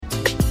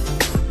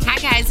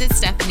guys, it's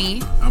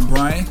Stephanie. I'm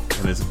Brian.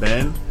 And it's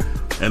Ben.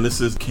 And this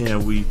is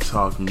Can We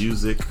Talk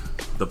Music,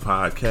 the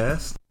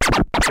podcast.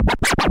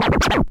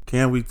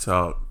 Can we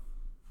talk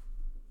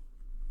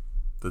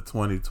the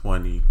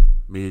 2020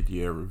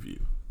 mid-year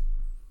review?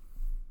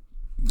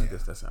 I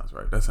guess that sounds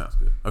right. That sounds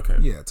good. Okay.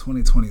 Yeah,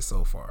 2020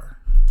 so far.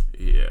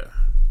 Yeah.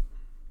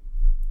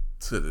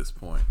 To this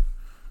point.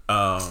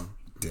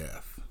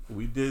 Death.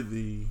 We did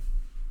the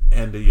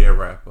end of year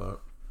wrap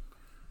up.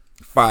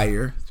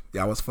 Fire.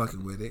 Y'all was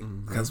fucking with it.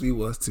 Because we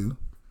was too.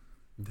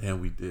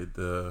 Then we did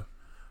the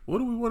what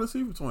do we want to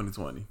see for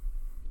 2020?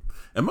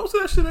 And most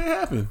of that shit ain't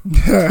happened.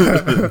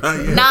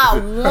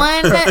 Not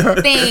one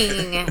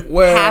thing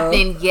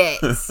happened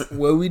yet.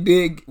 Well,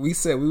 we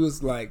said we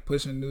was like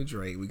pushing new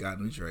Drake. We got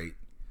new Drake.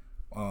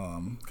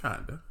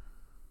 Kinda.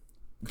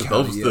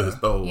 Those were still his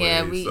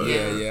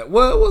throwaways. Yeah.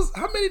 Well, it was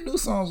how many new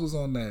songs was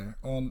on there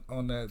on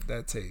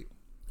that tape?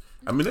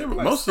 I mean,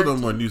 most of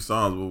them were new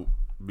songs,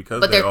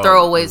 because they're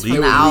throwaways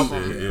from the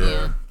album.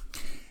 Yeah.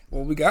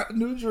 Well, we got the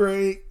new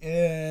Drake,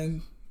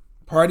 and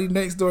Party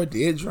Next Door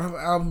did drop an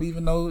album,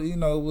 even though it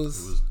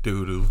was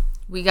doo doo.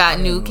 We got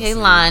new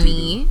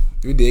Kehlani.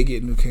 We did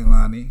get new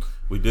Kehlani.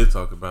 We did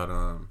talk about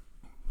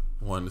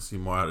wanting to see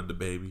more out of the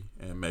Baby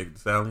and Meg Thee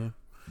Stallion.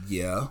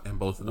 Yeah, and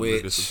both of them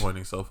were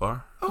disappointing so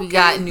far. We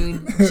got new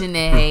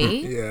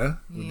Janae. Yeah,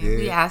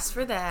 we asked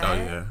for that. Oh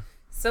yeah.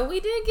 So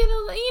we did get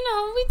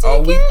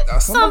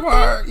get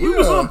something. We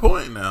was on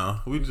point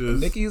now. We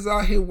just Nicki's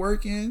out here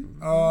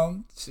working.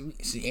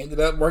 She ended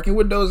up working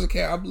with Doja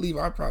Cat. I believe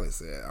I probably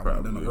said I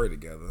want them to work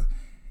together.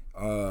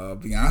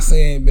 Beyonce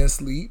ain't been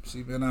asleep.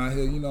 She been out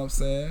here. You know what I'm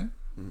saying?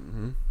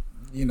 Mm-hmm.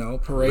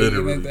 Parading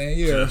and everything.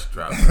 Yeah, just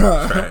dropped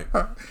the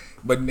track.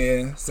 But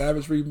then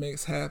Savage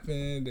remix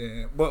happened,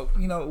 and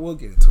we'll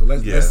get into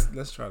it.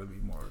 Let's try to be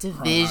more.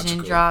 Division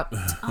dropped.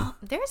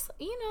 There's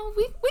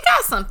we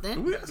got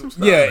something. We got some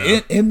stuff.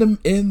 Yeah, in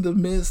the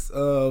midst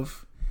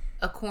of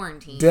a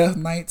quarantine, Death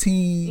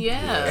 19,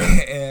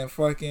 and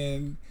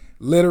fucking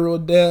literal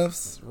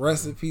deaths.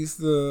 Rest in peace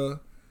to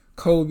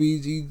Kobe,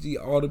 Gigi,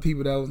 all the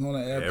people that was on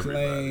the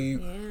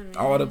airplane,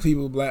 all the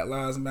people Black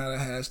Lives Matter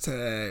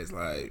hashtags,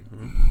 like.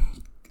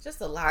 Just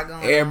a lot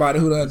going on. Everybody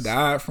who done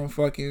died from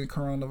fucking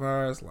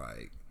coronavirus,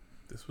 like.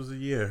 This was a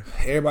year.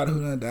 Everybody who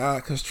done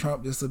died because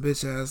Trump just a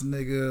bitch ass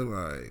nigga,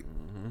 like.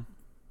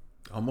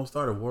 Almost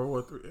started World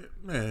War III.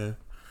 Man.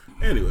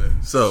 Anyway,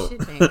 so.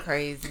 Shit been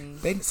crazy.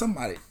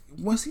 Somebody,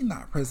 once he's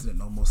not president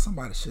no more,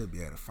 somebody should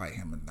be able to fight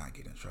him and not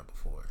get in trouble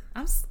for it.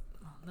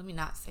 Let me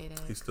not say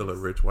that. He's still a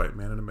rich white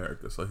man in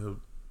America, so he'll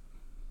be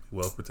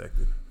well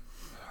protected.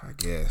 I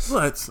guess.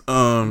 But,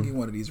 get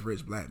one of these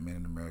rich black men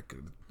in America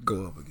to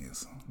go up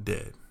against him.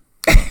 Dead.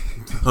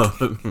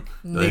 Nigga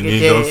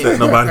dead. Don't set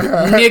nobody.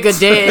 Nigga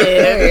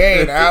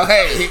dead.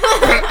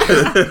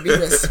 Hey, be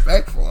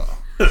respectful.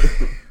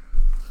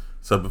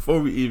 So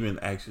before we even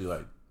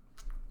actually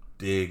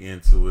dig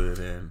into it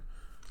and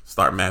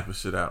start mapping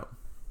shit out,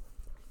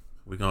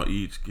 we're gonna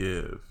each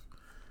give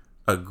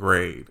a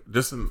grade,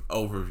 just an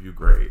overview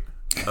grade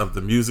of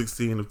the music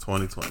scene of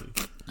 2020.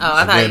 Oh,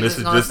 I thought you was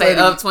going to say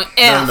of 20.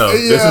 No,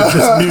 this is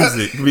just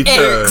music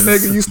because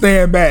nigga, you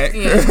stand back.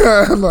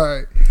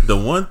 Like the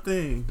one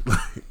thing,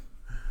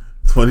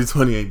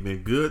 2020 ain't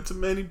been good to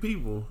many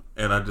people,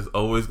 and I just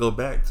always go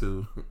back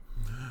to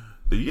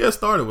the year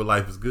started with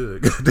Life is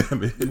Good. God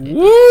damn it,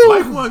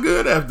 life wasn't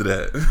good after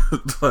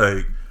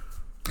that.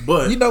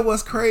 But you know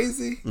what's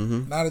crazy?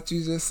 Now that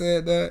you just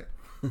said that,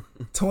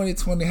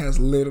 2020 has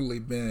literally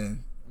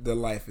been the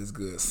Life is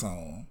Good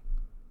song.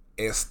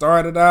 It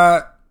started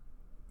out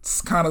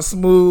kind of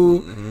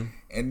smooth,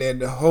 and then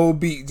the whole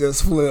beat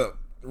just flipped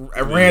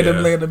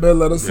randomly in the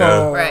middle of the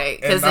song. Right,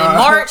 because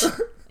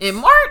in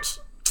March,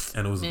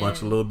 and it was a bunch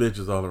of little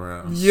bitches all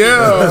around.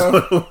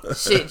 Yeah,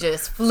 shit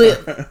just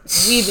flipped.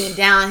 We've been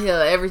downhill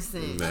ever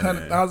since.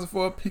 $100,000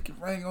 for a pinky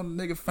ring on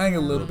the nigga finger,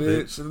 little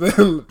bitch.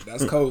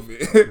 That's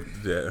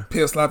COVID. Yeah,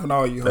 pill slapping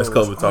all you hoes.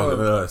 That's COVID talking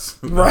to us.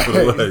 Right?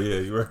 Yeah,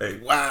 you're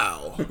right.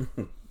 Wow.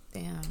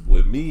 Damn.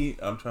 With me,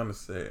 I'm trying to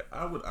say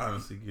I would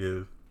honestly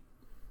give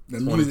the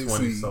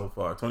 2020 so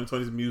far.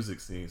 2020's music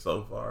scene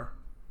so far.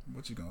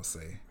 What you gonna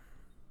say?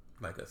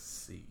 Like a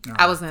C.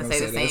 I was gonna say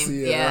the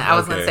same. Yeah, I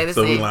was gonna say the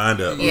same. So we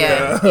lined up.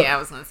 Yeah, I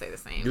was gonna say the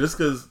same. Just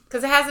because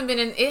it hasn't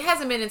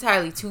been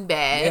entirely too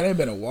bad. Yeah, it ain't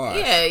been a wash.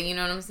 Yeah, you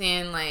know what I'm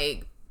saying.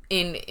 Like,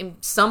 in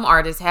some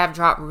artists have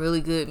dropped really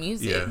good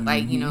music. Yeah.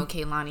 Like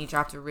Kehlani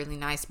dropped a really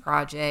nice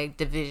project.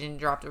 Division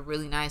dropped a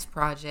really nice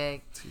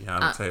project.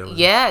 Tiana Taylor.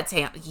 Yes.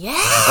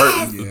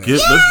 Let's give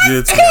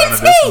Tiana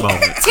this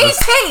moment.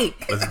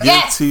 Let's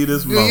give T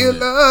this moment. Do you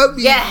love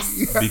me?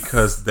 Yes.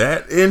 Because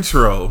that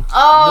intro.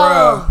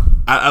 Oh.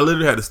 I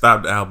literally had to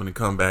stop the album and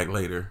come back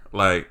later.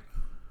 Like,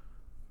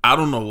 I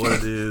don't know what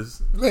it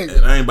is.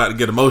 And I ain't about to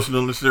get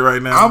emotional and shit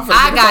right now.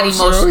 I got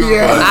emotional.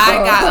 Yeah.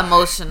 I got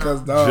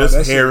emotional.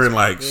 Just hearing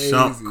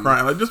Shump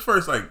crying. Like, just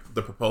first,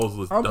 the proposal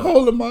was I'm dope.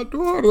 holding my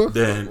daughter.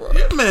 Then,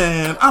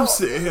 man, I'm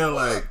sitting here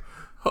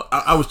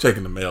I was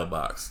checking the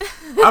mailbox.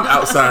 I'm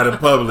outside in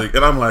public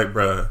and I'm like,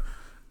 bruh,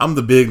 I'm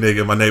the big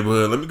nigga in my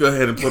neighborhood. Let me go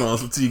ahead and put on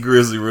some T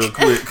Grizzly real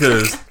quick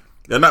because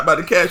They're not about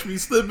to catch me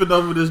slipping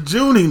over this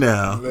Junie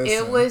now. Listen.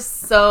 It was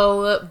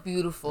so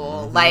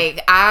beautiful.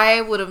 Like,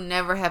 I would have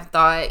never have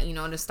thought, you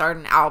know, to start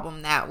an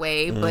album that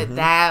way, but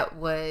that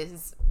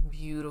was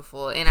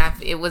beautiful. And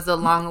it was a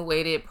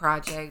long-awaited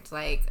project,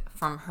 like,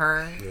 from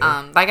her.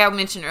 Like I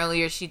mentioned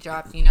earlier, she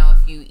dropped, you know, a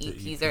few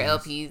EPs or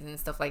LPs and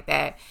stuff like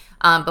that.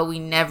 But we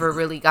never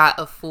really got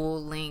a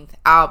full-length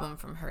album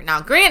from her.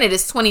 Now, granted,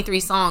 it's 23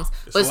 songs,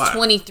 but it's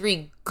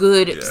 23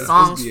 good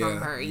songs from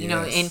her, you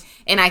know,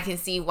 and I can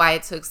see why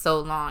it took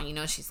so long. You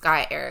know, she's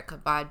got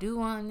Erykah Badu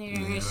on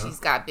there. She's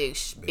got Big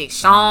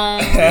Sean,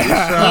 you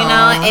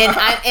know,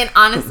 and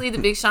honestly, the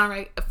Big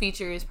Sean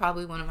feature is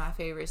probably one of my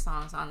favorite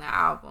songs on the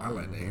album. I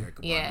like the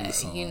Erykah Badu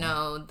song. You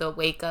know, the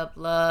Wake Up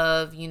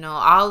Love, you know,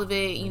 all of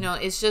it, you know,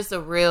 it's just a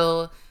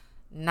real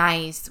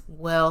nice,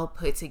 well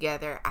put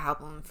together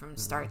album from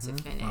start to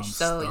finish.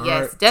 So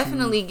yes,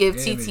 definitely give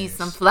TT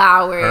some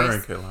flowers. Her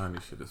and Kehlani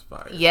shit is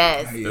fire.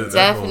 Yes,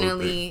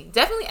 definitely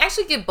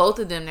actually give both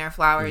of them their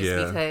flowers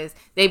because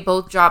they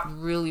both dropped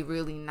really,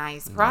 really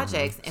nice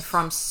projects and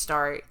from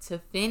start to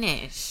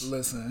finish.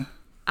 Listen,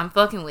 I'm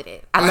fucking with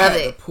it. I love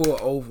it. To pull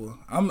over.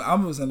 I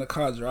was in the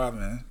car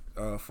driving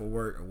for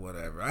work or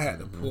whatever. I had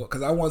to pull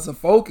because I wasn't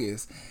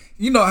focused.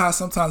 You know how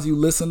sometimes you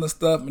listen to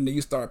stuff and then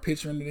you start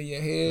picturing it in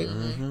your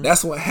head.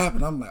 That's what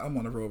happened. I'm like, I'm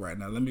on the road right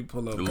now. Let me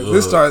pull up because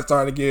it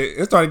started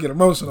to get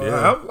emotional.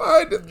 Yeah. I'm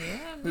like,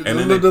 and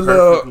then the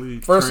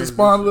little first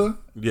responder.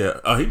 Yeah,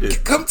 oh, he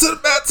did. Come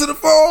back to the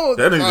phone.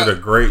 That nigga did a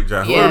great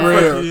job. Yeah.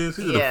 Whoever the fuck he is,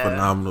 he did a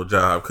phenomenal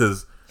job.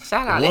 Because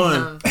shout out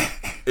to him.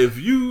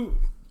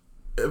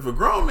 If a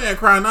grown man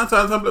crying 9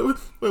 times, I'm like,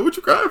 wait, what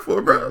you crying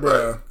for, bro?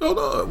 Like, hold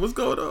on, what's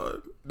going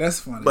on?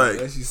 That's funny. Like,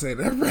 that you say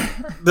that, bro.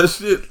 The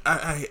shit,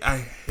 I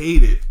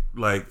hate it.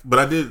 Like, but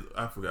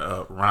I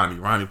forgot.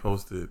 Ronnie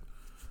posted.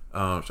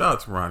 Shout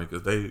out to Ronnie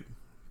because they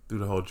do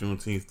the whole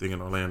Juneteenth thing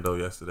in Orlando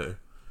yesterday.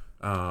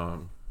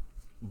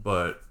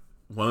 But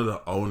one of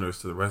the owners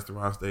to the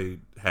restaurants they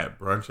had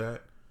brunch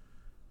at,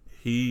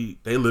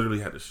 they literally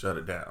had to shut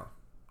it down.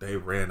 They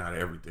ran out of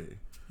everything,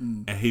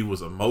 and he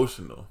was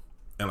emotional.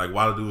 And like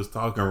while the dude was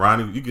talking,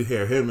 Ronnie, you could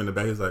hear him in the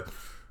back. He's like,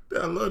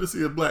 "I love to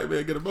see a black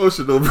man get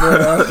emotional,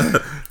 bro."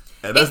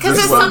 And that's because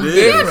just what it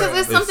is. because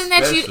it's something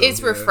that special.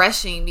 it's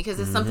refreshing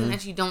because it's something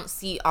that you don't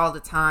see all the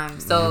time.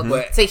 So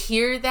to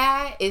hear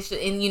that,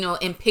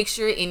 and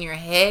picture it in your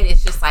head,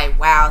 it's just like,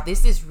 wow,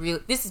 this is real.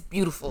 This is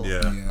beautiful.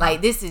 Yeah.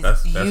 Like this is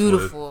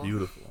beautiful.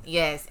 Beautiful.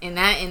 Yes, and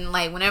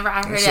like whenever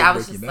I heard it, I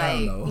was just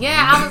like, though.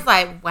 I was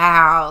like,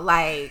 wow,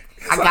 like.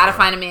 I gotta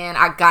find a man.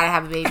 I gotta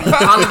have a baby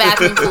on the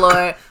bathroom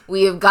floor.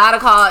 We have gotta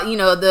call. You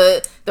know,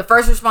 the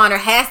first responder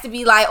has to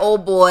be like,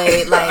 old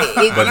boy. Like,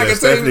 but then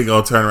Stephanie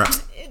gonna turn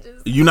around.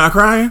 You not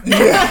crying?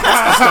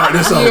 Yeah. Start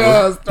this over.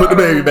 Yeah, Put the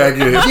baby back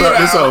in. Start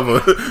this over.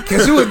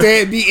 Because you a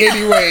deadbeat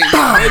anyway.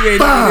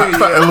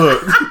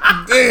 Look.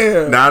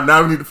 Damn.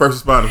 Now we need the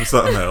first responder for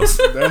something else.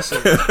 That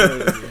shit was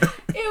crazy.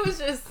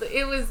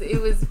 It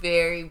was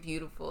very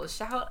beautiful.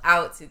 Shout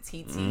out to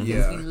TT.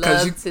 Yeah, we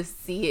love to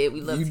see it.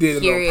 We love to hear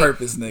it. You did it on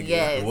purpose, nigga.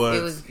 Yes, What?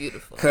 it was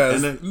beautiful.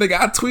 Because, nigga,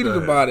 I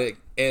tweeted about it,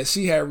 and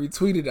she had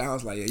retweeted it. I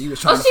was like, yeah, you was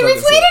trying to she fuck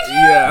us up. retweeted you?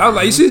 Yeah, I was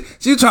like,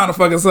 she was trying to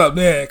fuck us up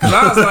then. Because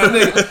I was like,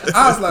 nigga,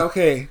 I was like,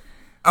 okay.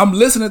 I'm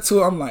listening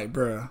to it. I'm like,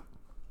 bruh,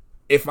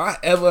 if I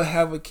ever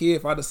have a kid,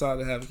 if I decide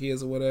to have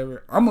kids or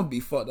whatever, I'm going to be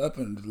fucked up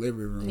in the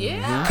delivery room.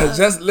 Yeah. Because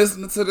just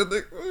listening to the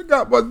thing, I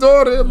got my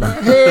daughter in my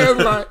head,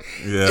 like,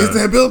 Yeah. is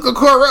that umbilical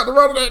cord wrapped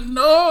around that?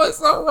 No, it's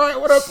all right.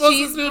 What I'm supposed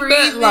She's to do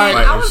breathing. that?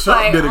 I was Sean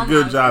like, did a oh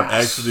good my job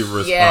gosh. actually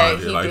responding. Yeah,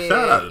 he like, did.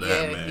 shout out to Yeah,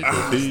 that, man. he I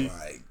Because was he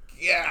like,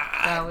 yeah.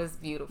 That was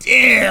beautiful.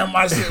 Damn,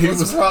 my shit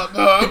was fucked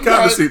up. He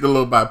kind of seemed a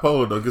little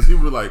bipolar though, because he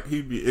was like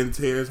he'd be in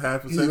tears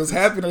half a second. He was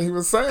happy and he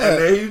was and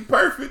sad. then he's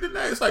perfect. And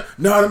then it's like,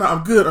 no,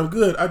 I'm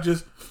good. I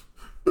just,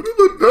 but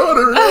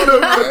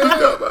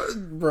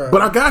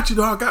I got you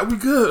though. We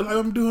good. Like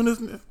I'm doing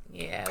this.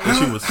 Yeah. And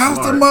she was How's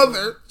the smart.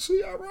 mother?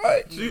 She all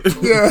right?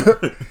 Yeah.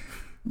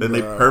 Then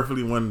they Bruh.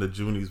 perfectly wanted the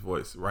Junie's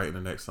voice right in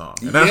the next song,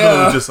 and that's when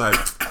it was just like,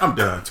 I'm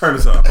done. Turn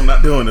this off. I'm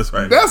not doing this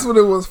right That's when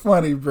it was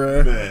funny,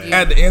 bruh. Man.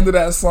 At the end of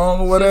that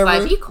song or whatever,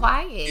 Like, be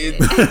quiet.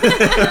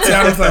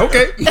 Tiana's like,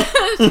 okay,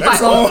 next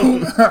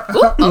song.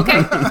 Ooh,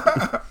 okay.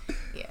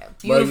 Yeah.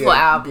 Beautiful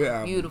yeah, album. good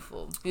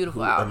album.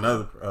 Beautiful album.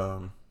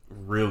 Another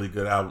really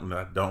good album that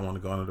I don't want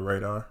to go under the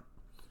radar.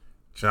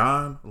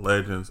 John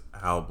Legend's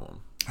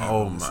album.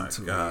 Oh my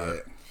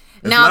god!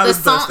 It's Now not the his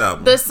best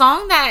album.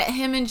 song that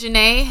him and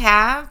Janae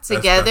have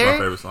together, that's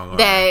my favorite song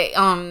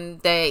on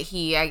that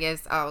he, I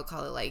guess I'll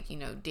call it like,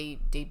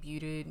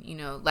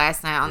 debuted,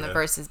 last night on the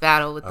Versus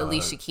battle with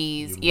Alicia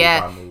Keys.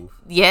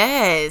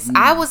 Yes.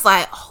 I was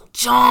like, oh,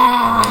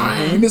 John.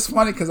 And it's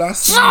funny because I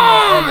seen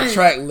that on the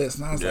track list,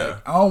 and I was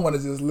like, I don't want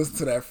to just listen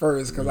to that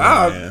first because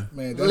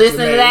man, Listen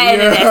to that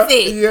and that's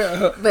it.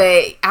 Yeah,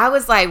 but I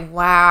was like,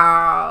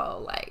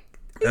 wow, like.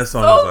 That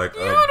song so is like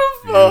a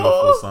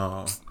beautiful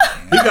song.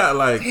 He got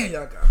like damn,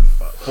 y'all got me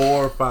fucked. 4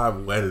 or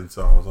 5 wedding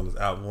songs on this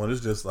album. And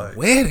it's just like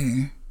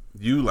Wedding.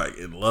 you like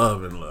in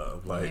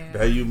love, like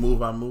that you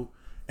move, I move,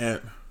 and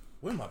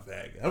Where my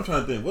bag at? I'm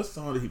trying to think. What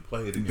song did he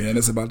play again? Ben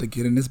is about to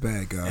get in his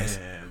bag, guys.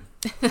 And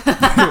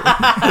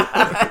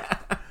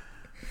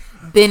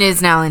Ben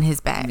is now in his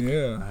bag.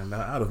 Yeah. I'm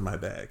not out of my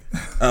bag.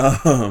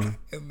 And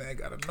man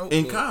got a notebook.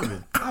 In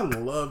Common. I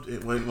loved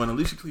it when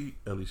Alicia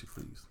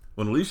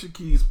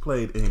Keys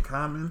played In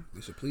Common.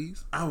 Alicia,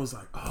 please. I was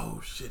like,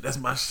 oh shit, that's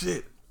my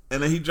shit.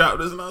 And then he dropped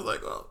this, and I was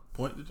like, oh,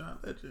 point to John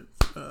Legend.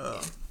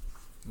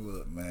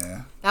 Look,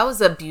 man. That was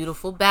a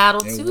beautiful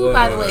battle It too,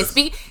 by the way. was.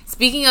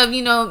 Speaking of,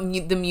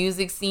 the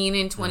music scene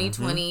in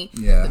 2020,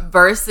 Yeah.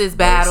 versus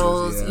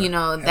battles,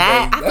 yeah.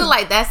 that And I feel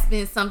like that's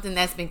been something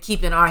that's been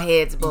keeping our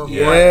heads above water.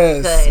 Yes.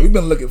 because- We've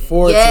been looking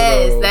forward to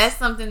Yes, those. that's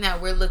something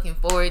that we're looking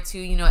forward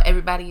to.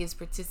 Everybody is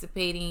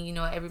participating.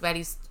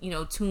 Everybody's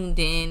tuned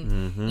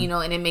in.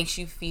 And it makes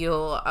you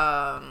feel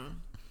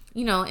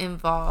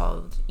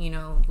involved.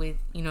 With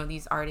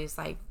these artists,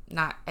 like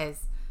not as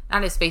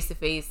face to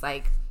face,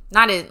 like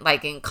not in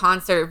like in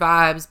concert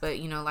vibes, but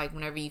like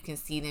whenever you can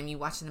see them, you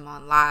watching them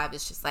on live.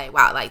 It's just like,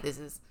 wow, like this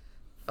is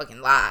fucking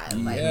live.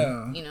 Like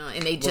Yeah.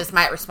 and they just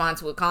might respond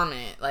to a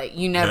comment. Like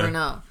you never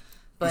know.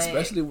 But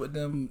especially with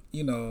them,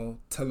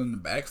 telling the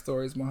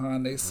backstories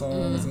behind their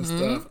songs and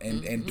stuff,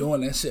 and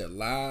doing that shit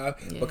live,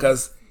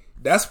 because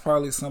that's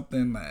probably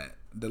something that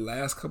the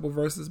last couple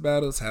versus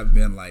battles have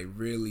been like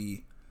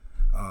really,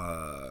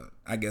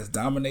 I guess,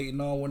 dominating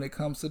on when it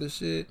comes to the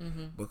shit,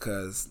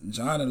 because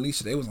John and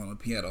Alicia, they was on the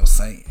piano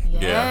singing.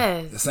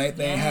 yes, The same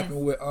thing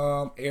happened with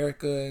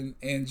Erica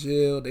and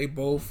Jill. They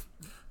both.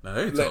 Now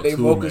they Like, told they too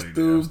vocals many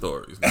through. damn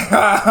stories. Man.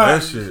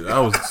 That shit, I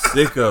was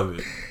sick of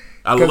it.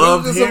 I Because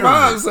loved it was just a hearing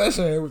vibe it.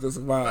 session. It was just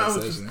a vibe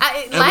was session.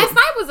 Last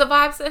night was a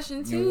vibe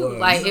session too. was.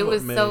 Like You know it what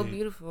was so made-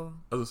 beautiful.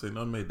 I was gonna say,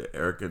 no, made the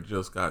Erica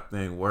Jill Scott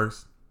thing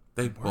worse.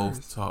 They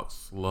both talk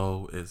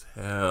slow as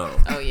hell.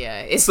 Oh yeah,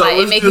 it's So like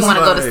it it's makes you just want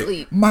to go to like-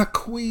 sleep. My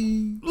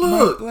queen,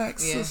 Look. my black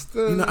Yeah.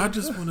 sister. I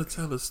just want to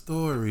tell a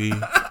story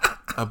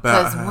about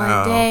Because how.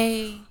 one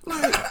day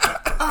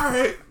All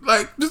right,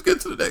 just get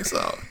to the next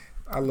song.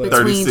 I love it.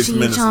 between 36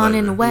 minutes Chichon and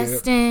later. the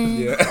West End,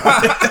 Yeah.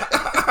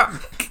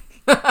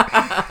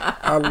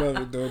 I love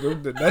it though.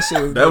 That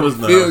shit was That was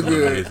feel an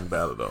good. amazing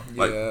battle though.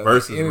 Like Yeah,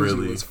 versus the energy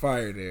really. was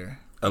fire there.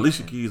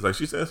 Alicia Keys, like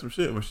she said some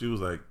shit when she was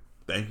like,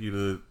 "Thank you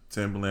to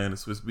Timbaland and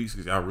Swiss Beats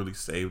because y'all really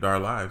saved our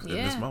lives in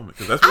this moment."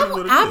 Because that's really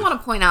what it I is. want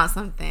to point out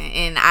something,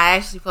 and I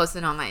actually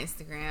posted on my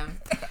Instagram.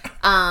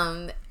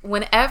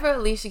 Whenever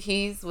Alicia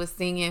Keys was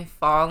singing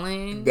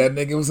 "Falling," That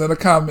nigga was in the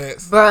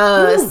comments.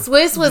 bruh,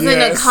 Swiss was in the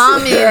Yes.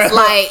 comments,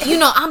 like,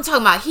 I'm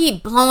talking about he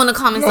blowing the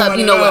comments up,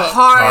 Blowing it with up.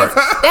 hearts.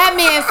 That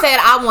man said,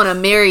 "I want to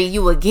marry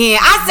you again."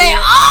 I said,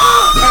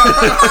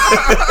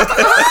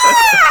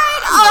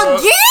 "Oh,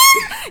 again?"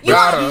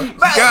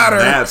 Got her.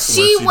 That's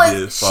She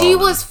what she did.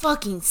 was Falling.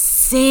 fucking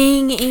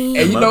singing.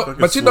 And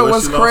Motherfucker you know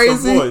what's swore she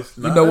lost her crazy? voice.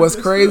 You Nah, know what's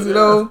it's crazy still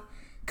though?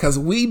 Because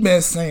we've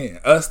been saying,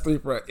 us three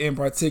in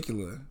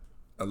particular,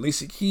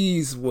 Alicia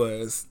Keys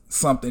was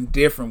something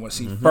different when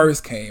she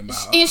first came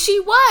out. And she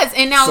was,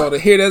 and now So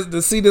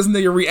to see this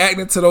nigga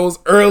reacting to those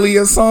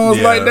earlier songs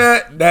Yeah. like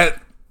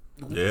that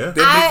Yeah.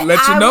 They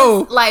let you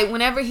know. was, like,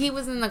 whenever he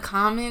was in the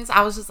comments,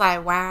 I was just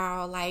like,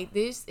 wow, like,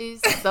 this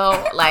is so,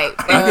 like,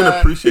 I can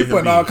appreciate him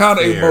putting all being kind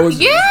of fair. emojis.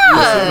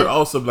 Yeah. But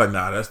also be like,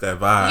 nah, that's that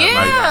vibe. yeah.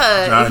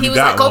 Like, John, He you was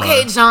got like, okay,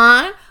 one.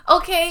 John,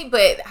 okay,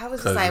 but I was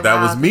just 'Cause like, that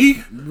wow. was me.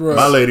 Bruh.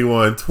 My lady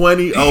won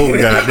 20. Oh,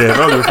 goddamn. I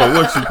don't give a fuck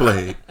what you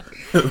played.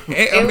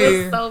 It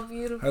was so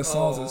beautiful. her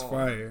songs is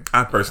fire.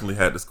 I personally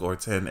had to score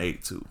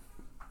 10-8 too.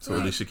 So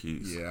Alicia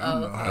Keys. Yeah, I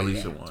don't know how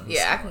Alicia won.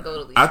 Yeah, I can go to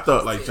Alicia. I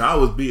thought like John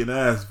was beating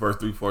ass first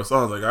 3-4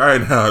 songs. Like, all right,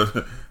 now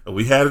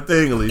we had a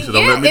thing, Alicia.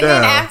 Don't Yeah, let me and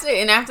down.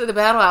 then after the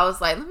battle, I was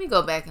like, let me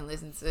go back and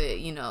listen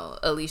to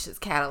Alicia's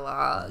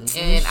catalog,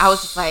 and I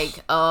was just like,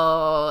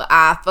 oh,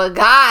 I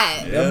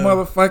forgot that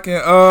motherfucking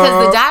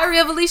because the Diary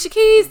of Alicia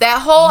Keys, that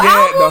whole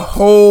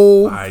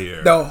album,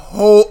 Fire. the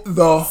whole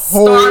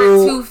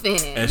start to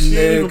finish. And she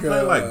didn't even Nigga.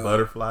 play like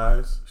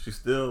Butterflies. She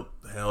still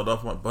held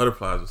off on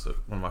Butterflies. Was one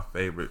of my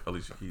favorite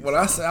Alicia Keys. When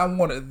I songs. say I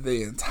wanted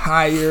the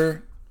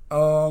entire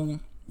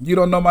You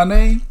Don't Know My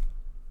Name,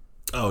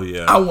 Oh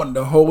yeah, I wanted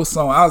the whole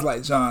song. I was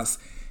like, John's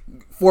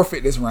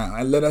forfeit this round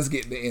and let us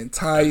get the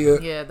entire.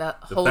 Yeah,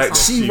 that the whole fact that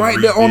song. She right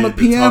there on the redid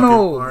talking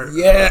piano. part,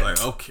 Yeah. I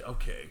was like,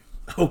 okay,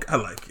 I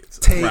like it.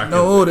 Take Rock it.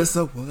 notice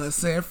of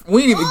what's in.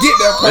 We didn't even get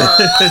that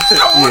part.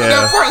 I wanted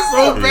that part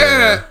so Yeah.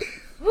 bad.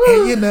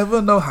 And you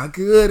never know how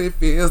good it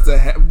feels to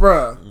have,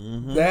 bruh.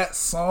 Mm-hmm. That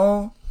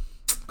song,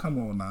 come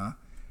on now.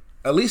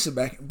 Alicia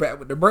back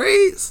with the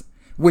braids,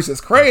 which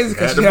is crazy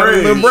because she Had had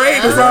the a little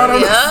braids. braids on her.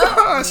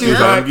 Yeah. She She's was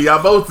like, like, give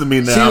y'all both to me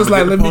now. she was I'ma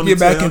like, let me get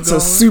back the into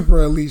ponytail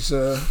Super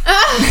Alicia.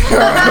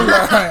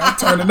 I'm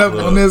turning up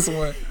on this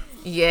one.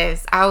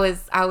 Yes, I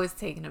was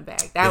taken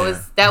aback.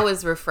 That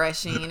was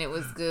refreshing, and it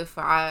was good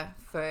for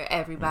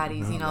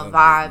everybody's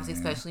vibes,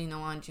 especially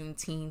on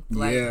Juneteenth.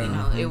 Like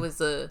it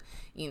was a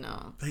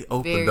They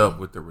opened very, up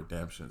with the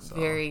redemption song.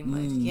 very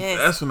much. Yes,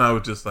 That's when I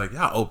was just like,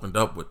 y'all opened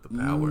up with the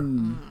power,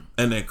 and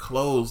then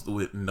closed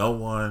with No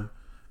One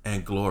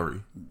and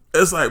Glory.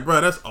 It's like,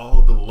 bro, that's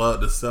all the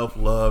love, the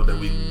self-love that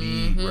we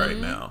need right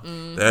now.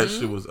 That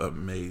shit was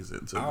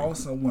amazing to me. I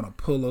also want to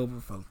pull over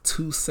for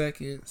 2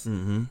 seconds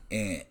and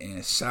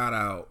shout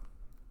out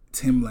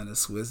Timbaland and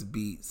Swiss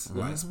Beats,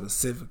 like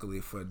specifically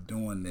for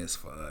doing this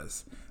for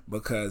us.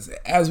 Because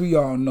as we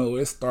all know,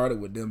 it started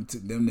with them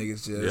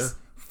niggas just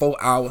 4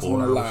 hours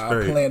on the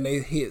live playing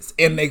their hits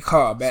in their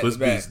car back Swiss to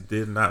back. Beats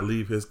did not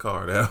leave his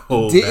car that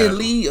whole Didn't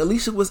leave.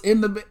 Alicia was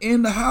in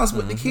the house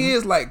with the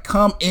kids. Like,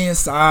 come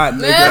inside,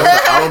 nigga.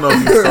 I don't know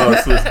if you saw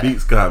Swiss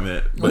Beats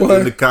comment, but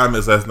in the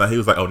comments last night, he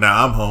was like, "Oh,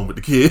 now I'm home with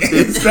the kids."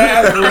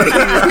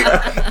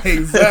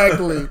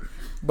 Exactly.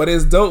 But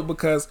it's dope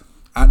because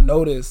I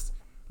noticed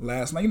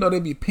last night. You know they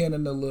be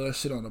pinning the little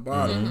shit on the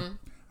bottom.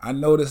 I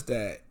noticed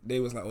that they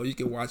was like, "Oh, you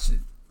can watch it.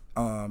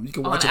 You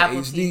can watch it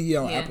in HD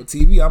on Apple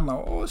TV." I'm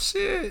like, "Oh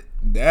shit,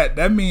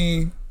 that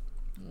mean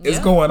it's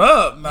going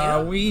up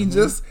now. We ain't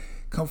just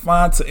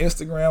confined to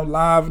Instagram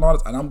Live and all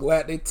this." And I'm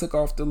glad they took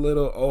off the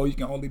little, you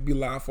can only be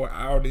live for an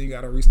hour, then you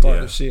got to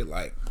restart the shit.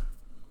 Like,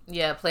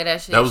 play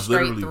that shit. That was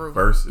straight literally through.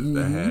 Versus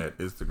that had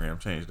Instagram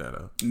change that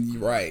up.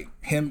 Right,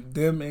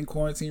 them in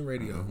Quarantine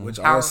Radio, which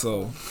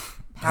also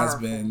has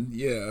been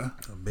a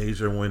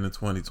major win in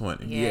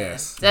 2020.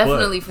 Yes,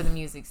 definitely for the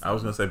music scene. I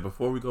was gonna say,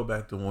 before we go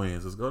back to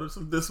wins, let's go to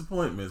some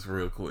disappointments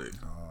real quick.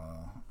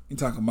 You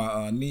talking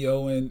about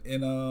Neo and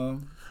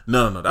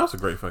No, that was a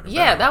great fucking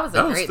Yeah, battle.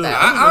 that was a great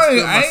battle. That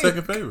was my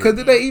second favorite. Because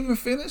did they even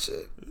finish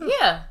it?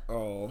 Yeah.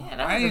 Oh, Yeah,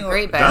 that was a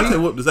great battle. Dante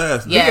whooped his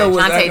ass. Yeah, Neo was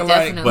Dante acting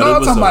definitely. like. But No, it I'm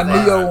was talking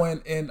about so Neo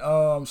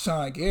and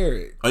Sean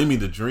Garrett. Oh, you mean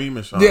the Dream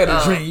and Sean? Yeah, the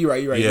Dream. You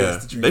right. Yeah,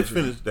 Yes, the Dream. they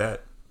finished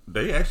that.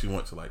 They actually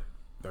went to like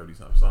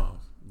 30-something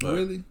songs. But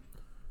Really?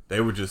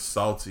 they were just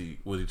salty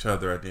with each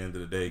other at the end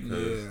of the day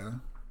because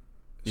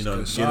you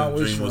know, Sean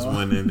was Dream was drunk.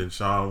 winning and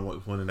Sean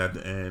was winning at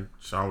the end.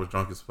 Sean was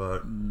drunk as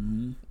fuck.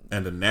 And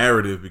the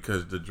narrative,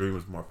 because the Dream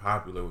was more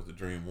popular, was the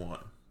Dream won.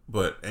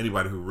 But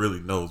anybody who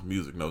really knows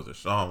music knows that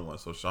Sean won.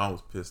 So Sean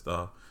was pissed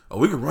off. Oh,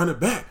 we can run it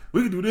back.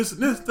 We can do this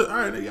and this. All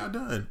right, then y'all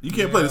done. You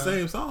can't play the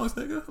same songs,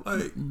 nigga.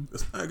 Like,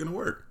 it's not gonna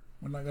work.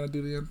 We're not gonna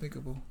do the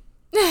unthinkable.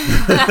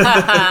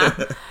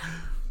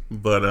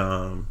 But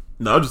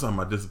no, I'm just talking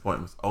about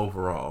disappointments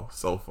overall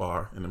so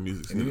far in the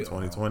music scene of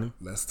 2020.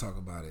 Let's talk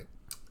about it.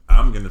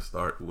 I'm gonna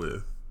start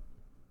with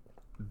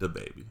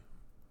DaBaby,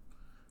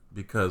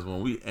 because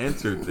when we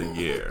entered the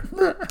year,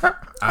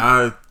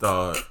 I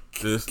thought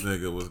this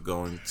nigga was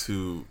going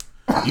to,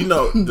 you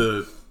know,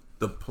 the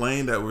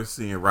plane that we're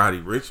seeing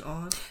Roddy Ricch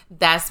on.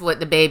 That's what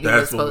DaBaby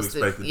was supposed to.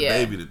 That's what we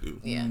expected DaBaby to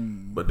do. Yeah.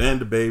 But then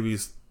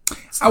DaBaby's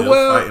still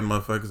fighting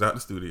motherfuckers out the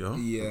studio.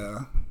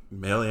 Yeah.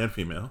 Male and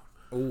female.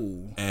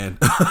 Ooh. And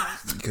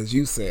because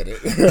you said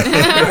it.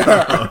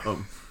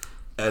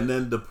 And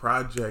then the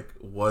project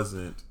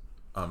wasn't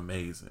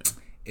amazing.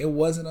 It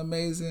wasn't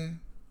amazing,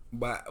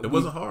 but it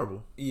wasn't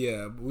horrible.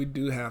 Yeah, but we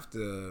do have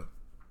to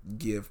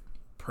give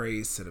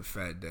praise to the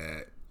fact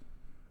that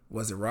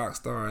was it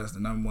Rockstar is the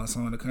 #1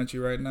 song in the country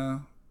right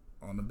now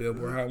on the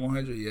Billboard Hot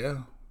 100.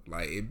 Yeah,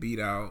 like it beat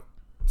out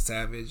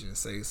Savage and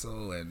Say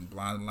So and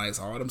Blinding Lights,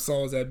 all them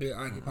songs that been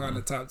occupying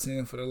the top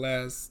 10 for the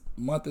last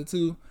month or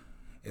two.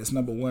 It's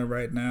 #1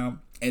 right now.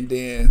 And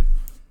then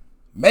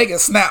Megan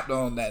snapped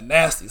on that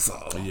Nasty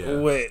song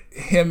with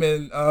him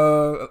and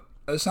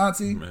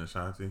Ashanti.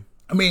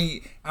 I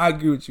mean, I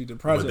agree with you. The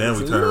project, but then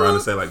we turn around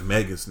and say like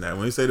Megan snapped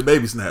when you say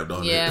DaBaby snapped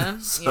on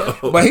it. So,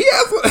 but he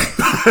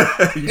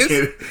has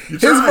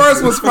his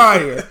verse was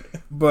fire,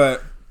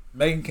 but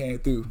Megan came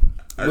through.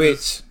 I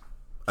think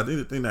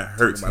the thing that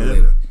hurts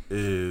him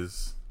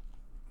is,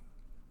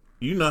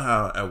 you know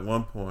how at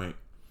one point,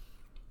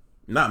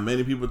 not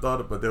many people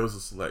thought it, but there was a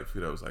select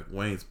few that was like,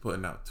 Wayne's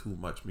putting out too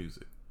much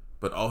music,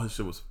 but all his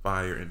shit was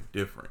fire and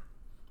different.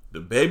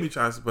 DaBaby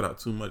tries to put out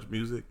too much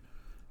music,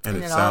 and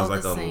it sounds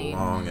like a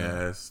long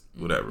ass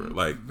whatever.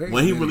 Like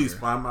when he released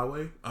Find My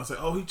Way, I was like,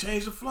 oh, he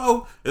changed the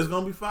flow. It's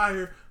gonna be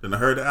fire. Then I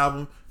heard the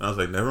album, and I was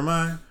like, never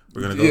mind.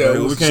 We're gonna go back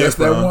where we came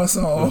from. That one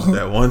song. It was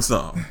that one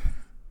song.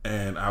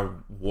 And I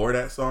wore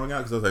that song out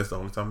because I was like, it's the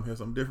only time I'm hearing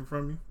something different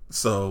from you.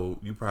 So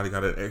you probably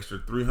got an extra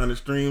 300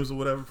 streams or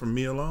whatever from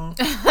me alone.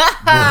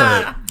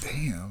 But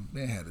damn,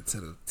 man had it to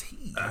the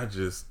T. I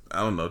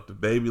don't know.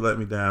 DaBaby let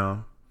me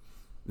down.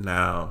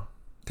 Now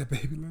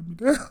DaBaby let me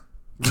down.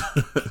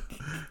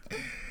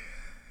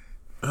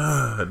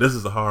 This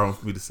is a hard one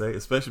for me to say,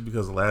 especially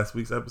because of last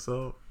week's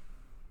episode.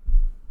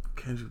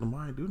 Kendrick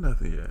Lamar ain't do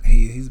nothing yet.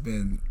 He's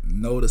been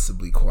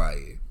noticeably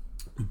quiet.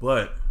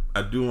 But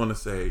I do want to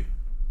say,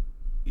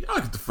 y'all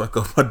get the fuck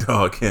off my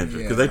dog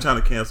Kendrick, because they trying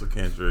to cancel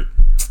Kendrick.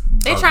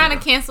 They trying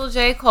to cancel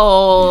J.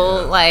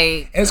 Cole.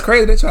 Like, and it's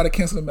crazy they try to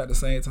cancel him at the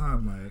same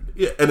time. Like,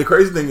 yeah, and the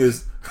crazy thing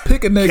is,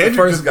 pick a nigga Kendrick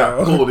first. Just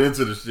got pulled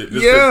into the shit.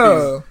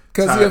 Yeah,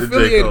 because he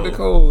affiliated to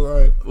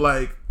Cole.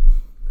 Like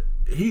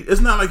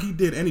it's not like he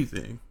did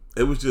anything.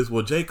 It was just,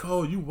 well, J.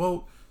 Cole, you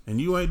woke and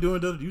you ain't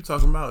doing that. You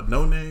talking about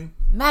No Name.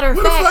 Matter of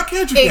fact,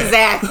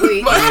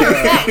 exactly. Matter of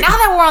fact, now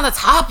that we're on the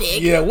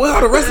topic, where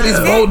are the rest of these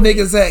vote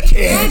niggas at,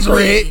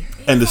 Kendrick?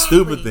 And the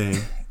stupid thing,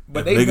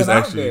 but they've been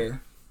out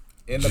there.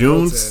 In the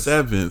June protest.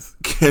 7th,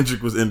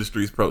 Kendrick was in the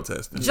streets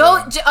protesting. J.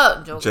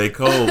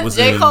 Cole was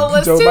J. in Cole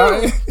was Joe too.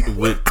 Biden.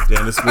 with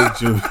Dennis Smith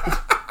Jr.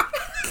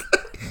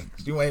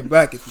 You ain't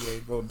black if you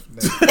ain't voting for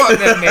that. Fuck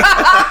that nigga.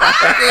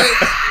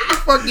 What the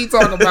fuck you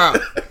talking about?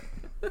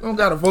 You don't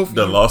gotta vote for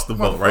Done you, lost the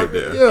vote right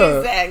motherfucker. there. Yeah.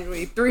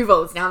 Exactly. 3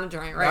 votes down the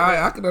drain,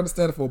 right? I could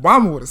understand if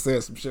Obama would have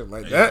said some shit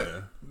like that.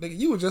 Yeah. Nigga,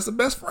 you were just a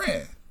best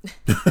friend.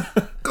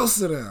 Go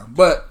sit down.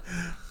 But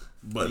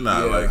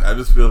Nah, Yeah. like I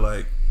just feel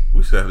like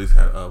we should at least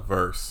have a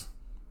verse.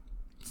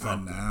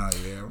 Something. nah,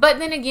 yeah. But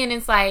then again,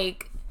 it's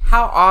like,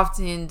 how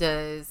often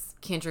does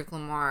Kendrick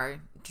Lamar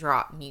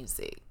drop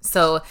music?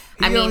 So,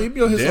 He I be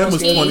mean, on his Damn own was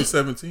schedule.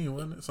 2017,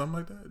 wasn't it? Something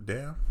like that.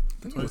 Damn. I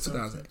think it was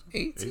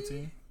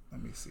 2018.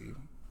 Let me see.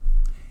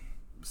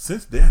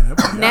 Since Damn, have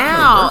we gotten a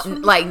now, verse from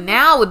him? like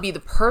now would be the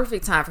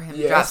perfect time for him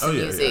to drop Yes. some Oh,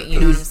 yeah, music. yeah. You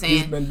know what I'm He's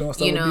saying? been doing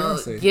stuff you with know,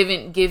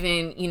 Beyonce.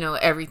 given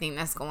everything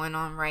that's going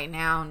on right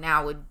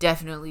now would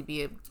definitely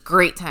be a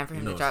great time for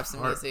him to drop it's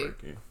some music.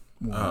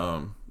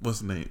 heartbreaking.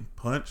 What's the name?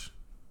 Punch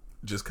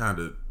just kind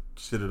of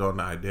shitted on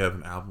the idea of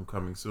an album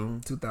coming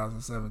soon.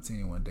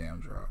 2017 when Damn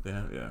dropped.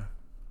 Damn, yeah.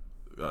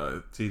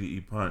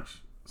 TDE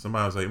Punch.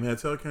 Somebody was like, "Man,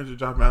 tell Kendrick to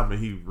drop an album."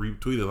 And he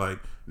retweeted like,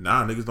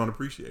 "Nah, niggas don't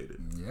appreciate it."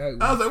 Yeah,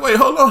 I was like, "Wait,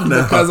 hold on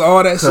now." because of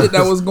all that shit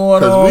that was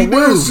going 'cause we on.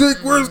 do.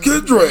 Where's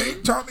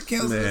Kendrick? Trying to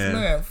cancel this Man.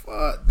 man.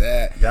 Fuck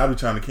that. Y'all be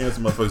trying to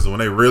cancel motherfuckers. So when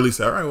they really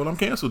say, "All right, well, I'm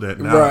canceled," that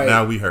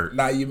now we hurt.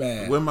 Now you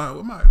mad. Where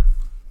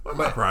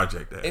my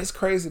project at? It's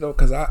crazy though,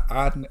 because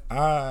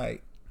I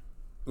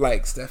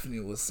like Stephanie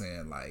was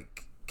saying,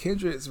 like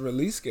Kendrick's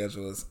release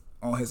schedule is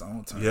on his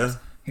own terms. Yeah.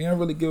 He don't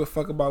really give a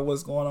fuck about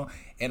what's going on,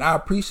 and I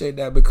appreciate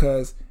that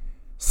because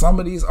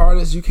some of these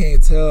artists you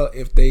can't tell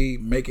if they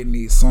making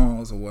these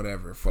songs or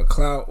whatever for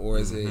clout, or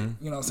is it, you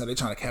know what I'm saying, they're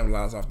trying to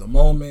capitalize off the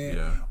moment,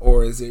 Yeah.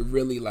 or is it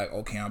really like,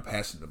 okay, I'm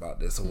passionate about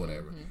this or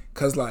whatever.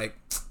 Because like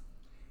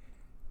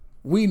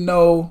we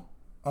know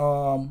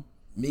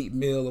Meek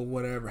Mill or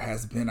whatever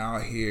has been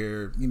out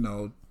here, you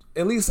know,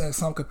 at least in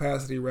some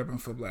capacity repping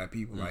for black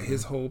people. Like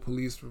his whole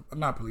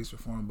not police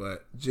reform,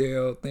 but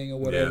jail thing or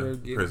whatever.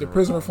 Yeah, The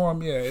prison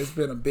reform, yeah, it's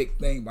been a big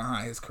thing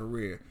behind his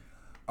career.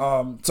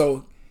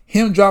 So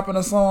him dropping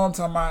a song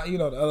talking about, you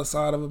know, the other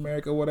side of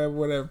America,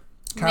 whatever,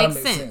 kind of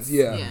Makes makes sense. sense.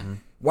 Yeah. Yeah.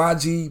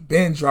 YG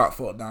been dropped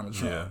for Donald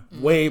Trump.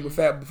 Way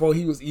before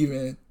he was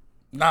even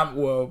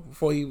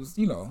before he was,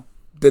 you know,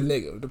 the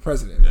nigga, the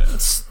president. Yeah.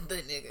 The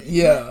nigga.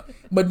 Yeah.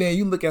 But then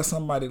you look at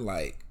somebody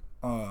like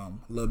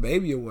Lil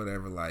Baby or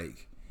whatever,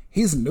 like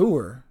he's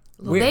newer.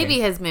 Lil Baby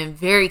has been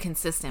very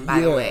consistent, by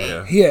the way.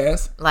 Yeah. He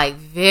has. Like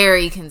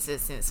very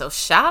consistent. So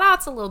shout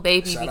out to Lil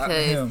Baby Shout out to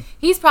because him.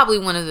 he's probably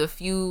one of the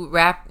few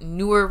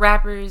newer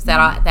rappers that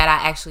I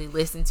actually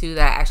listen to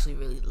that I actually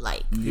really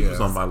like. He was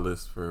on my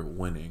list for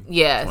winning.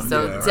 Yeah,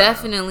 so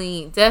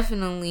 2020 right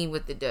definitely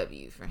with the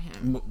W for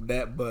him.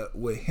 But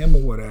with him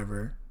or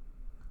whatever,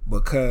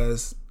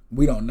 because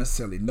we don't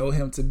necessarily know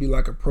him to be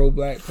like a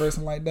pro-black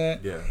person like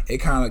that. Yeah. It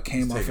kind of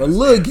came off taking a a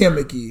little stand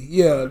gimmicky.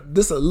 Yeah,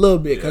 just a little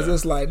bit, because Yeah.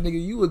 it's like,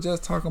 nigga, you were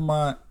just talking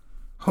about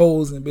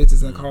hoes and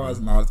bitches and cars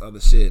and all this other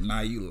shit.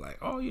 Now you like,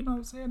 oh, you know what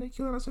I'm saying? They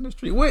killing us in the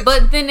street. Which,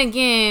 But then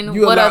again,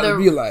 You what allowed other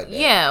to be like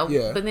that.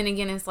 Yeah, but then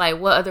again, it's like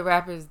what other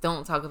rappers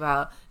don't talk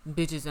about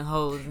bitches and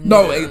hoes. And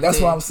no, niggas and that's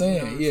what I'm dicks, saying.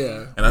 you know what I'm saying?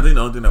 Yeah. And I think the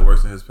only thing that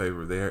works in his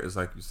favor there is,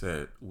 like you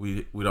said,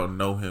 we don't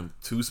know him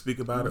to speak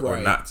about it or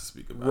Right. not to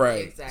speak about it.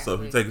 Right. Exactly. So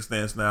if you take a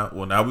stance now,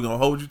 well, now we're gonna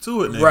hold you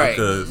to it, nigga, Right.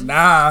 because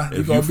Nah,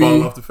 if gonna you fall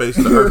be off the face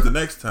of the earth the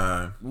next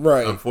time,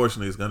 Right.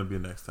 unfortunately, it's gonna be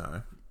next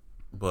time.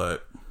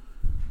 But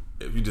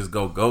if you just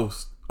go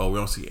ghost, oh, we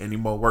don't see any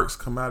more works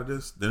come out of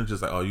this, then it's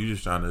just like, oh, you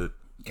just trying to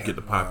get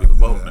the popular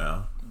vote Yeah.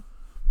 now.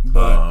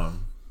 But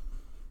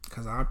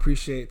because I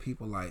appreciate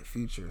people like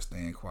Future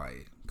staying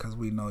quiet, because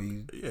we know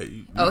you. Yeah.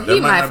 Oh, that he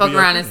might not fuck be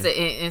around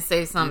okay. and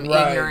say something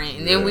Right. ignorant,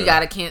 and then we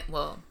Yeah. gotta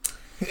well.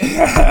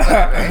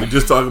 We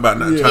just talking about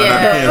not trying not to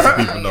Yeah.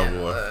 cancel people no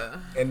more.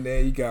 And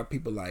then you got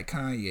people like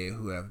Kanye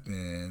who have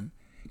been.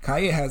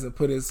 Kanye hasn't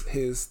put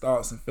his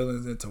thoughts and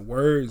feelings into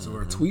words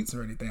or tweets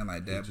or anything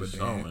like that. But just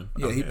then, showing.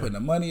 yeah, he Okay. putting the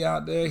money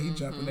out there. He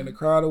jumping in the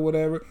crowd or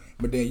whatever.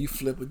 But then you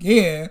flip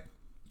again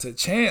to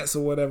Chance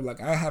or whatever.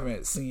 Like, I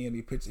haven't seen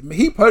any pictures. I mean,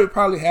 he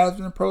probably has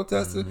been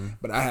protesting,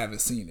 but I haven't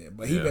seen it.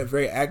 But he Yeah. been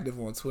very active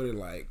on Twitter.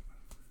 Like,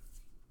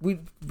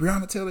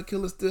 Breonna Taylor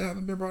killer still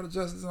haven't been brought to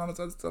justice and all this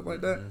other stuff like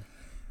that.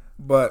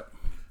 But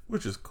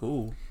Which is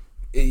cool.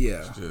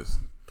 yeah, It's just,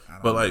 I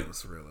don't but know like,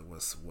 what's really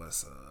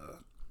what's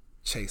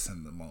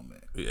chasing the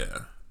moment. yeah.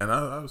 And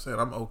I was saying,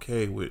 I'm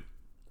okay with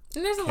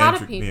And there's a lot of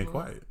Kendrick people being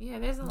quiet. Yeah,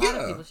 there's a lot Yeah,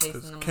 of people chasing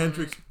because them.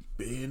 Kendrick's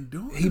been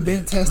doing He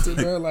been it. tested,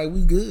 bro. Like,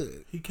 we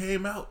good. He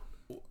came out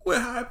with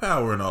high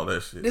power and all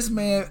that shit. This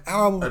man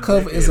album A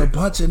cover is a decade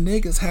bunch of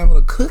niggas having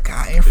a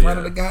cookout in front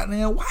of Yeah. the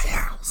goddamn White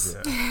House.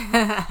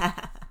 Yeah.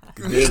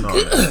 He Did all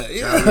that. good,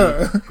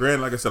 yeah.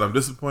 Granted, like I said, I'm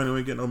disappointed we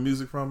ain't getting no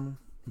music from him,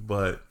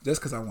 but Just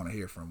because I want to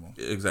hear from him.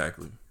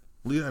 exactly.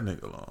 Leave that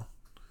nigga alone.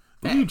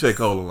 Leave J.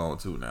 Cole alone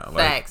too now. Like,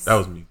 Facts. that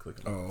was me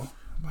clicking. Oh,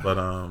 But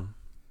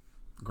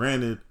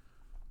granted,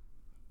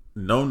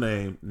 no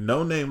name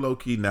low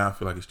key now I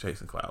feel like it's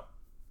chasing clout.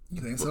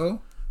 you think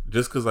so?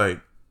 just because, like,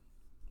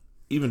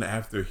 even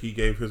after he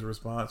gave his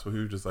response, where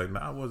he was just like, nah,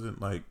 I wasn't,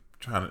 like,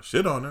 trying to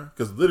shit on her.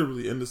 Because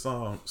literally in the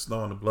song, Snow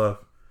on the Bluff,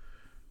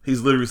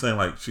 he's literally saying,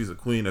 like, she's a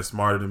queen that's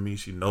smarter than me.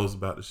 She knows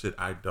about the shit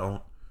I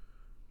don't.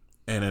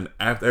 And then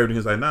after everything,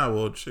 he's like, nah,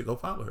 well, shit, go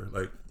follow her.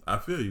 Like, I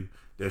feel you.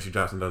 Then she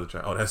drops another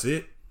track. Oh, that's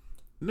it?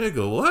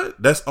 Nigga,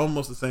 what? That's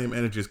almost the same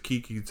energy as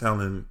Kiki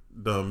telling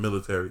the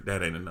military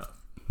that ain't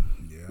enough.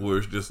 Yeah. Where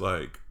it's just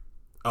like,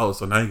 oh,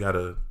 so now you got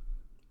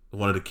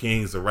one of the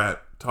kings of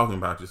rap talking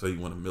about you, so you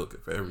want to milk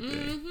it for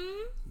everything.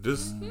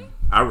 Just,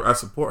 I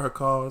support her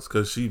cause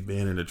because she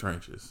been in the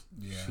trenches.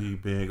 Yeah. She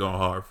been going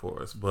hard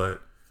for us,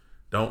 but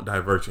don't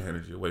divert your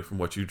energy away from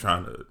what you're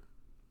trying to,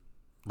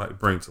 like,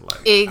 bring to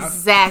life.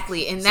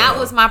 Exactly. And that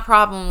was my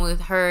problem with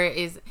her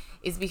is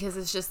because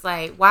it's just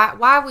like, why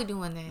are we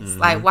doing this?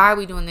 Like, why are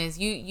we doing this?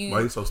 You why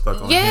are you so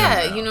stuck on him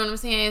now? You know what I'm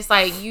saying? It's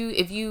like,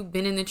 if you've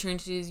been in the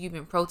trenches, you've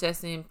been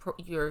protesting,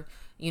 you're,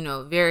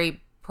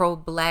 very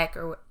pro-black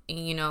or,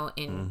 in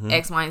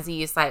X, Y, and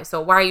Z. It's like,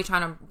 so why are you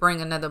trying to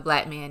bring another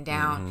black man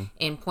down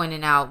and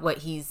pointing out what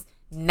he's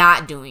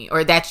not doing,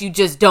 or that you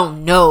just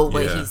don't know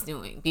what he's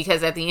doing?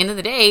 Because at the end of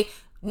the day,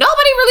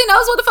 nobody really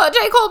knows what the fuck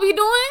J. Cole be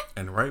doing.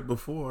 And right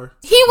before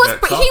he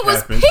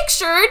was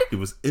pictured. He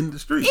was in the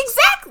streets.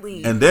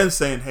 Exactly. And then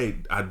saying, hey,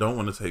 I don't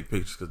want to take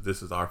pictures because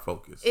this is our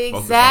focus.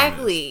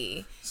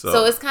 Exactly.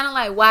 So it's kind of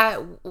like,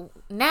 why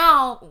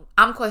now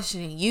I'm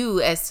questioning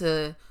you as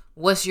to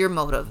what's your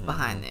motive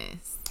behind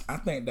this. I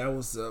think that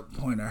was the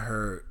point of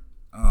her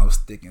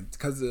sticking,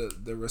 because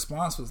the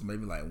response was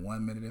maybe like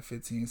 1 minute and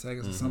 15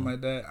 seconds or something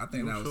like that. I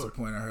think that was the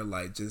point of her,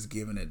 like, just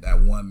giving it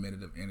that 1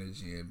 minute of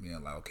energy and being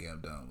like, okay,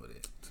 I'm done with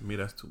it. To me,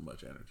 that's too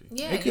much energy.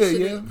 Yeah,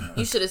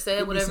 you should have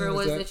said whatever it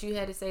was that you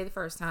had to say the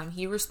first time.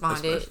 He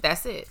responded.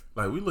 That's it.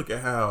 Like, we look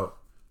at how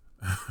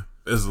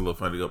this is a little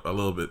funny, a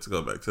little bit, to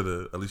go back to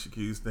the Alicia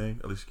Keys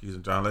thing, Alicia Keys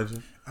and John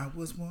Legend. I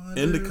was wondering.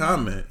 In the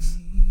comments,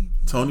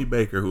 Tony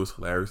Baker, who was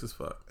hilarious as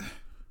fuck,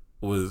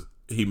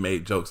 he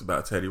made jokes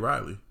about Teddy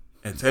Riley.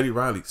 And Teddy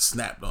Riley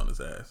snapped on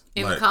his ass.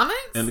 In the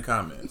comments? In the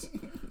comments.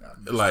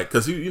 Like,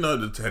 because,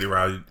 the Teddy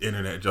Riley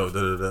internet joke,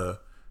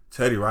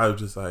 Teddy Riley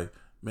was just like,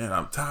 man,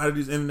 I'm tired of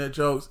these internet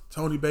jokes.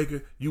 Tony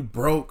Baker, you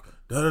broke,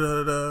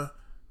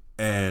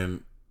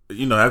 And,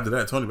 after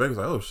that, Tony Baker's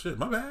like, oh, shit,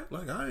 my bad.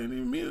 Like, I ain't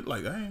even mean it.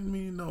 Like, I ain't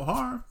mean no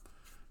harm.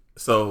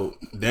 So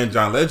then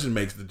John Legend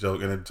makes the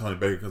joke, and then Tony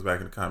Baker comes back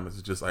in the comments.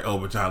 It's just like, oh,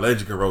 but John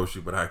Legend can roast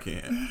you, but I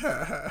can't.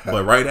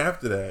 But right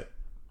after that,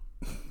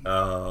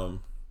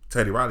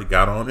 Teddy Riley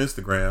got on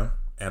Instagram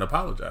and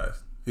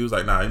apologized. He was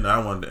like, nah,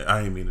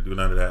 I ain't mean to do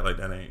none of that. Like,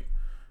 that ain't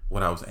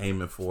what I was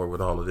aiming for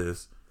with all of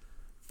this.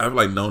 I feel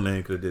like No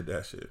Name could have did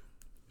that shit.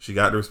 She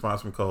got the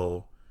response from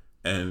Cole,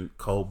 and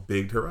Cole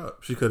bigged her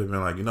up. She could have been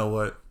like, you know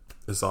what?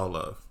 It's all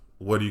love.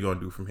 What are you going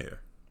to do from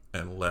here?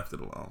 And left it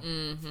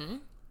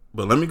alone.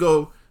 But let me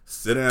go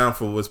sit down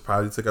for what's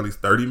probably took at least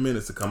 30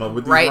 minutes to come up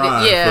with these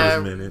rhymes for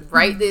this minute.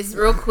 Write this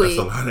real quick. That's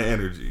a lot of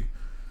energy.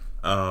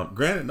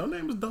 Granted, No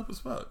Name is dope as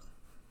fuck.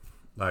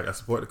 Like, I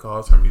support the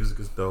cause. Her music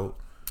is dope.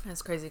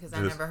 That's crazy because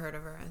I never heard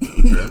of her.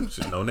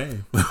 She's No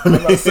Name. I'm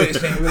about to say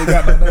she ain't really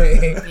got no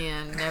name.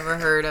 Yeah, never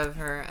heard of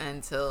her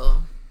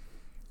until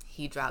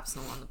he dropped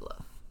Snow on the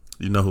Bluff.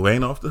 You know who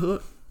ain't off the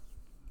hook?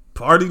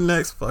 Party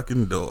Next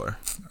Fucking Door.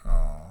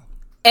 Oh.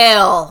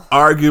 L.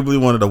 Arguably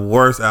one of the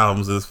worst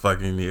albums this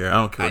fucking year. I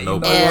don't care what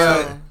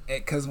nobody.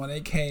 Because when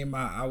it came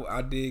out,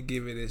 I did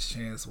give it its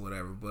chance,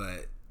 whatever,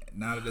 but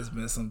now that it's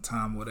been some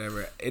time,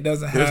 whatever, it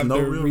doesn't have no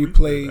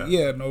replay.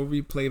 No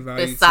replay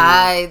value.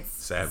 Besides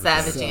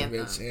Savage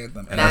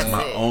Anthem. And that's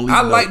my only.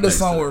 I like the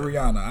song with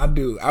Rihanna. I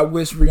do. I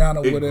wish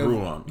Rihanna would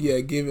have.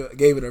 Yeah,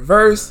 gave it a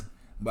verse,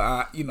 but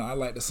I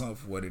like the song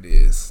for what it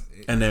is.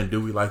 And then,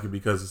 do we like it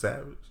because of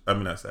Savage? I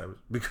mean, not Savage.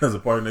 Because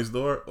of Party Next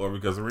Door, or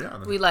because of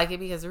Rihanna? We like it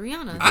because of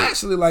Rihanna. I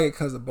actually like it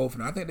because of both of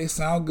them. I think they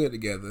sound good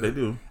together. They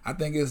do. I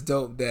think it's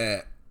dope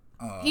that.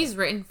 He's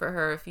written for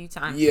her a few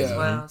times as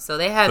well, so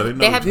they have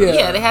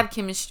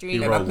chemistry.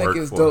 And I think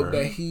it's dope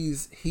that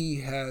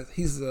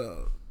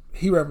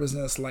he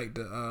represents like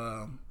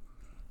the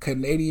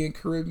Canadian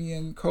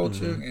Caribbean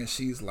culture, and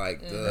she's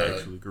like the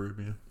actually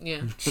Caribbean.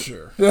 Yeah,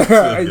 sure,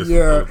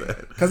 yeah,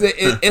 because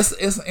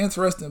it's an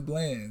interesting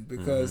blend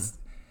because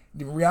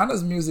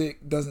Rihanna's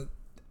music doesn't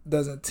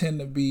tend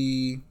to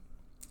be.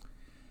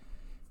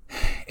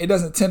 It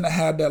doesn't tend to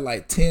have that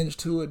like tinge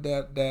to it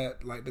that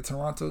like the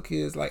Toronto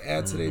kids like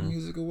add to their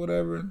music or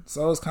whatever.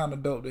 So it's kind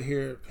of dope to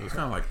hear. It's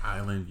kind of like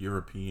island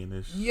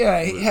European-ish.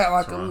 Yeah, he had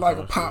like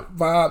a pop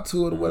vibe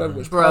to it or whatever,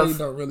 which probably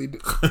don't really do.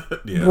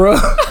 Yeah,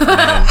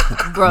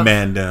 bruh.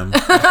 Man, them.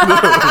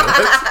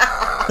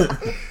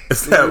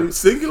 Is that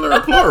singular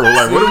or plural?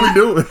 Like, what are we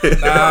doing?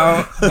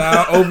 Now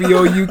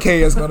OVO UK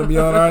is going to be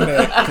on our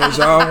neck because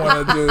y'all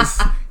want to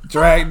just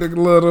drag the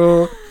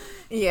little.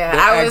 Yeah,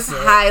 I was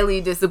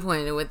highly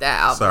disappointed with that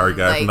album. Sorry,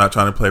 guys. I'm not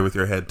trying to play with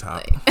your head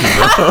top.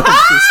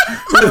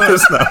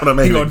 That's not what I'm aiming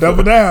for. He gonna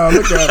double down.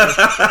 Look at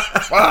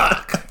it.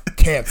 Fuck.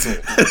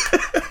 Cancel.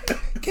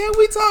 Can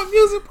we talk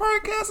music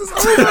podcast? It's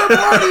over,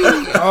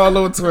 party. All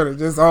over Twitter.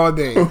 Just all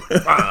day.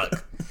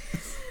 Fuck.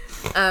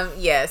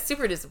 Yeah,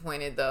 super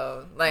disappointed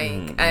though.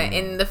 Like,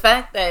 and the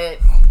fact that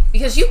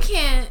because you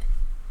can't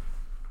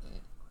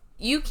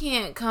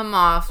come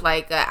off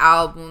like an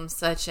album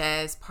such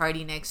as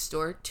Party Next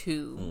Door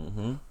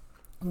 2,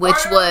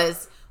 which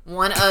was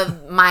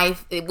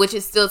which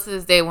is still to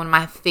this day one of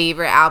my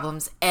favorite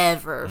albums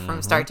ever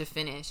from start to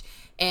finish.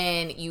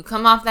 And you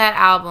come off that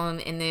album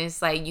and then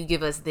it's like you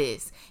give us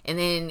this, and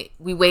then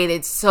we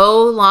waited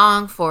so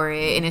long for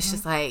it, and it's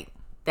just like,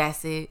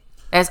 that's it.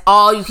 That's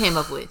all you came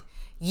up with.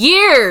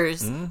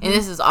 Years, and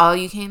this is all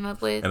you came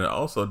up with. And it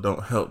also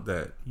don't help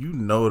that The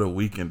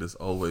Weeknd is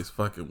always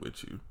fucking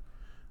with you.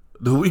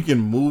 The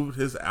Weeknd moved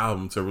his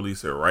album to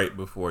release it right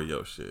before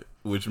your shit,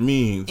 which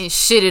means and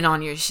shitted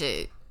on your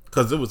shit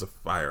because it was a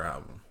fire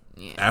album.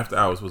 Yeah. After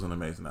Hours was an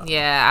amazing album.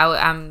 Yeah,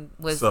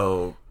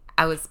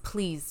 I was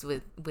pleased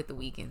with The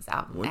Weeknd's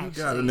album. When you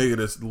got a nigga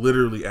that's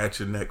literally at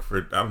your neck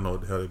for, I don't know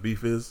what the hell the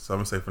beef is, so I'm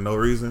gonna say for no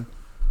reason.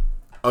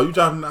 Oh, you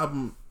dropping an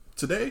album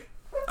today?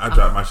 I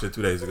dropped my shit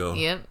 2 days ago.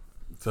 Yep.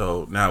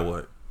 So now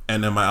what?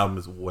 And then my album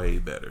is way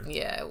better.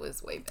 Yeah, it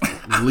was way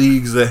better.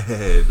 Leagues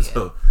ahead. Yeah.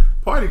 So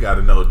Party got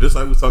to know, just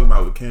like we was talking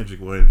about with Kendrick,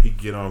 when he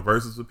get on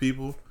verses with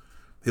people,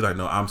 he like,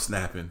 no, I'm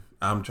snapping.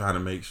 I'm trying to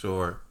make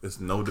sure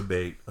there's no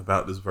debate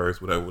about this verse,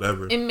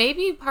 whatever. And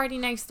maybe Party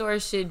Next Door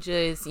should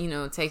just,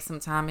 take some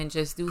time and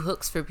just do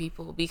hooks for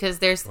people, because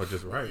there's... Or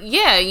just write.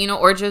 Yeah,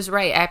 or just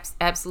write.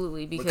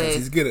 Absolutely. Because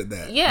he's good at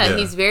that. Yeah,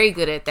 he's very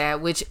good at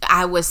that, which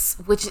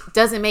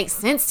doesn't make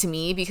sense to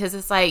me, because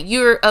it's like,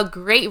 you're a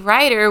great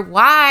writer.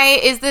 Why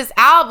is this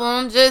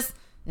album just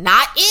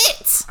not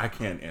it? I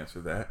can't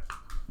answer that.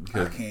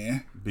 I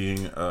can.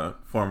 Being a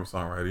former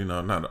songwriter,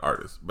 not an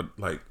artist, but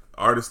like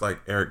artists like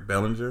Eric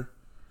Bellinger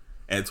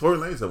and Tory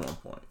Lanez at one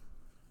point,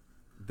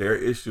 their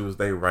issue is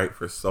they write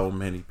for so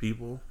many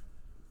people,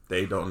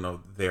 they don't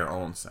know their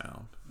own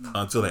sound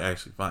until they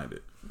actually find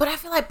it. But I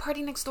feel like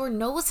Party Next Door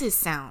knows his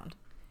sound.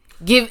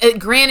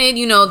 Granted,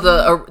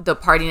 the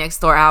Party Next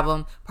Door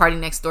album, Party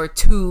Next Door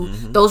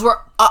 2, those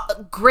were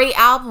great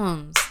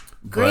albums.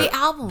 Great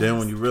albums. Then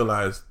when you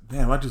realize,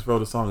 damn, I just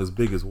wrote a song as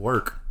big as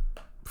Work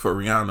for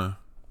Rihanna,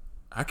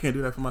 I can't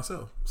do that for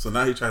myself. So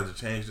now he tries to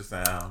change the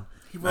sound.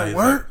 He wrote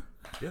Work?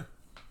 Like, yeah.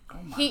 Oh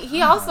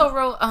he also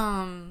wrote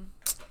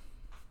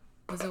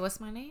was it What's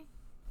My Name?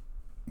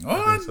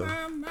 So.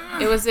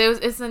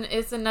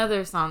 It's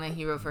another song that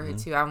he wrote for her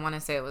too. I want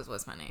to say it was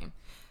What's My Name.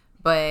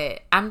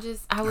 But I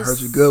heard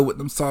you good with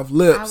them soft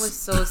lips. I was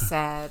so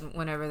sad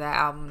whenever that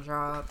album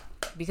dropped,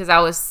 because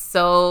I was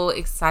so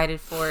excited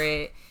for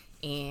it,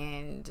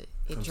 and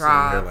it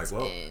dropped. Like,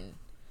 well, and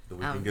The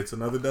Weeknd gets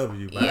another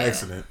W by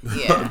accident,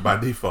 by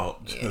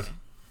default. Yeah.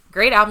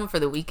 Great album for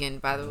The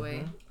Weeknd, by the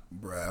way.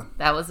 Bruh.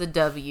 That was a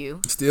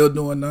W. Still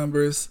doing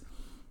numbers.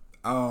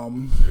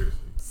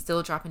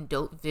 Still dropping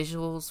dope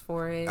visuals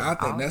for it. I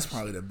think that's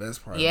probably the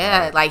best part.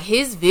 Yeah, like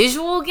his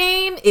visual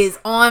game is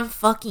on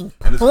fucking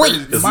and it's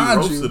point. Because he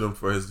roasted him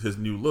for his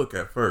new look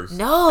at first.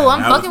 No,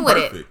 I'm fucking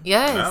with it.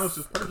 Yes. That was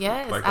just perfect.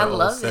 Yes, like I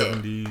love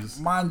 70s.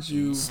 Mind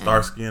you.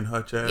 Starskin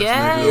Hutch ass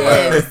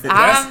yes.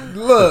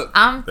 nigga.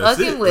 I'm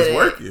fucking with it.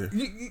 Working.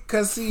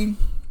 Because see,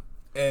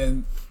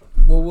 and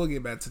we'll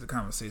get back to the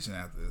conversation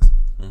after this.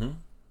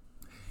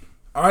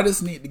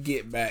 Artists need to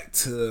get back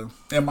to,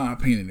 in my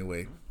opinion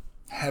anyway,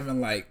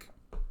 having like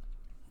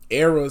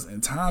eras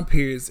and time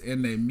periods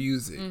in their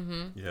music.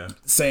 Yeah.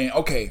 Saying,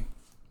 okay,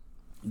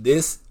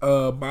 this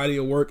body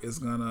of work is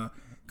gonna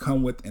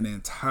come with an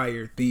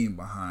entire theme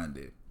behind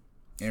it,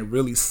 and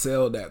really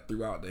sell that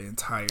throughout the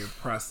entire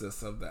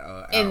process of the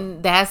album.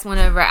 And that's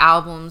whenever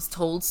albums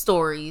told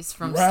stories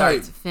from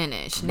start to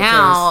finish.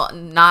 Now,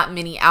 not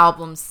many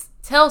albums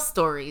tell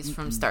stories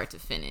from start to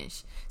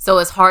finish. So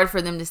it's hard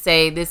for them to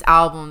say this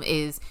album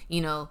is,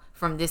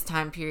 from this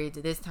time period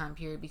to this time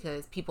period,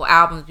 because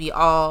albums be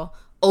all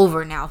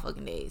over now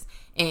fucking days.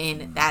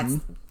 And that's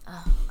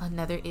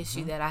another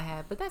issue that I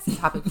have. But that's a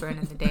topic for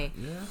another day.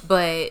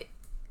 But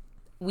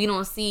we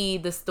don't see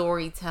the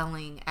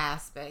storytelling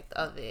aspect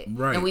of it.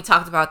 Right. And we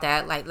talked about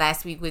that like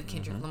last week with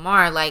Kendrick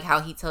Lamar, like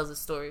how he tells a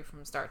story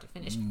from start to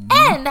finish.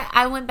 And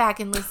I went back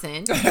and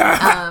listened.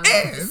 Why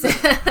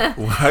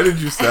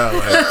did you sound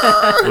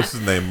like, what's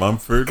his name,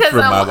 Mumford from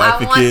My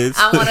Wife and Kids?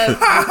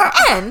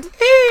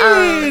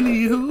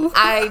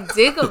 I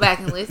did go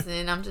back and listen,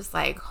 and I'm just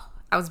like,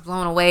 I was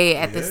blown away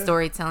at the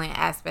storytelling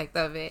aspect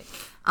of it.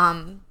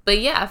 But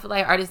yeah, I feel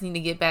like artists need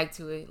to get back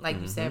to it. Like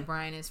you said,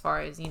 Brian, as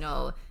far as,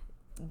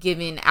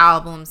 giving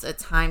albums a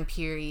time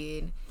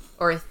period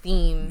or a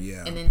theme,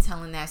 and then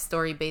telling that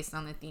story based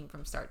on the theme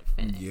from start to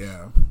finish.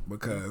 Yeah,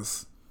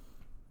 because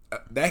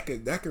that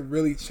could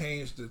really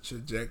change the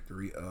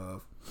trajectory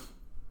of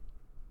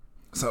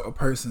a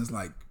person's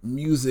like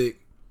music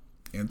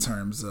in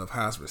terms of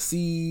how it's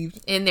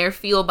received and their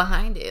feel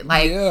behind it.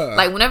 Like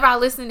whenever I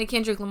listen to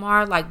Kendrick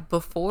Lamar, like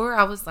before,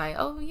 I was like,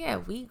 oh yeah,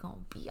 we gonna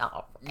be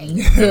all right.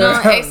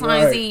 X, Y,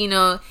 and Z,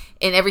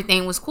 and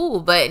everything was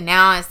cool. But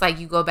now it's like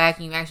you go back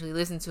and you actually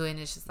listen to it, and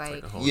it's just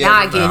like now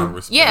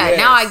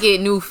I get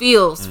new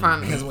feels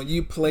from it. Because when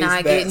you place now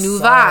I get new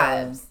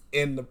vibes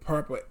in the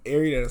proper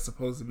area that's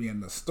supposed to be in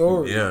the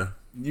story,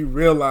 you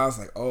realize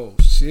like, oh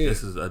shit,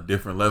 This is a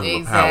different level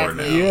of power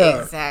now.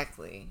 Yeah.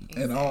 Exactly.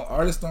 And all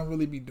artists don't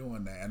really be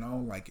doing that, and I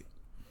don't like it.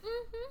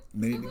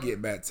 They need to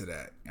get back to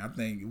that. I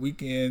think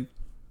Weeknd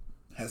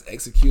has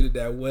executed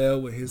that well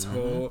with his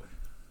whole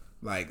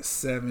like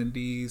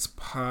 70s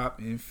pop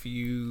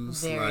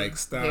infused like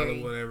style or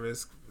whatever.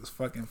 It's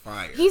fucking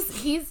fire.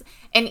 He's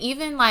and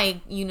even like,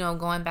 you know,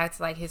 going back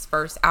to like his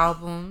first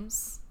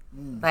albums,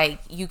 like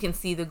you can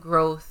see the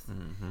growth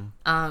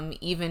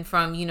even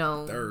from, you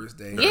know,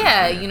 Thursday.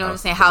 Yeah, you know what I'm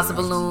saying? House of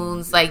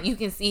Balloons. Like you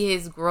can see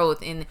his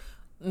growth. And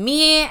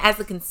me as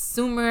a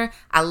consumer,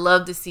 I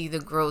love to see the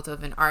growth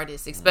of an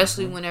artist,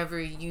 especially whenever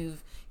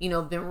you've, you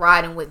know, been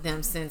riding with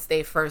them since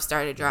they first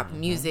started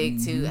dropping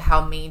music to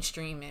how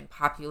mainstream and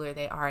popular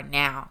they are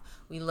now.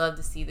 We love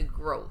to see the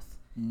growth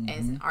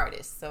as an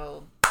artist.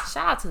 So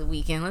shout out to The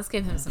Weeknd. Let's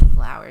give him some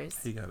flowers.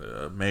 He got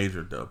a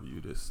major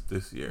W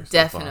this year.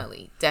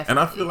 Definitely. And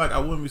I feel like I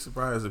wouldn't be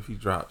surprised if he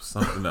drops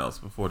something else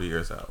before the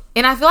year's out.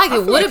 And I feel like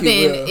it would have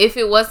been will. if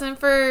it wasn't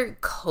for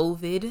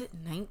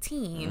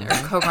COVID-19 or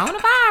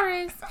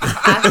coronavirus.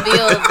 I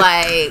feel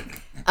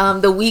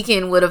like The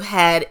Weeknd would have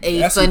had a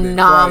That's a bit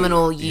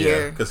phenomenal quiet. Yeah,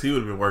 year. because he would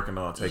have been working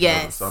on taking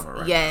over the summer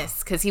right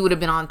Yes, because he would have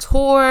been on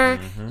tour.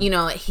 You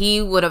know,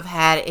 he would have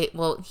had it.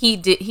 Well, he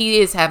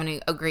is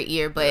having a great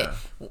year, but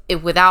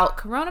if without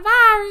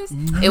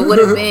coronavirus, it would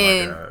have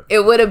been God.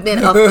 it would have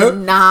been a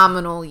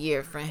phenomenal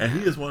year for him. And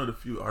he is one of the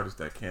few artists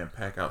that can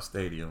pack out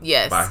stadiums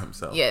Yes. by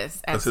himself.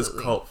 Yes, Because his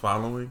absolutely. cult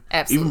following,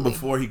 Absolutely. even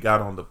before he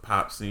got on the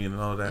pop scene and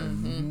all that,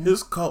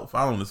 his cult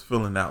following is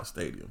filling out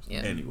stadiums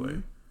anyway.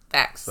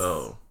 Facts.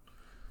 So,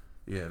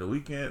 yeah, The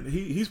Weeknd,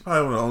 he's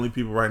probably one of the only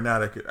people right now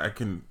that I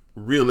can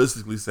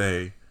realistically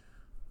say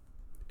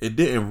it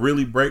didn't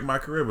really break my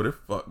career, but it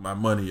fucked my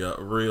money up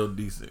real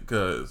decent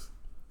because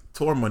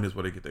tour money is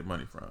where they get their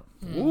money from.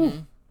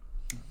 Ooh.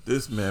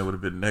 This man would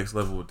have been next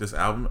level with this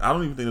album. I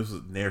don't even think this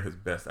was near his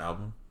best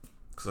album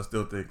because I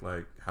still think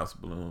like House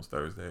of Balloons,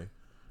 Thursday,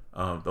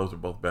 those are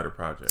both better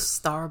projects.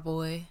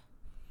 Starboy.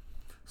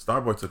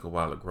 Starboy took a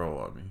while to grow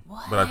on me,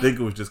 What? but I think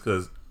it was just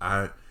because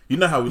you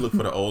know how we look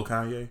for the old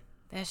Kanye.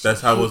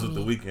 That's how it was with The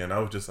Weeknd. I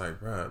was just like,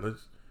 bro, let's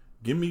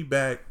give me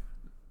back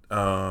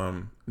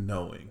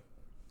Knowing.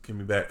 Give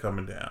me back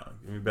Coming Down.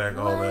 Give me back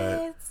all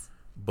that.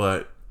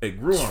 But it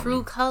grew on True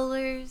me.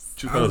 Colors.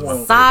 True Colors.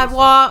 want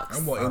Sidewalks.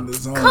 I'm more in the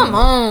zone. Come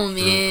on,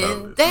 True man.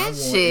 Colors. That I'm more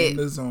shit. in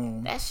the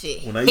zone. That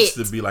shit. When I hit.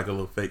 used to be like a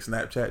little fake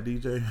Snapchat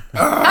DJ,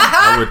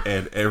 I would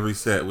end every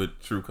set with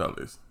True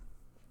Colors.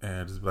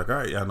 And just be like, all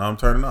right, y'all know I'm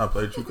turning off.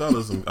 Play True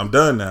Colors. I'm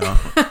done now.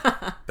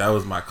 That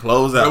was my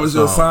closeout. That was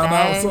your song. sign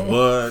out song.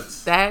 What?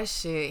 That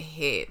shit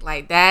hit.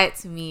 Like that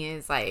to me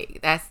is like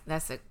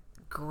that's a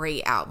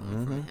great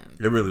album from him.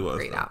 It really was.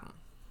 Great though.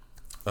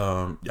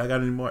 album. Y'all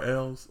got any more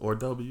L's or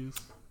W's?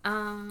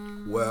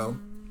 Well,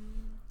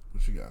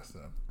 what you got,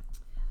 Sam?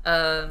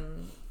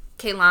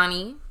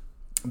 Kehlani.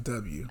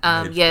 W.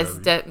 Major Yes,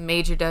 W.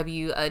 Major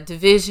W.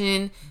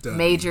 Division. W.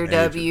 Major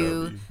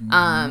W.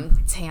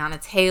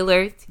 Teyana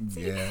Taylor.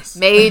 Yes.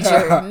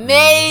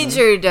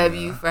 Major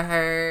W for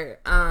her.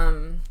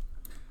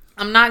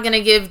 I'm not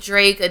gonna give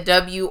Drake a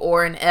W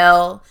or an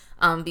L.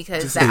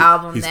 Because Just the say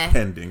album he's that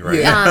pending right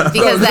Yeah. now.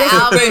 because the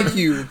album Thank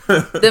you.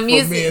 the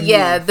music being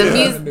yeah new. the Yeah,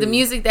 music I the knew.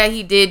 music that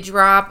he did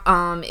drop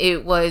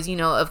it was, you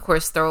know, of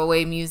course,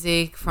 throwaway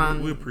music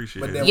from We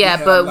appreciate But it. then yeah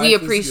we but have we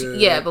Life is appreciate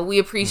Good. but we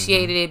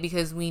appreciated it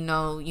because we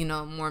know, you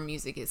know, more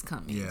music is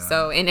coming. Yeah.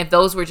 So, and if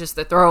those were just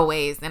the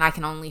throwaways, then I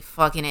can only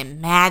fucking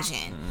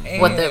imagine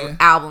what the And-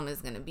 album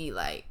is gonna be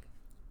like.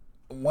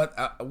 One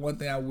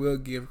thing I will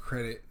give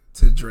credit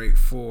to Drake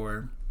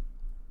for,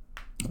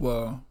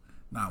 well,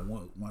 not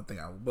one thing,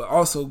 but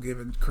also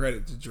giving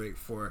credit to Drake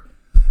for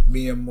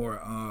being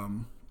more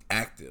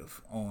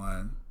active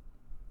on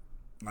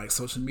like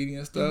social media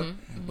and stuff.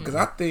 Because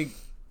I think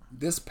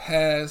this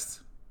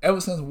past,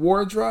 ever since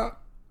War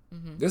dropped,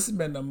 this has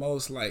been the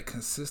most like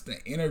consistent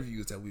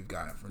interviews that we've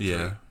gotten from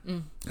Yeah.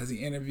 Drake. Because he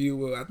interviewed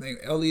with, I think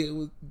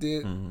Elliot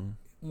did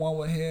one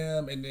with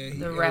him, and then he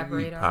The rap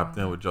interviewed- radar. Popped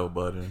in with Joe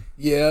Budden.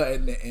 Yeah,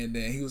 and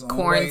then he was on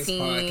Wayne's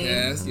Quarantine.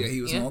 podcast. Yeah,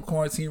 he was Yeah. on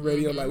Quarantine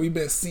Radio. Like we've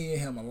been seeing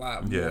him a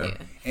lot more. Yeah.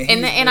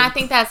 And, And I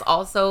think that's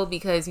also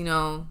because, you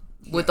know,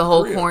 with the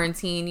whole crib.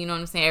 quarantine, you know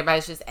what I'm saying?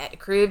 Everybody's just at the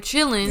crib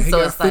chilling. Yeah, he So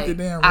got it's like 50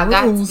 damn I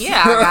got rooms. I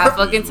got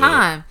fucking Yeah.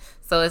 time.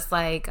 So it's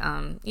like,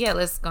 yeah,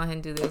 let's go ahead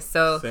and do this.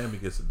 So Sammy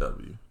gets a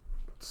W.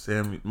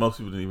 Sammy, most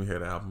people didn't even hear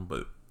the album,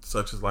 but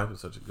Such Is Life is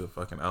such a good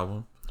fucking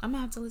album. I'm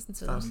gonna have to listen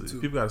to Stop this.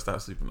 sleep. People gotta stop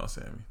sleeping on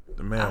Sammy.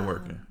 The man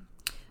working.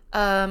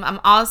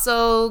 I'm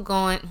also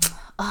going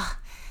Oh,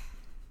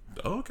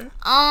 okay.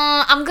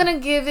 I'm gonna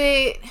give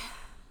it,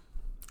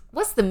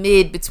 what's the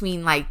mid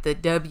between like the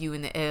W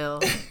and the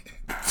L?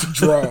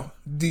 draw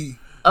D.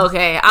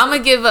 Okay, I'm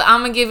gonna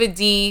give a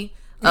D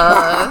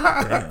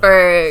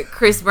for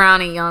Chris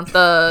Brown and Young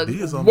Thug.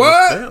 D is on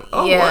What? sale.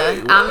 Oh, Yeah,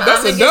 wait, I'm what?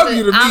 That's a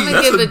W to me. I'm gonna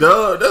That's give a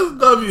dub. That's a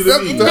W to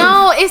That's me. a W.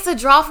 No, it's a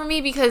draw for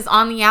me because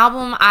on the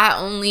album I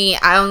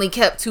only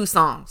kept 2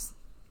 songs.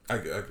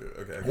 Okay.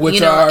 Which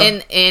You know, are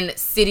in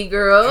City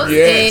Girls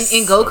Yes.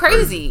 and Go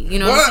Crazy. You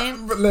know what I'm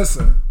saying? But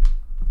listen,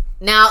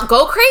 Now,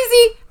 Go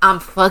Crazy,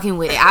 I'm fucking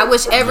with it. I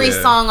wish every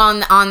song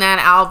on that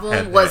album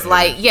Had was that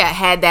like, energy.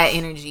 had that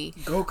energy.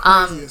 Go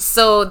Crazy.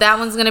 So that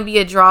one's gonna be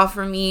a draw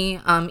for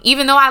me.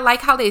 Even though I like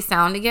how they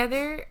sound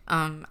together,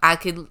 I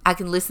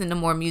can listen to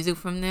more music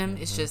from them.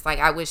 It's just like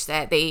I wish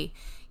that they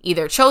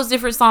either chose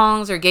different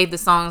songs or gave the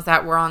songs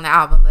that were on the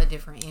album a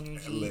different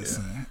energy.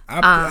 Listen,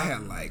 I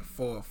had like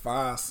 4 or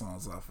 5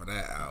 songs off of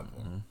that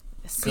album.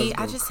 See,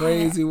 I Go just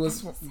Crazy had,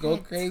 was Go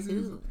Crazy.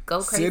 two.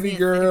 Go Crazy, City and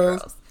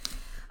Girls.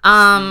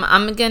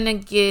 I'm gonna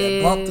That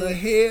give. bumped their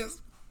heads.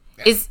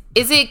 Is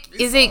it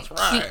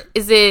right.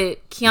 is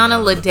it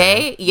Kiana Lede?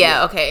 Lede?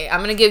 Yeah, okay. I'm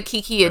gonna give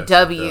Kiki a That's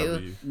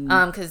W.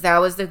 Because that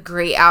was the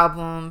great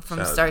album from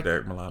Shout out start. to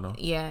Derek Milano.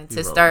 Yeah, He to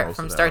wrote start most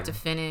from of the start to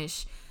album.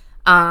 finish.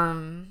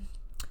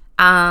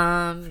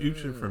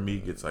 Future for me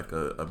gets like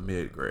a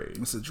mid grade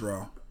It's a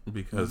draw.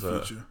 because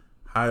Future.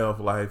 High Off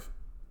Life,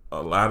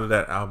 a lot of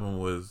that album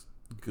was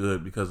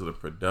good because of the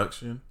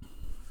production.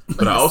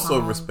 But I the also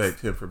songs.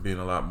 respect him for being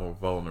a lot more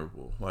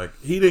vulnerable. Like,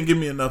 he didn't give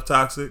me enough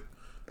Toxic.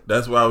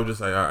 That's why I was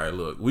just like, all right,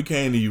 look, we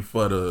came to you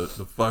for the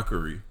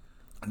fuckery.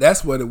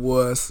 That's what it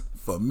was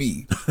for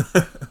me.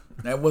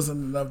 That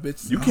wasn't enough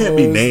bitches. You and can't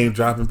be hoes. name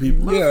dropping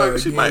people. Yeah, Motherfucker,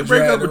 she getting might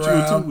break up dragged with you in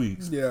around. 2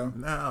 weeks. Yeah.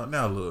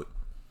 Now look.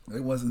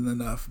 It wasn't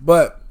enough.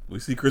 But We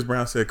see Chris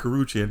Brown said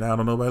Karuchi, and now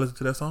don't nobody listen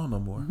to that song no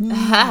more.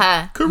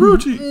 I'm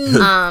Karuchi.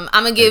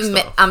 gonna give.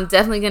 Next off. I'm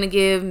definitely gonna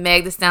give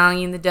Meg The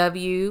Stallion the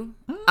W.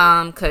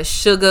 Cause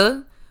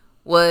Sugar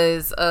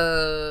was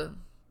I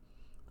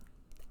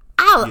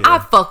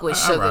fuck with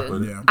I rock Sugar.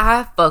 with it. Yeah.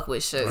 I fuck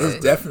with Sugar.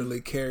 it's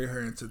definitely carried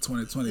her into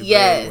 2020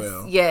 Yes, very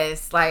well.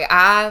 yes. Like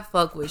I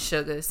fuck with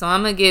Sugar, so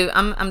I'm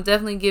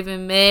definitely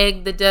giving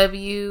Meg the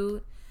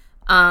W.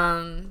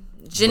 But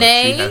she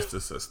Janae, has to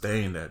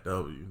sustain that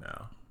W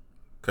now.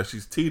 Because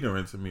she's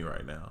teetering to me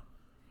right now.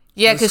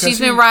 yeah, It's because 'cause she's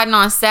been she- riding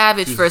on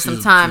Savage for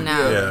some time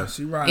now. Yeah.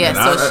 She riding. Yeah, And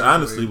so she-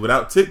 honestly,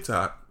 without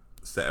TikTok,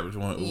 Savage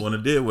wouldn't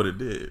have did what it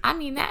did. I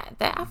mean that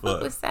I fuck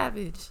But- with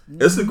Savage.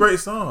 It's a great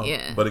song.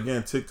 Yeah. But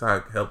again,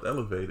 TikTok helped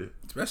elevate it.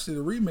 especially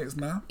the remix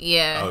now.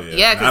 Yeah, Oh, yeah.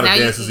 yeah. Now Because the now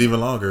dance you, is even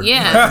longer.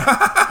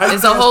 yeah,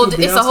 it's a whole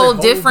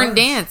different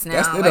dance now.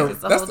 That's Like,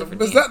 it's a whole different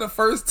was dance. that the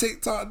first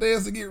TikTok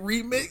dance to get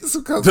remixed?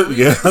 Because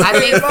Yeah. I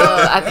think so.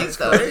 I think That's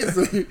so.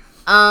 crazy.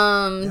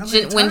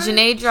 When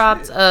Janae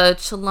dropped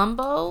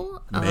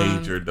Chilumbo,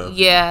 Major W.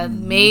 Yeah,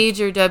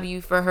 major W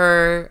for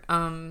her.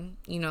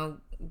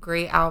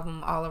 Great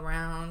album all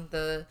around.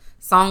 The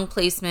song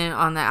placement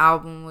on the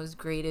album was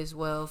great as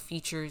well.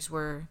 Features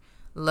were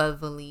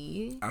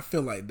lovely. I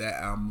feel like that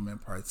album in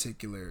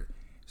particular,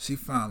 she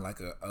found like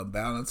a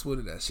balance with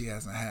it that she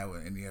hasn't had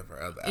with any of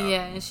her other albums.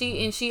 Yeah,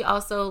 and she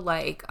also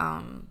like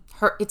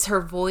it's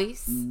her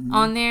voice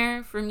on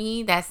there for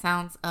me that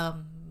sounds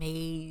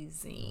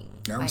amazing.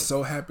 I'm Like,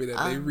 so happy that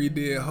they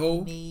redid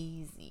Ho.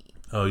 amazing.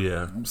 Oh,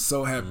 yeah. I'm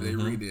so happy they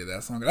redid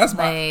that song.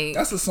 Like-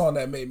 That's the song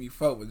that made me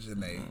fuck with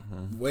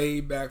Janae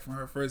way back from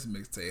her first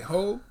mixtape.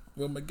 Ho,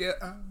 will Miguel.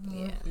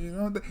 Yeah. You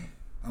know that.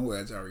 I'm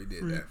glad y'all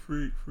redid that.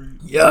 Freak.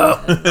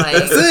 Yeah.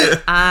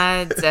 Like,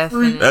 I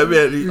definitely. That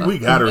man, we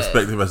gotta fuck with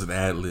respect him as an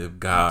ad-lib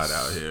god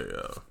out here,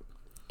 yo.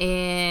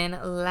 And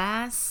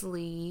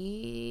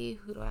lastly,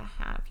 who do I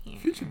have here?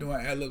 Future doing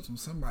ad libs on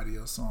somebody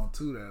else's song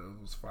too that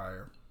was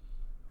fire.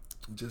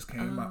 It just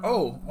came out.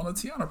 Oh, on the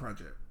Tiana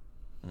project.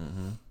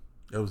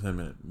 That was him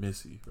and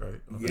Missy, right?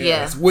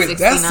 Yes, Yeah, with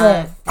that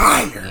 69. song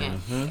fire.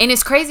 Yeah. And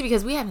it's crazy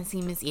because we haven't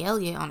seen Missy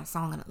Elliott on a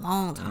song in a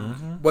long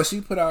time. But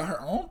she put out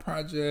her own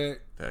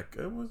project That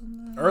good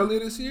wasn't that? earlier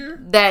this year.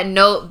 That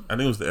I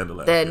think it was the end of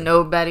last year.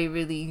 nobody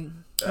really.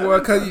 Well,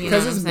 because You know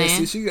what it's I'm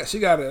Missy, saying? she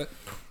got a.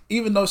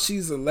 Even though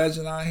she's a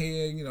legend out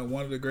here,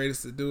 one of the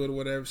greatest to do it or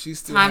whatever, she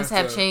still Times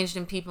has have to, changed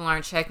and people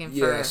aren't checking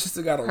Yeah, for she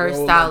still got to her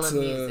roll style into,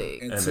 of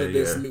music. And into then,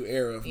 this yeah. new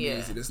era of Yeah,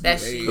 music. This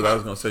that's new age. she. Because I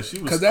was gonna say she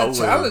was Because that always,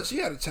 challenge, she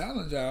had a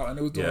challenge out and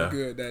it was doing Yeah.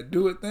 good. That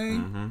Do It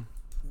thing,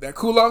 that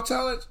Cool Off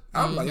challenge,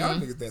 I'm like, y'all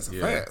niggas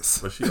dancing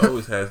fast. But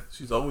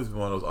she's always been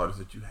one of those artists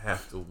that you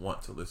have to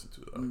want to listen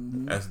to.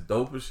 Though. As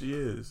dope as she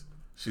is,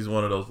 she's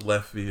one of those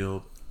left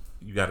field.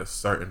 You got a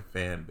certain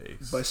fan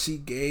base. But she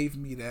gave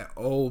me that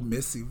old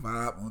Missy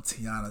vibe on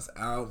Tiana's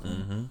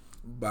album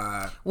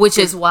by Which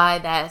is why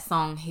that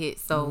song hit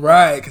so well.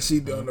 right, because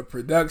she doing the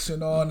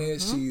production on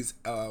it. She's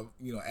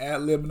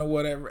ad-libbing or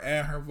whatever,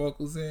 add her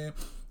vocals in,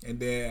 and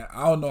then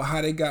I don't know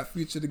how they got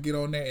Future to get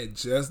on there and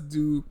just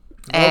do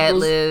Ad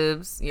vocals.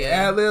 libs.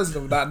 Yeah. Ad libs,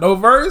 not no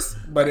verse,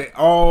 but it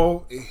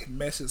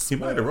meshes. he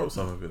might have well. wrote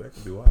some of it. That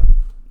could be why.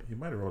 He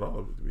might have wrote all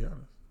of it, to be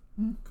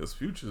honest. Because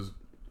Future's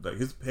like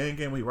his pen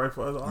game when he write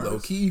for other artists. Low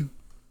key,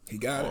 he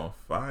got on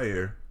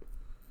fire.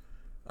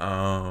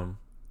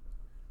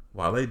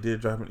 While they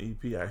did drop an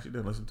EP, I actually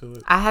didn't listen to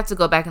it. I have to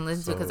go back and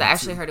listen to it because So, I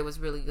actually heard it was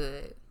really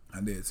good. it.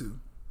 I did too.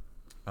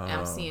 And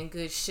I'm seeing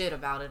good shit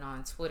about it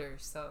on Twitter.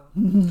 So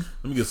Let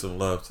me give some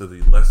love to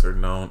the lesser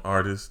known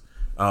artists.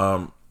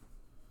 I'm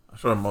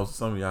sure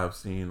some of y'all have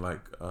seen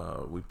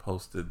we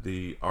posted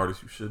the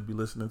artists you should be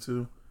listening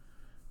to,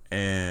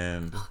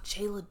 and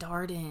Jayla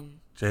Darden.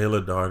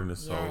 Jayla Darden is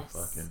so Yes.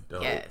 fucking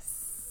dope.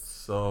 Yes.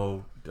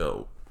 So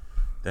dope.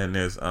 Then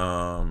there's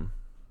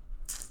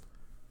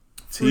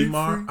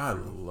T-Mar, I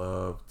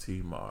love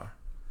T-Mar.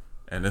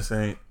 And this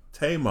ain't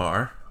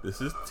Tamar.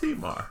 This is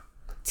T-Mar.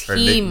 Her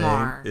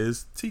nickname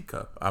is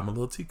Teacup. I'm a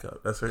little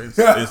teacup. That's her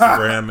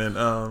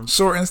Instagram and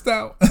short and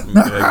stout.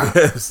 I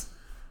guess.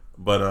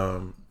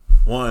 But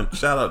one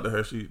shout out to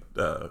her.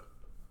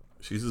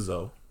 She's a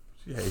Zoe.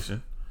 She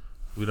Haitian.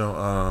 We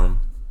don't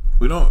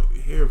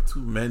hear too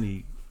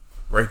many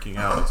breaking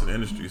out into the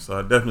industry, so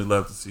I definitely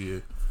love to see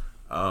it.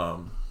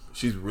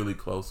 She's really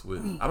close with,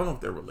 I don't know if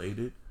they're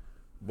related,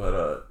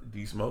 but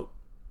D Smoke,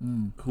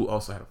 who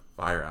also had a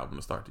fire album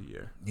to start the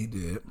year. He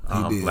did.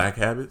 Black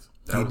Habits.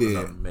 That was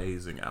an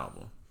amazing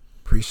album.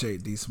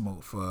 Appreciate D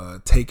Smoke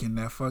for taking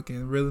that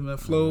fucking Rhythm and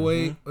Flow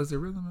away. Was it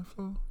Rhythm and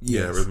Flow?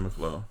 Yes. Yeah, Rhythm and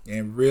Flow.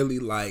 And really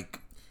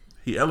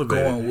he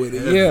elevated going with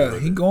it. Yeah,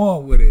 he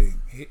going with it.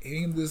 He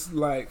ain't just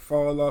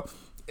fall off.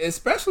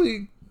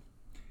 Especially,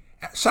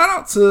 shout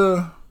out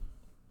to,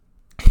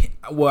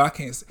 I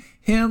can't say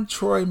him,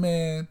 Troy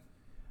Man,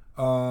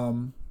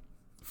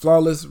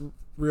 Flawless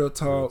Real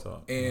Talk,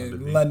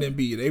 and London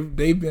B. They've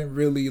been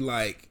really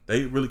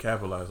they really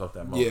capitalized off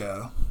that moment.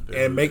 Yeah,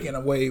 and making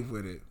a wave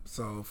with it.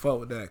 So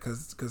fuck with that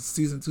because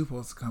season 2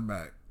 supposed to come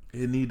back.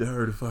 It need to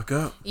hurry the fuck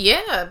up.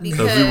 Yeah,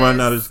 because we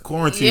run out of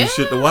quarantine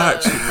shit to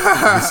watch.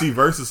 We see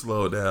Versus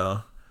slow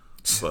down,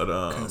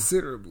 but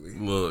considerably.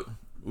 Look,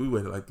 we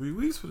waited 3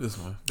 weeks for this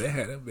one. They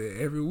had them there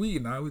every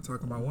week. Now we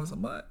talking about once a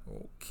month.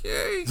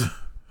 Okay,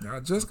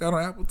 y'all just got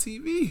on Apple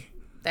TV.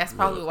 That's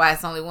probably why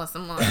it's only once a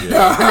month.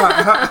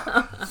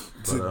 Yeah.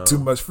 Too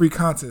much free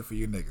content for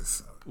you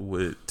niggas.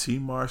 With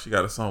T-Mar, she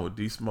got a song with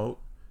D Smoke,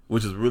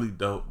 which is really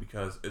dope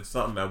because it's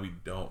something that we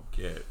don't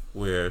get.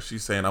 Where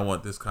she's saying, "I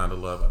want this kind of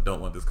love. I don't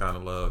want this kind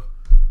of love,"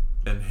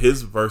 and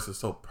his verse is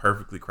so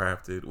perfectly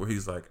crafted. Where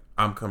he's like,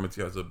 "I'm coming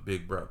to you as a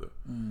big brother."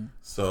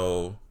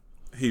 So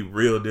he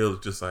real deal is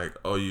just like,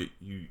 "Oh, you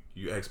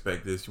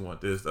expect this, you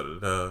want this, da da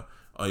da.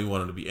 Oh, you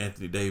want him to be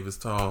Anthony Davis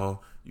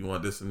tall. You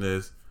want this and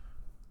this."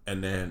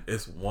 And then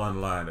it's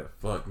one line that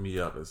fucked me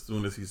up as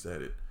soon as he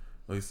said it.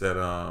 He said,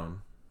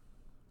 "I'm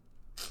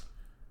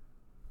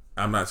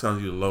not telling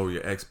you to lower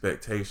your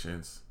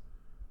expectations,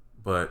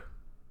 but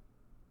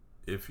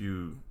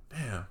I'm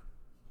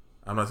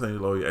not telling you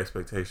to lower your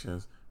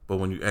expectations, but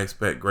when you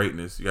expect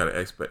greatness, you got to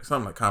expect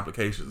something like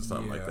complications or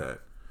something like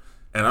that."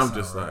 And I'm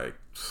just like,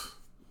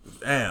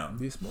 damn.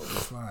 This smoke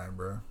is flying,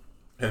 bro.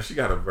 And she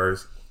got a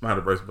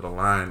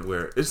line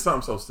where it's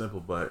something so simple,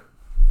 but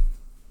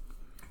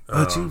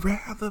you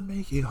rather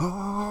make it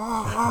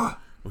hard.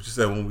 What you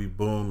said, when we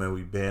boom and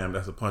we bam,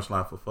 that's a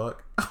punchline for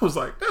fuck. I was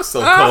like, that's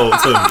so cold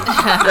to me.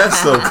 That's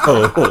so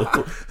cold.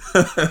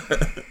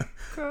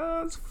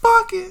 Cause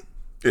fucking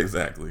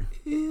exactly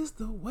is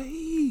the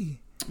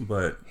way.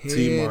 But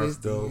T-Mar's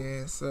dope.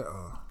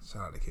 Oh,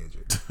 shout out to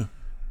Kendrick.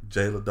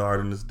 Jayla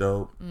Darden is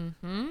dope.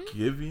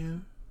 Mm-hmm.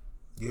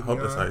 I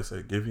hope that's how you say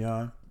it.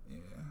 Giveon. Yeah.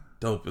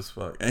 Dope as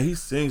fuck. And he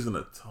sings in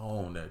a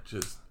tone that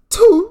just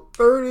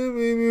 2:30,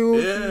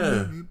 baby.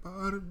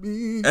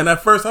 Yeah. And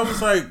at first I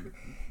was like,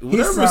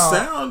 whatever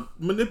sound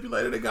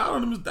manipulator they got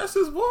on him, that's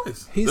his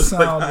voice. He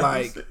sound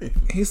like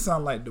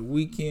The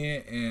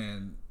Weeknd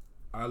and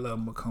I Love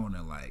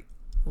McCona,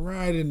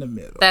 right in the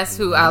middle. That's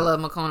who I Love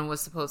McCona was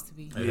supposed to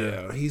be.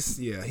 Yeah,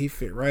 he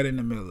fit right in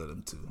the middle of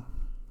them two.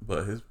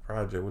 But his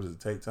project, what does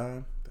it take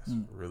time? That's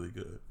really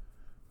good.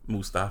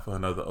 Mustafa,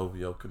 another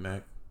OVO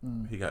connect.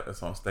 He got that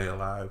song "Stay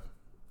Alive."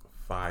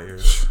 Fire.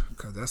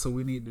 Cause that's what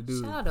we need to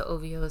do. Shout out to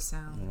OVO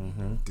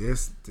sound.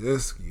 This,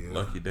 yeah.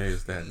 Lucky Day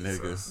is that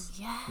nigga.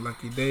 Yeah.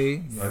 Lucky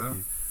Day. Yeah.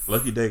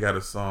 Lucky Day got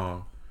a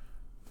song.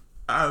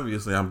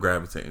 Obviously, I'm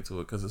gravitating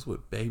to it because it's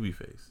with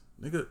Babyface.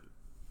 Nigga,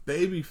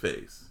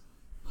 Babyface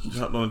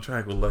jumped on the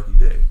track with Lucky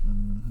Day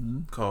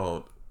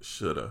called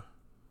 "Shoulda."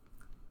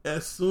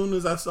 As soon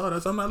as I saw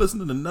that, so I'm not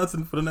listening to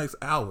nothing for the next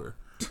hour.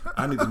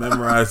 I need to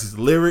memorize these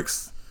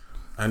lyrics.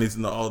 I need to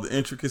know all the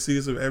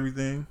intricacies of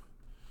everything.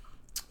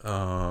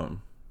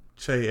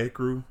 Che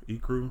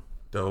Ekru,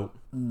 dope.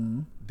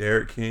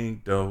 Derek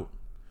King, dope.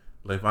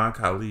 Levon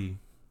Khalid,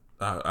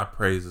 I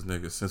praise this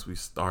nigga since we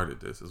started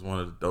this. Is one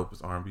of the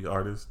dopest R&B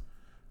artists.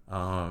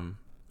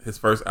 His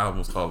first album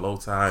was called Low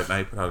Tide. Now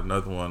he put out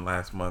another one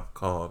last month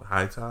called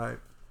High Tide.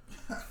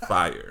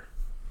 Fire.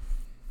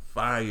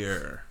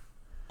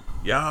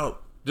 Y'all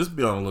just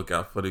be on the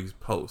lookout for these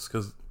posts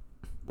because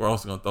we're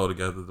also gonna throw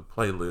together the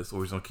playlist, so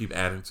we're just gonna keep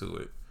adding to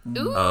it.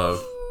 Ooh.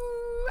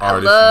 I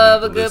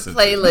love a good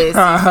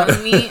playlist. You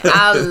feel me?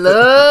 I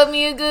love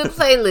me a good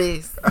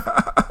playlist.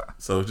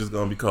 So it's just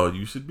gonna be called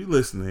 "You Should Be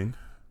Listening,"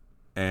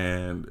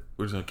 and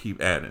we're just gonna keep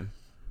adding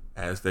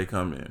as they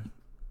come in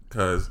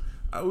because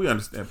we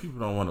understand people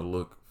don't want to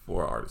look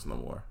for artists no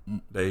more.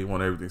 They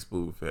want everything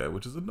spoon fed,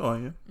 which is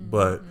annoying.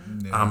 But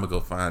I'm gonna go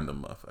find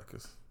them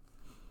motherfuckers.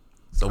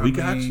 So we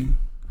got you.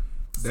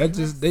 They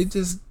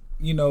just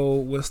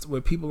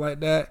with people like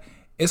that,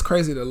 it's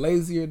crazy. The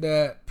lazier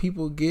that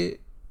people get,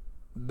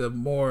 the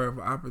more of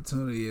an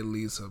opportunity it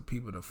leads for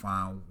people to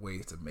find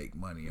ways to make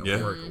money or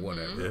work or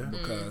whatever. Yeah.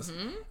 Because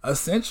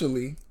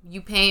essentially, you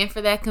paying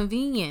for that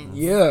convenience.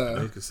 yeah,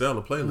 You can sell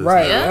a playlist.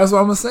 right. Yeah. That's what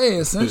I'm gonna say.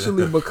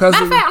 Essentially, because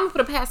Matter of, of fact, I'm gonna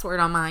put a password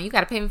on mine. You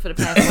gotta pay me for the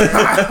password.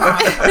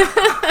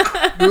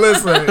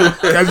 listen,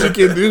 because you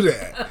can do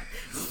that.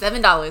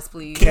 $7,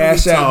 please.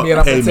 Cash at me and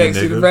I'm gonna Pay me,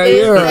 text you the nigga. back.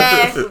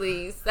 Yeah.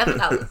 Exactly.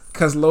 $7.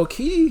 Cause low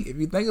key, if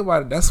you think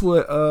about it, that's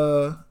what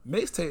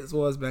mixtapes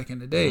was back in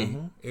the day.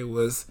 Mm-hmm. It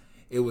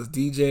was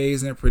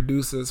DJs and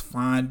producers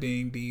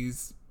finding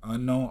these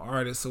unknown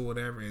artists or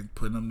whatever and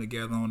putting them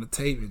together on the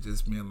tape and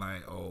just being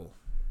like, oh,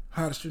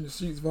 Hottest in the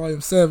Streets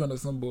Volume 7 or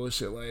some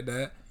bullshit like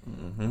that.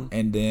 Mm-hmm.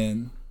 And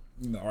then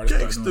artists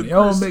start Gangsta doing their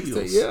own Grills.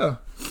 mixtape. Yeah.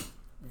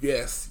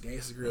 Yes,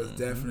 Gangsta Grills Mm-hmm.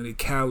 definitely.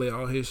 Khaled,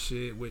 all his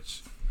shit,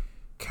 which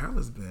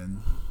Khaled's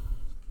been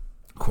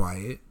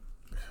quiet.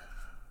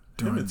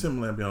 Him and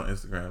Timbaland be on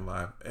Instagram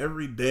Live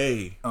every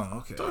day. Oh,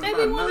 okay. Talking They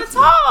about be want to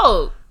nothing.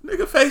 talk.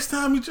 Nigga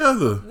FaceTime each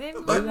other. They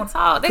Like, want to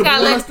talk. They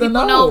gotta let wants to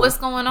people know know. what's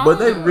going on. but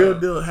they real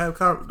deal have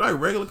like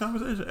regular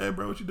conversation. Hey,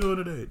 bro, what you doing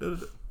today?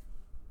 Da-da-da.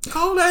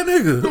 Call that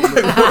nigga.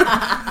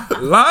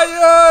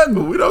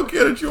 Lion! We don't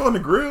care that you on the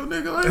grill,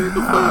 nigga. Like, what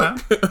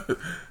the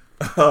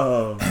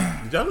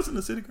fuck? Did y'all listen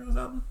to City Girls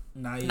album?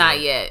 Not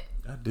yet.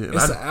 I did.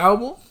 It's an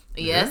album?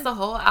 Yeah, it's the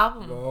whole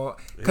album.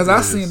 Because It I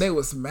is. seen they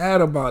was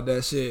mad about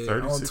that shit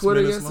on 36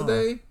 Twitter minutes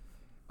yesterday.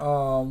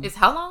 It's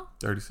how long?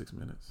 36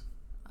 minutes.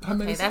 How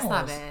many Okay, that's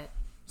not songs? bad.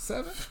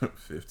 7?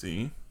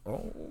 15.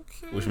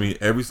 Okay. Which means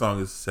every song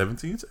is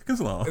 17 seconds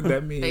long.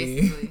 That means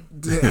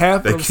Basically.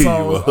 half They of the give you a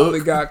songs hook. only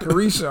got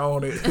Carisha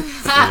on it.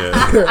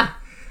 Yeah.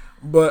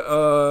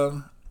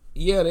 But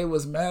yeah, they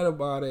was mad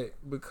about it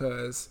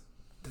because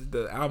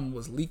the album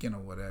was leaking or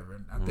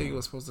whatever. I think it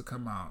was supposed to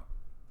come out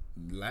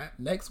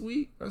next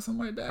week or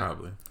something like that.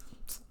 Probably.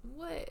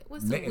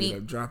 What's They the ended week?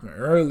 up dropping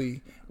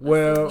early.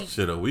 Well,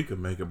 Shit, a week could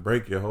make or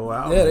break your whole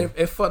album. yeah,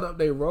 it fucked up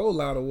their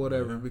rollout or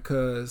whatever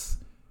because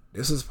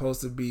this was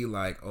supposed to be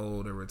like,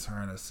 oh, the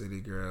return of City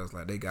Girls.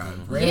 Like they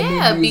got brand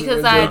Yeah, new music because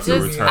with I The JT.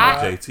 just- return I-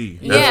 of JT.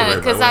 That's Yeah, what everybody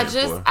because I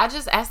waiting for.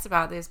 just asked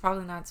about this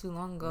probably not too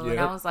long ago, and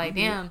Yeah. I was like,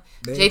 damn,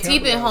 They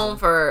JT been capitalizing. home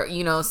for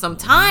some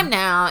time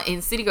now,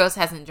 and City Girls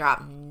hasn't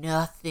dropped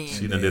nothing.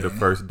 She done did the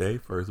first day,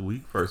 first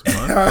week, first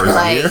month, first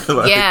Like,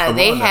 year. yeah, come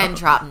they on hadn't now.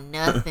 dropped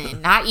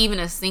nothing, not even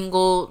a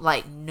single,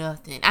 like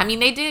nothing. I mean,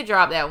 they did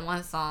drop that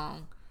one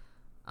song.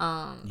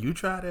 You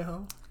tried that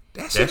hoe?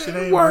 That That shit shit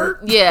ain't ain't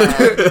work. Yeah,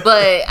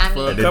 but I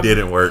mean, And it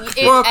didn't work.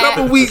 For a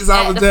couple weeks,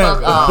 I was fuck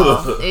jamming.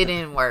 off. It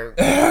didn't work.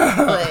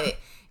 But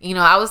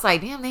I was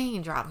like, damn, they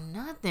ain't dropped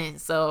nothing.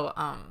 So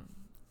I'm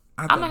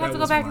gonna have to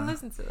go back and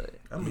listen to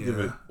it. I'm gonna give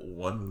it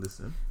one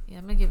listen. Yeah,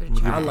 I'm gonna give it a give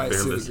try. I like Fair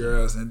City listen.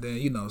 Girls, and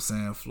then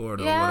saying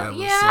Florida Yeah, or whatever.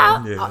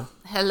 yeah. So, Yeah.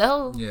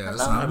 Hello. yeah, Hello.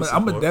 so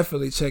I'm gonna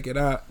definitely check it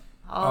out.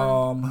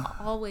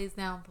 Always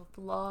down for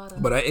Florida.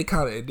 But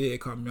it did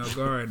caught me off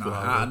guard. And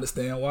I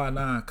understand why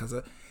now, because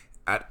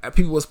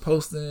people was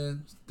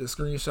posting the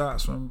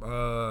screenshots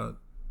from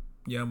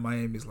Young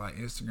Miami's like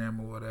Instagram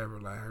or whatever,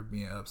 like her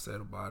being upset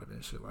about it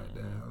and shit like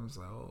that. I was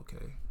like, oh,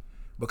 okay,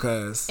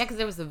 because yeah, because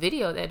there was a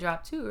video that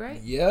dropped too,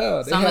 right?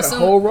 yeah, they So I'm had a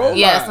assuming- whole rollout.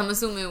 Yeah, so I'm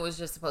assuming it was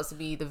just supposed to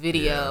be the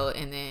video,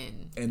 and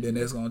then and then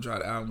it's gonna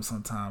drop the album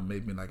sometime,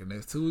 maybe in like the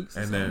next 2 weeks.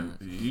 or And something.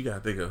 then you gotta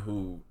think of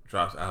who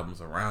drops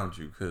albums around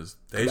you because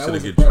they That should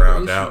was have a get part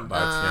of drowned the out issue. by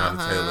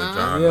Tiana Taylor,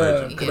 John yeah,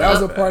 Legend. because Yeah.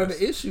 that was a part of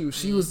the issue.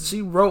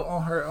 She wrote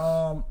on her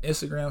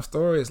Instagram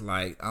stories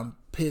like, I'm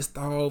pissed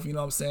off, you know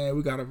what I'm saying?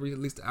 We gotta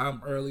release the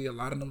album early. A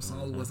lot of them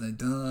songs wasn't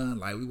done,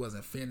 like we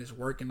wasn't finished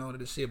working on it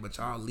and shit, but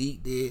y'all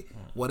leaked it,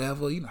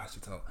 whatever. You know how she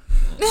talk.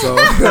 So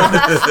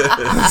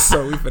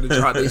so we finna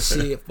drop this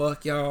shit.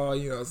 Fuck y'all,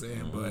 you know what I'm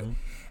saying? But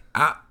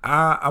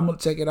I'm gonna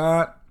check it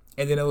out.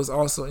 And then it was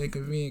also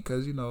inconvenient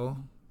because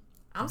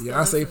I'm still Beyonce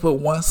listening. put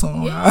one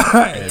song Yeah.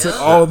 out and took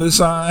all the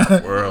shine.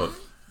 World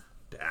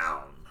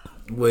down.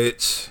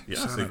 Which Beyonce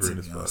shout out to green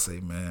as fuck.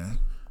 Beyonce, man.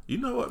 You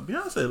know what?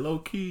 Beyonce low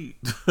key,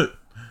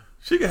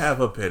 she can have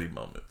her petty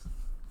moments.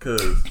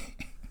 Cause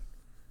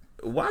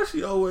why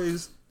she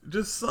always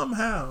just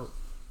somehow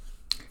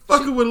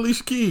fucking with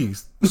Alicia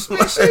Keys?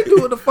 Man, she do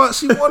what the fuck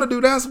she want to do.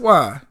 That's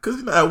why.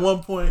 Cause at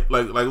one point,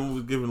 like when we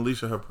was giving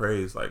Alicia her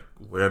praise, like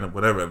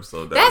whatever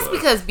episode that That's was.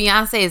 because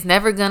Beyonce is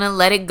never gonna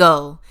let it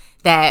go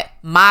that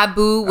My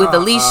Boo with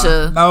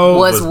Alicia no.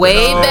 was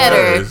way No.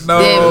 better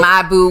No. than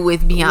My Boo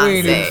with Beyonce. We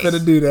ain't even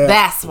finna do that.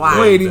 That's why.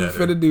 We ain't even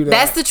better. finna do that.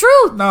 That's the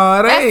truth. No,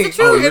 it That's ain't. the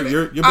truth.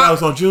 Oh, your battle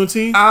was on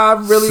Juneteenth. I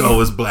really.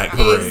 So is Black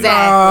Parade.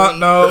 Exactly.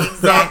 No,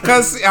 Exactly.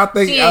 because I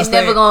think She ain't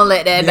never gonna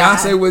let that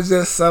Beyonce die. was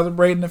just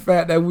celebrating the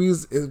fact that we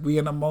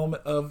in a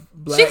moment of She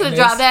blackness. could have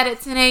dropped that at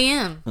 10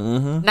 a.m.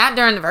 Mm-hmm. Not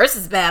during the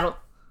versus battle.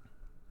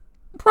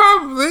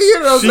 Probably, you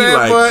know what She I'm saying?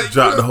 like But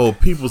dropped the whole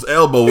people's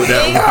elbow with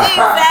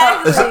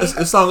that one.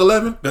 Exactly. It's song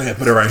 11. Go ahead,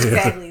 put it right here.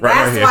 Exactly. Right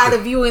That's here. why the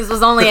viewings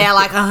was only at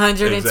like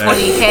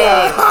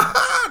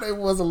 120K. it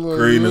was a little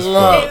Green as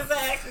low. fuck.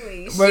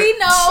 Exactly. But she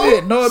knows.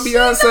 shit, no, She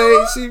Beyonce,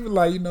 knows. she be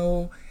like,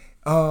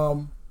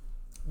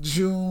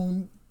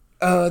 June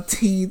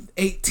 18th,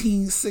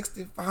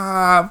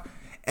 1865,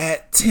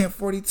 at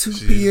 10:42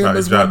 She p.m. probably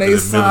is when dropped they in the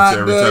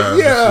signed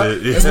military time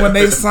and shit. it's when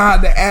they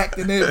signed the act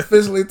and it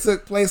officially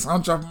took place.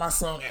 I'm dropping my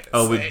song at the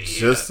Oh, same it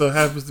just so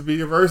happens to be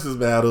your versus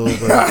battle,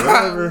 but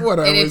whatever.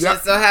 whatever. And it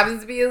just so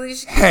happens to be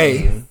Alicia Keys.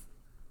 Hey,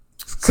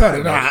 cut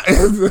it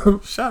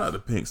out. Shout out to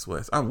Pink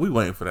Sweats. We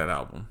waiting for that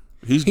album.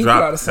 He's He put out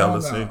a dropped song hella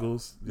out.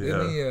 singles.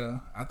 Yeah. Yeah,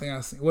 I think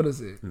I seen. What is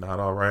it? Not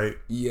All Right.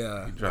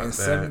 Yeah, He dropped and that.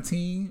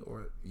 17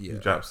 or He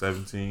dropped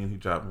 17. He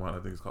dropped one, I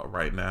think it's called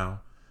Right Now.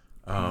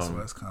 That's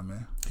what's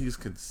coming. He's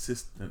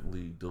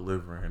consistently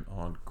delivering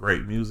on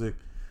great music.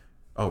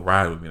 Oh,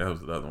 Ride With Me, that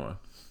was the other one.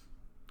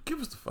 Give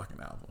us the fucking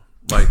album.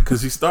 Like,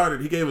 because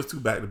he gave us 2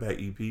 back-to-back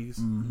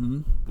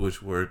EPs,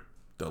 which were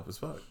dope as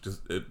fuck.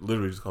 It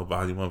literally just called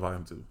Volume 1,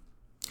 Volume 2.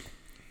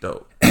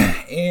 Dope.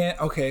 And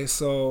okay,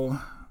 so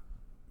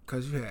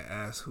because you had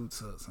asked who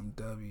took some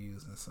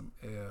W's and some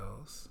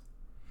L's,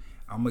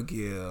 I'm gonna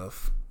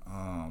give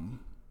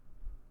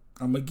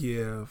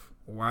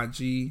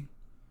YG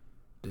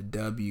the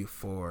W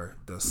for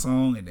the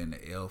song and then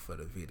the L for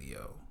the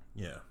video.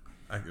 Yeah.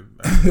 I could.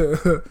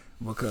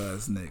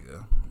 Because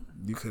nigga,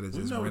 you could have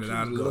just know rented what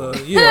out a you was little,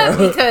 going. yeah.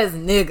 Because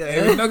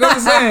nigga. You know what I'm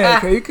saying?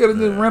 'Cause you could have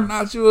just rented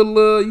out you a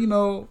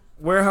little,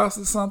 warehouse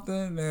or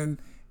something and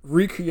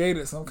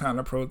recreated some kind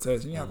of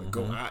protest. You have to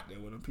go out there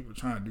with them people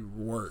trying to do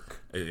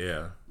work.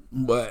 Yeah.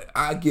 But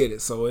I get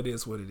it, so it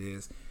is what it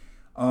is.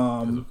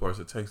 Because, of course,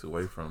 it takes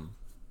away from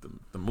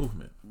the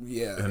movement.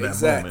 Yeah, In that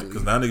exactly. moment.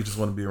 Because now niggas just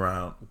want to be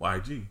around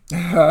YG.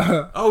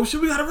 Oh,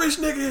 shit, we got a rich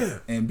nigga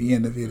here. And be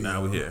in the video.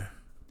 Now we're here.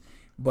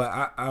 But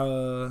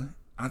I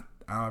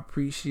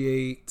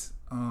appreciate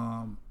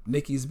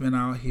Nikki's been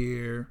out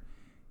here,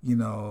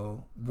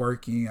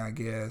 working, I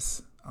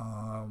guess,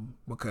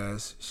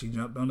 because she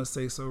jumped on the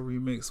Say So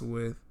remix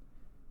with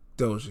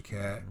Doja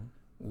Cat,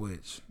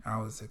 which I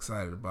was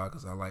excited about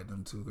because I like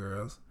them 2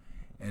 girls.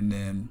 And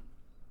then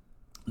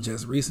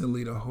just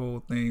recently the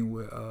whole thing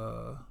with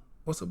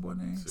what's the boy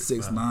name?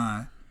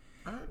 6ix9ine,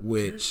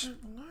 which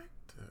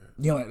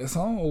you don't like the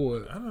song or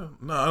what?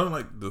 I don't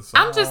like the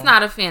song. I'm just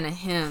not a fan of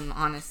him,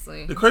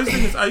 honestly. The crazy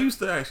thing is, I used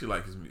to actually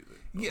like his music.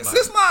 Yeah, Like,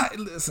 6ix9ine.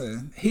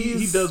 Listen,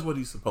 he does what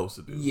he's supposed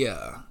to do.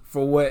 Yeah,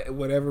 for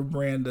whatever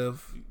brand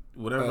of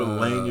Whatever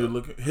lane you're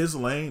looking, his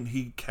lane,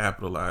 he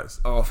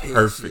capitalized off his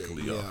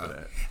perfectly shit, off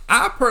of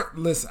that.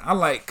 Listen, I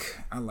like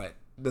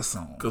the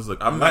song. Because look,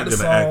 I'm like not the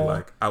gonna act song.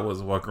 like I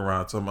wasn't walking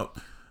around talking about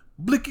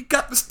Blicky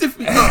got the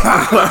stiffy. Like,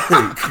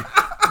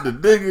 the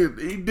nigga,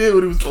 he did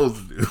what he was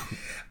supposed to do.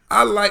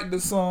 I like the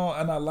song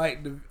and I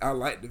like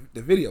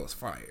the video is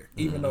fire.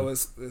 Even though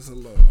it's a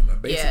little on the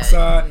basic Yeah,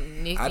 side.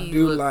 Nikki I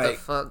do looked like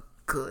the fuck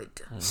good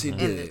she in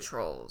did. the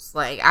trolls.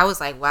 Like, I was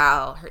like,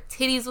 wow, her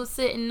titties was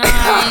sitting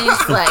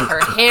nice. Like,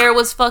 her hair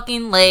was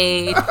fucking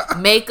laid.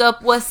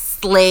 Makeup was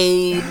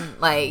slayed.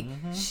 Like,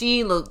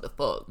 she looked the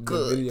fuck The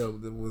good. video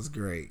was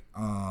great.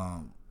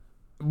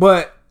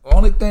 But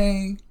only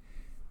thing,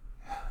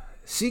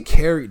 she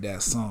carried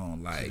that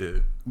song like He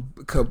did.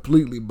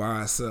 completely by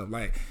herself.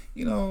 Like,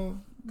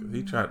 'Cause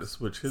he tried to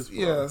switch his flow.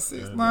 yeah,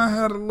 6ix9ine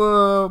had a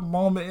little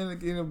moment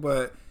in it,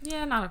 but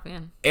Yeah, not a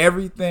fan.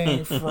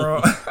 everything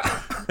from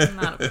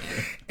Not a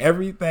fan.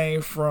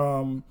 everything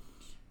from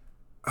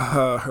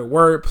her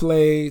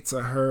wordplay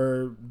to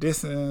her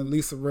dissing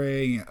Lisa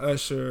Ray and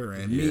Usher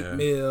and Meek Yeah.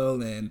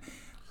 Mill and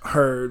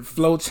her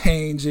flow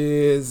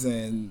changes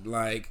and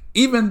like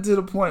even to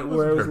the point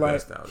where it was her like,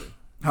 best outing.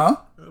 huh?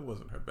 It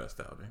wasn't her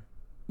best outing.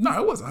 No,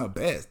 it wasn't her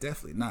best,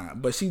 definitely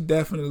not. But she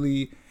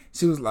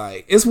was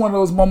like, it's one of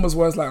those moments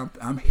where it's like,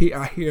 I'm here,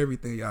 I hear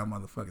everything y'all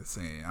motherfuckers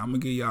saying. I'm gonna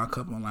give y'all a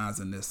couple of lines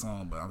in this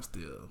song, but I'm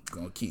still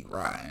gonna keep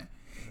riding.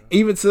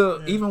 Even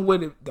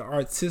with the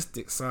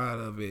artistic side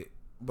of it,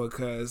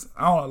 because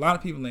I don't know, a lot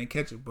of people didn't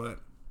catch it, but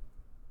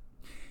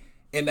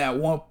in that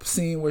one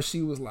scene where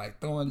she was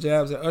like throwing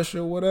jabs at Usher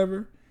or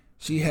whatever,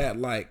 she had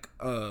like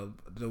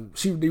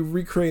they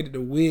recreated the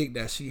wig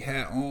that she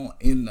had on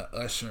in the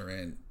Usher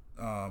and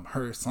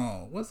her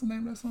song. What's the name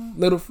of that song?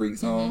 Little Freak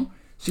song.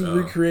 She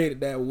recreated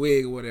that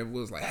wig or whatever. It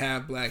was like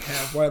half black,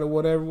 half white or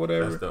whatever.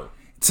 That's dope.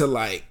 To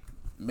like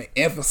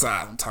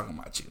emphasize I'm talking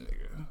about you,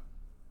 nigga.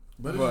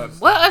 But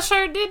What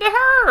Usher did to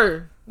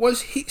her?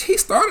 was he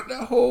started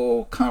that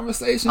whole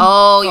conversation?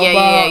 Oh,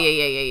 yeah.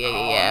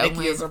 Nicki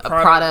When is a a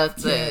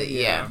product. product.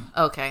 Yeah.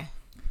 Okay.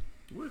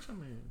 Which, I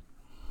mean.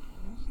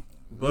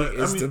 But,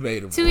 It's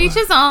debatable. To each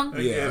his own.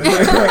 Yeah.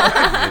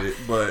 I get it.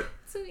 But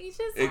To each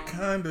his it own.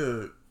 kind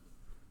of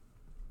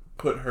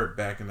put her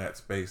back in that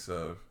space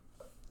of,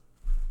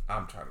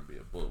 I'm trying to be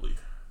a bully.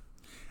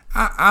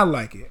 I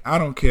like it. I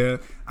don't care.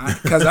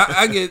 Because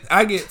I get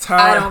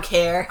tired. I don't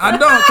care. I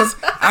don't, because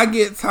I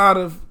get tired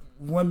of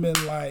women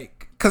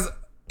like, because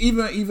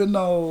even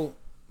though,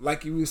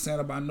 like you were saying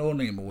about No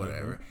Name or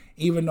whatever,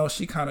 even though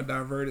she kind of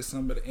diverted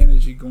some of the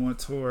energy going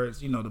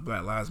towards, the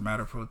Black Lives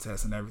Matter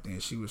protests and everything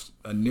she was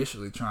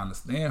initially trying to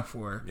stand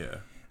for. Yeah.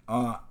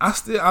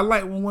 I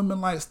like when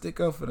women like stick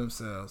up for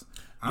themselves.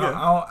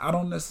 I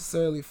don't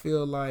necessarily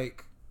feel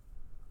like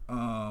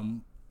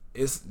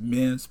it's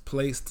men's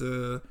place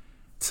to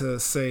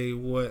say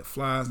what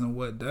flies and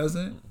what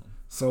doesn't.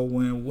 So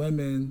when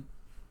women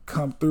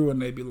come through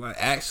and they be like,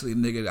 actually,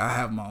 nigga, I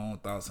have my own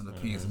thoughts and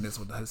opinions, and this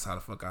is how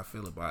the fuck I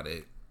feel about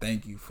it.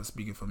 Thank you for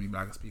speaking for me, but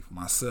I can speak for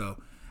myself.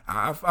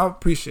 I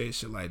appreciate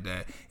shit like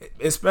that.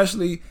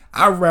 Especially,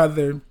 I'd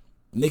rather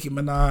Nicki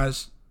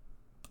Minaj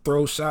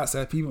throw shots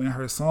at people in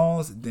her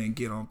songs than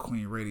get on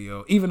Queen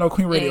Radio. Even though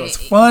Queen Radio is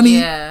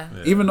funny,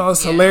 even though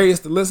it's hilarious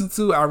to listen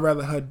to, I'd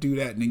rather her do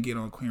that than get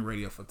on Queen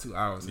Radio for 2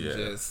 hours and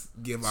just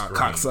give out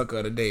cocksucker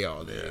of the day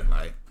all day.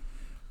 Like,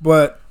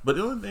 but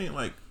the only thing,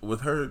 like,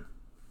 with her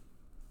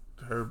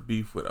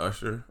beef with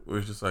Usher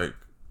was just like,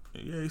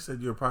 he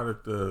said you're a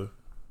product of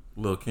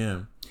Lil'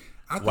 Kim.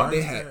 I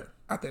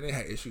think they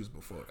had issues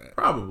before that.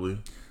 Probably.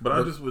 But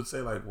I just would say,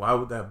 like, why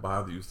would that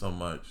bother you so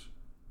much?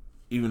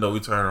 Even though we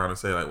turn around and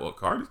say, like, well,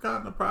 Cardi's kind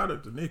of a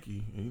product of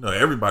Nicki. You know,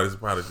 everybody's a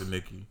product of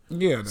Nicki.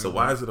 Yeah. So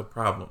why is it a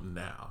problem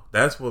now?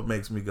 That's what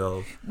makes me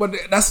go. But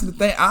that's the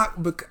thing.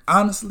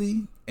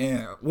 Honestly,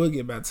 and we'll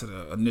get back to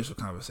the initial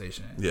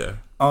conversation. Yeah.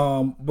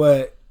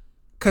 But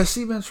because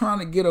she been trying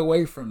to get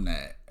away from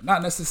that.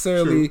 Not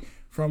necessarily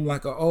from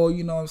like,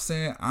 you know what I'm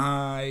saying?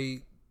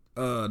 I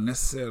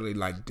necessarily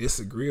like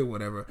disagree or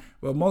whatever,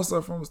 but most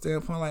of it from a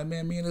standpoint like,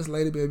 man, me and this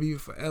lady been be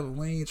forever.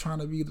 We ain't trying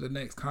to be the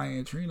next Kanye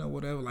and Trina or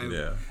whatever. Like,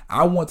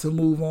 I want to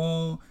move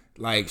on.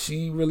 Like,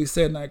 she ain't really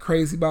said nothing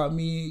crazy about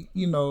me,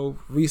 you know,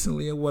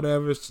 recently or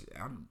whatever.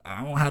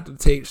 I don't have to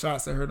take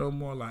shots at her no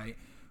more. Like,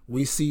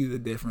 we see the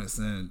difference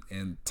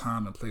in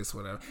time and place,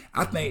 whatever.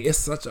 I think it's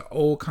such an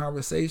old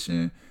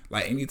conversation.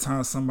 Like,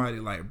 anytime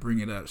somebody like bring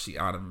it up, she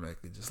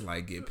automatically just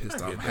like get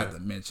pissed off and have to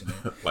mention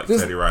it. Like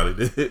Teddy Riley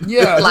did.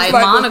 Yeah, like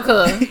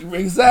Monica.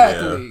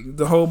 Exactly. Yeah.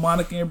 The whole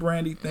Monica and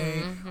Brandy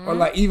thing. Or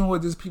like even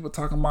with just people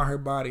talking about her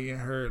body and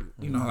her,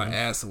 you know, her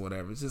ass or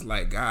whatever. It's just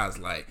like, guys,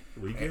 like,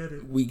 we get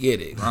it. We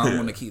get it. I don't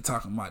want to keep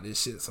talking about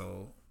this shit.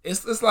 So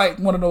it's like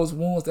one of those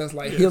wounds that's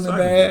like healing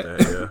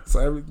bad. So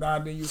every now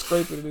and then you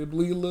scrape it and it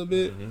bleed a little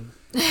bit.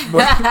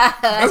 But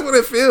that's what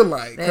it feels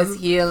like. That's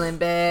healing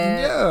bad.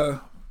 Yeah.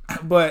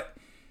 But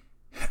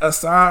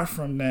aside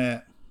from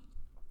that,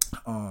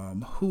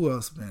 who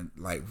else been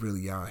like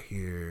really out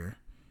here?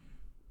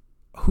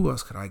 Who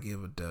else could I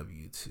give a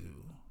W to?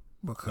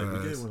 Because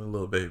like we gave one a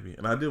Lil Baby,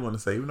 and I did want to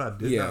say, even though I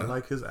did not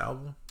like his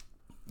album,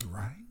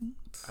 right?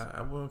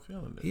 I wasn't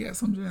feeling it. He had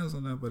some jams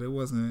on that, but it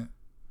wasn't.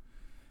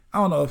 I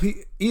don't know if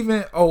he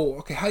even. Oh,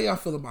 okay. How y'all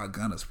feel about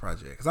Gunna's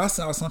project? Because I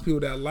saw some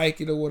people that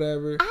like it or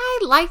whatever. I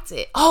liked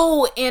it.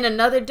 Oh, and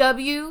another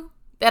W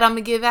that I'm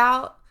gonna give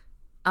out,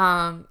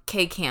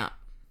 K Camp.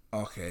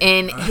 Okay.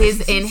 And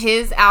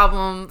his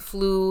album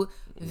flew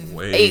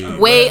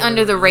way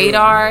under the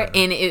radar,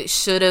 and it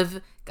should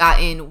have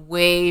gotten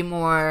way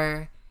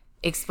more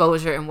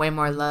exposure and way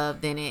more love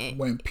than it.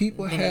 When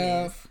people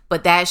have,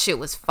 but that shit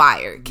was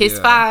fire. Kiss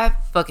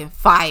 5, fucking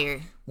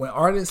fire. When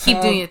artists keep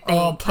have doing your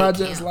thing,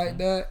 projects like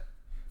that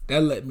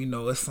let me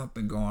know it's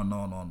something going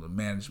on the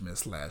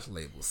management /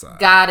 label side.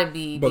 Gotta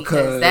be,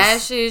 because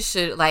that shit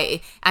should,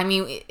 like, I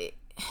mean,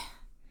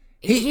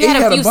 he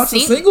had a bunch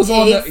of singles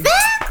on that.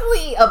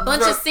 Exactly, a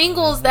bunch of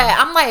singles that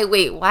I'm like,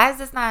 wait, why is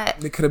this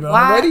not? It could have been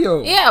on the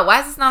radio. Yeah,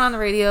 why is this not on the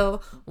radio?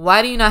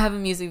 Why do you not have a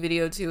music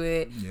video to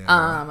it?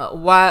 Yeah.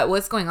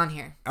 What's going on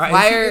here?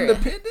 Why are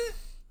independent?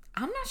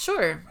 I'm not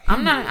sure.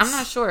 I'm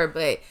not sure,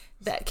 but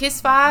that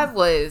Kiss 5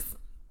 was.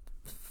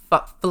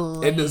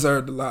 It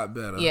deserved a lot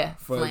better. Yeah,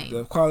 for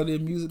the quality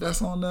of music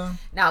that's on there.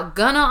 Now,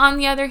 Gunna, on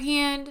the other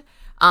hand,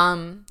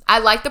 I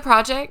like the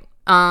project.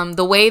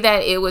 The way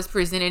that it was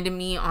presented to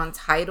me on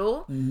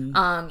Tidal,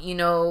 you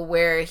know,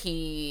 where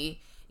he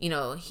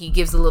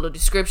gives a little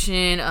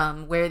description,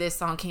 where this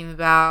song came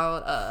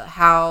about,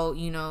 how,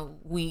 you know,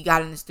 we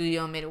got in the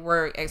studio and made it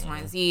work, X, Y,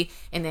 and Z,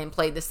 and then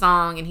played the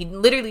song, and he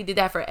literally did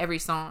that for every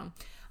song.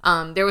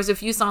 There was a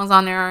few songs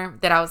on there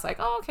that I was like,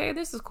 oh, okay,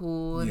 this is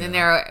cool. And then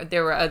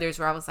there were others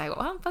where I was like,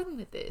 well, I'm fucking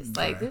with this.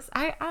 Like, this,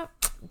 I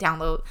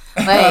download.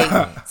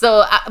 Like,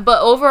 so,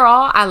 but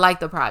overall, I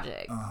like the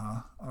project.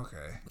 Okay.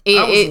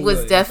 It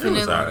was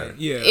definitely,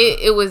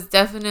 it was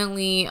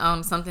definitely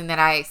something that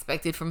I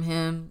expected from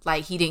him.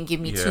 Like, he didn't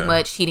give me too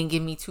much. He didn't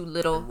give me too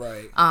little.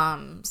 Right.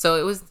 So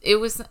it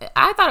was,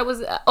 I thought it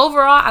was,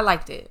 overall, I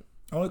liked it.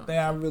 Only thing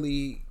I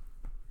really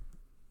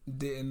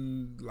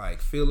didn't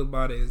like feel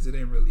about it is it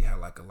didn't really have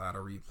like a lot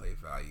of replay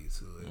value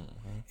to it.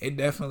 It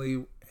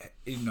definitely,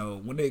 you know,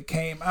 when it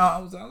came out, I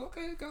was like,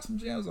 okay, it got some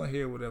jams on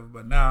here, whatever.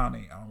 But now I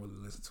don't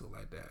really listen to it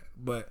like that.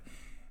 But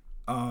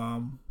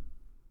I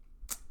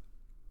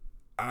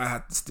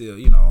have to still,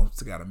 you know,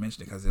 gotta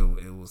mention it because it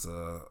was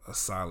a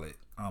solid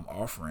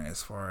offering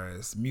as far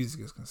as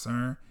music is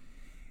concerned.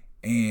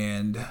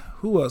 And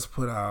who else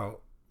put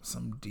out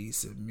some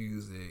decent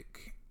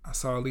music? I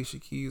saw Alicia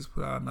Keys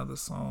put out another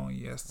song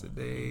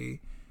yesterday,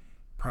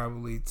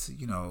 probably to,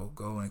 you know,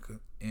 go in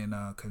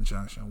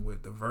conjunction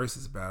with the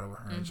Versus battle with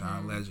her and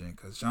John Legend,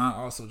 because John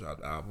also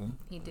dropped the album.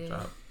 He did.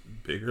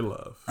 Bigger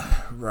Love.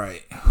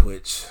 Right,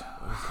 which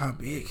how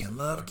big can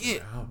love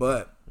get?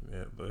 But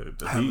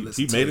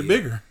he made it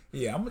bigger.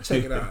 Yeah, I'm gonna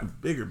check it out.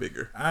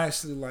 bigger. I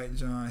actually like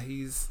John.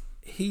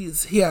 He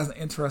has an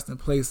interesting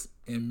place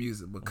in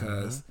music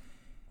because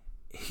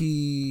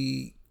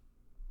he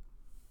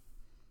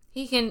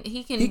He can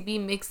be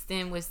mixed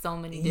in with so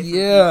many different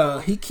Yeah, people.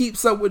 he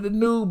keeps up with the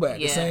new, but at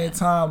the Yeah. same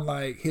time,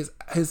 like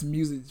his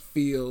music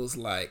feels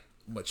like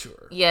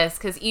mature. Yes,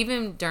 because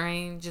even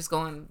during just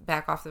going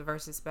back off the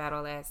versus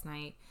battle last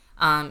night,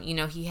 you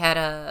know, he had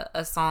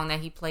a song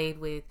that he played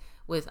with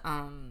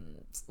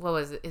what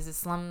was it? Is it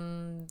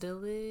Slum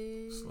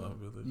Village? Slum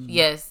Village.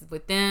 Yes,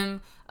 with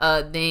them.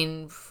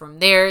 Then from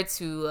there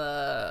to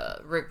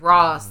Rick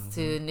Ross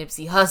to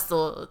Nipsey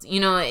Hussle. You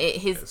know,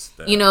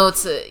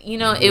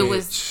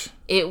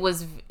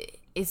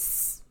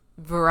 it's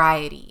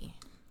variety.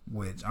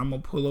 Which I'm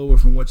gonna pull over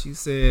from what you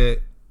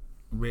said,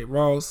 Rick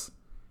Ross.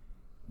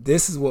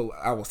 This is what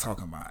I was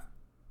talking about,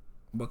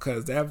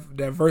 because that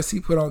verse he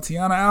put on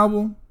Tiana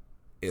album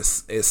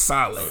is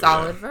solid.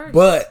 Solid verse.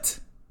 But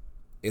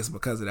it's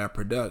because of that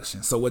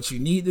production. So what you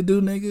need to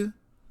do, nigga,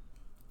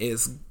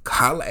 is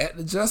holla at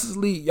the Justice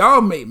League.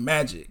 Y'all make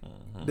magic.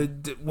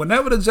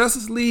 Whenever the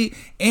Justice League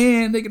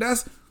and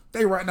nigga,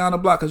 they right down the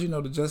block, because you know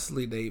the Justice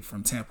League, they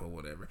from Tampa or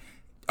whatever.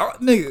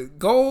 Nigga,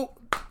 go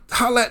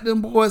holla at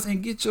them boys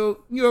and get your,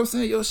 you know what I'm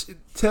saying, your shit.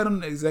 Tell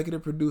them to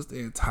executive produce the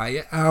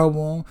entire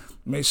album.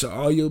 Make sure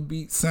all your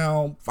beats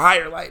sound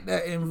fire like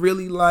that, and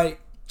really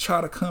like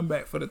try to come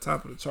back for the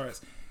top of the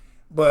charts.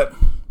 But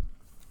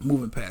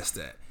moving past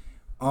that,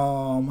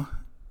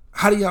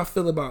 how do y'all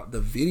feel about the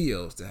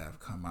videos that have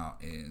come out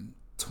in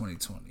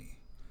 2020?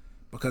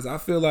 Because I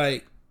feel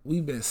like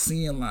we've been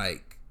seeing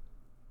like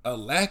a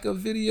lack of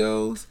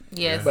videos.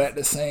 Yes. But at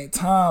the same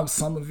time,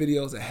 some of the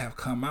videos that have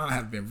come out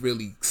have been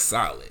really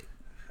solid.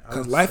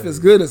 Because Life is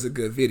Good is a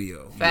good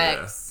video.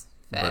 Facts.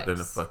 Yeah. But then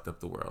it fucked up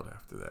the world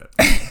after that.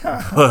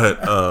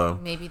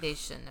 But maybe they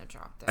shouldn't have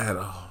dropped that at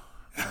all.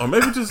 Or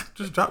maybe just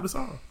drop the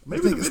song.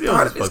 Maybe the Nigga video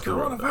started just this fucked the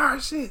world up.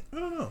 coronavirus shit. I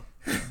don't know.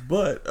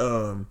 But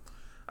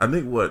I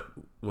think what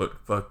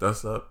fucked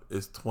us up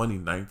is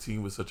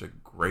 2019 was such a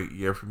great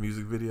year for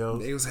music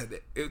videos. They was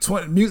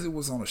music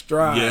was on a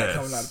stride Yes.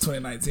 coming out of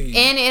 2019.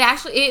 and it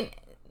actually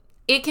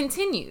it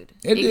continued.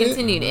 It did.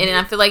 Continued. And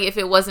I feel like if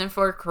it wasn't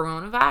for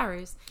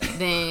coronavirus,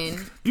 then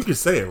You can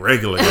say it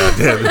regular,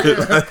 goddammit.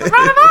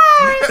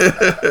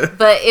 coronavirus.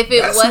 But if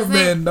it That's who wasn't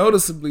been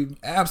noticeably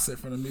absent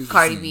from the music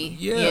Cardi scene. B,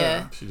 Yeah.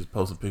 yeah. She just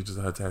posted pictures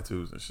of her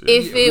tattoos and shit.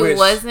 If Yeah, which it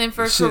wasn't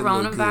for shit look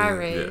good.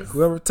 coronavirus, Yeah.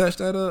 Whoever touched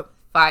that up,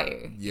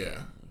 fire.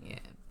 yeah. Yeah.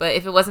 But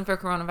if it wasn't for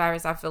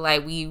coronavirus, I feel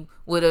like we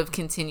would have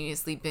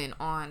continuously been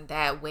on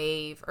that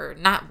wave, or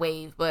not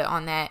wave, but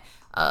on that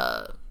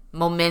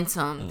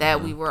momentum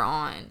that we were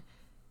on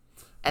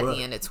at But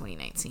the end of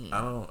 2019.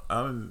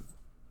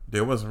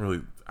 There wasn't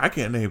really, I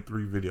can't name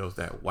 3 videos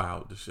that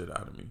wowed the shit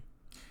out of me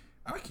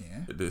I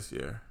can. this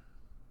year.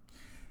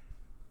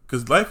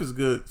 Because Life is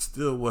Good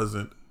still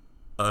wasn't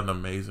an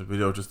amazing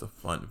video, just a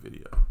fun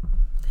video.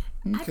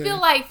 I feel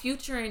like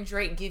Future and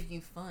Drake give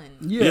you fun.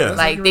 Yeah. that's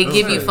Like what they you're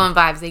give you saying. fun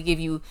vibes. They give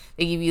you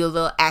a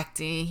little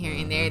acting here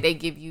and there. They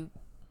give you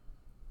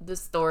the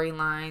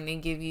storyline. They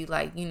give you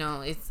like, you know,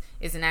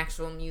 it's an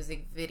actual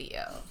music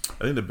video.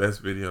 I think the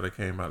best video that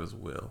came out is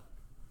Will.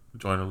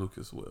 Joyner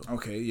Lucas Will.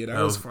 Okay, yeah,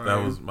 that was fire.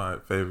 That was my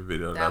favorite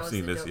video that I've was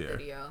seen a this dope year.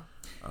 video.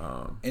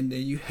 And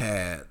then you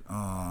had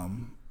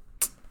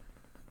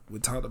we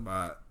talked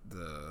about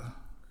the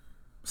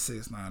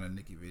 6ix9ine and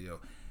Nicki video.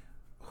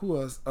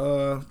 Who else?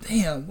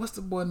 Damn, what's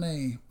the boy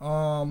name?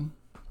 I'm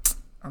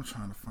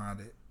trying to find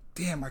it.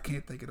 Damn, I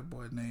can't think of the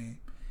boy name.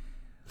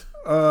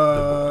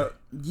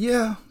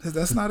 Yeah,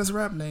 that's not his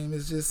rap name.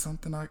 It's just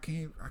something I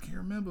can't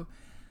remember.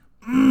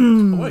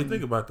 Wait,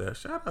 think about that.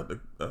 Shout out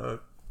to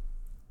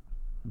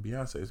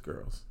Beyonce's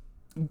girls.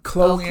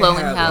 Chloe Chloe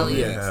and and Halle. Halle.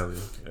 Yes. Halle.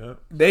 Yep.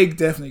 They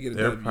definitely get a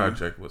Their W.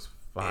 project was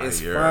fire.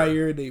 It's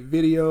fire. They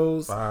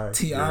videos. Fire.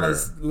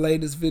 Tiana's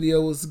latest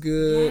video was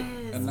good.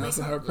 Yes,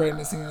 Announcing Make her Love.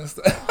 pregnancy and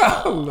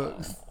stuff. Look,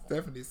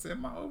 Stephanie said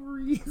my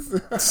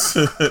ovaries.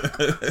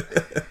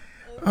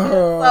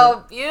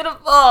 So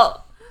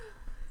beautiful.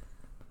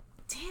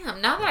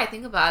 Damn, now that I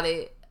think about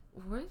it,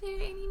 were there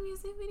any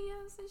music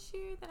videos this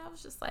year that I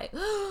was just like,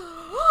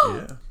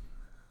 Yeah.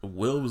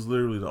 Will was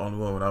literally the only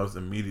one when I was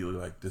immediately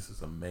like, this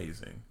is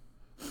amazing.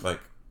 Like,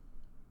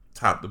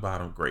 top to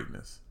bottom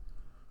greatness.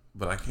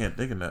 But I can't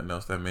think of nothing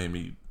else that made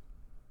me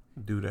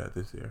do that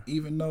this year.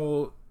 Even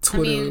though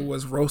Twitter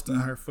was roasting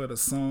her for the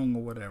song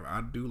or whatever,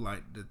 I do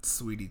like the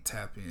Sweetie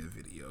Tap In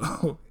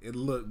video. It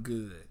looked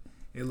good.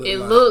 It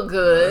looked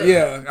good.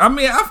 Yeah, I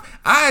mean,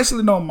 I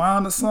actually don't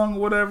mind the song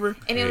or whatever.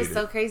 And it was Hate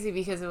so crazy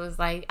because it was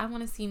like, I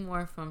want to see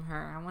more from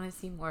her. I want to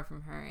see more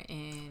from her.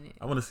 And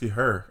I want to see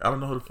her. I don't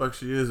know who the fuck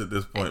she is at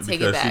this point take it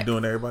because she's back.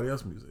 doing everybody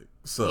else's music.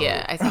 So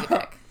yeah, I take it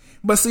back.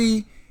 But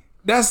see,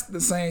 that's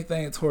the same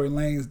thing Tory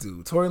Lanez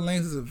do. Tory Lanez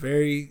is a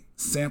very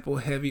sample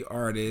heavy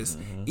artist.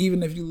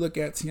 Even if you look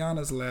at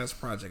Tiana's last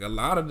project, a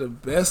lot of the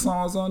best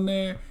songs on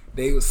there,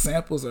 they were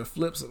samples or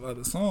flips of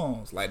other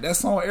songs. Like that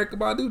song Erykah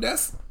Badu,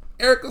 that's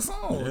Erykah's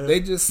song. Yeah. They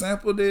just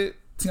sampled it.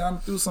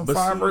 Tiana threw some But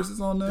fire see,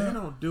 verses on there. They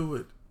don't do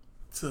it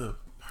to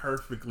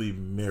perfectly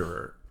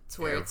mirror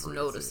To where it's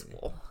everything.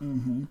 noticeable.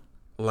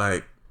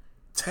 Like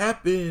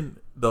tap in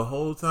the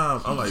whole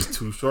time. I'm like,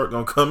 Too Short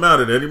gonna come out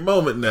at any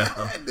moment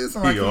now.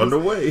 He on the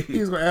way.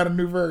 He's gonna add a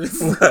new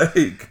verse.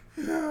 Like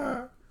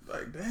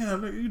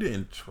damn, nigga, you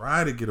didn't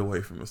try to get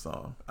away from the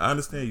song. I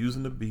understand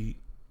using the beat.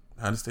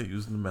 I understand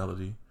using the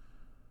melody,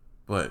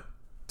 but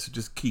to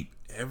just keep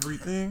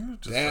everything,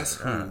 just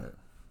that's like, who. right.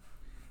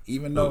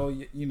 Even though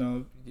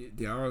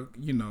they are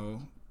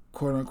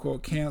quote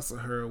unquote cancel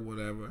her or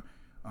whatever.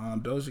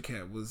 Doja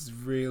Cat was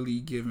really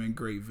giving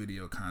great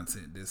video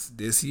content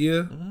this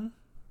year. Mm-hmm.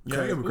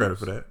 Yeah, I give her credit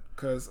for that.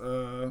 Because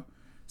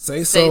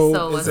Say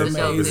So was is a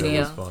dope amazing. video.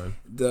 It was fun.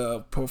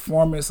 The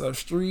performance of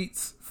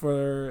Streets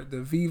for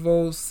the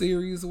Vivo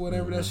series or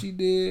whatever that she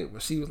did, where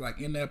she was like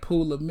in that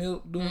pool of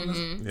milk doing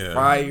this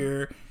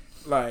fire,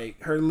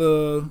 like her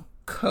little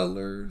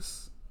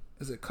Colors.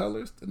 Is it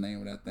Colors? The name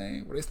of that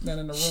thing where they stand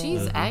in the room.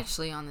 She's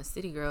actually on the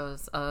City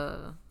Girls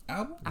album.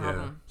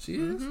 Yeah. She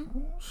is.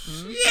 Oh,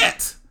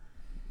 shit.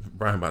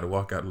 Brian about to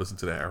walk out and listen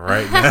to that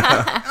right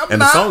now.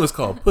 And the song is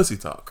called Pussy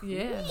Talk.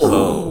 Yeah.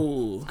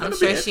 Oh, I'm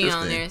sure she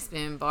on there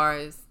spinning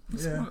bars.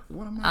 it's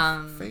one of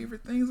my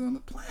favorite things on the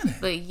planet.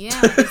 But yeah.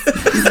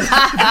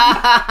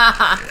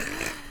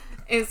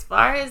 As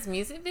far as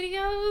music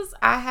videos,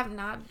 I'm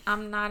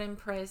not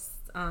impressed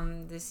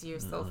this year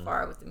so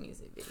far with the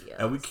music videos.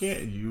 And we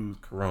can't use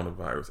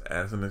coronavirus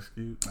as an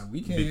excuse.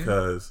 We can.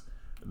 Because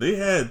they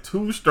had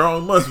 2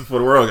 strong months before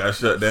the world got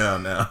shut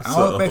down now. I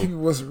don't think people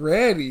was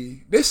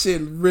ready. This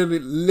shit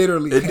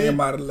literally came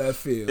out of left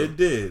field. It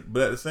did.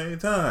 But at the same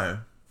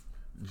time,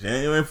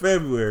 January and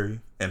February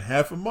and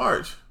half of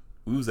March,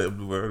 we was able to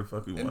do whatever the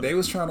fuck we wanted. And they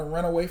was trying to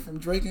run away from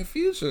Drake and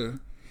Future.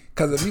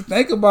 Because if you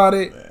think about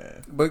it,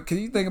 but can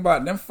you think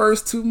about them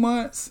first 2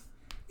 months?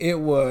 It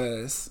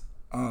was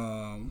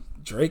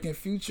Drake and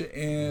Future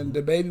and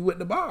the Baby with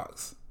the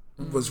Box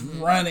was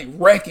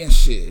wrecking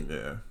shit.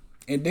 Yeah.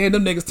 And then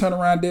them niggas turned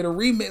around and did a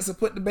remix and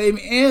put the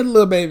Baby and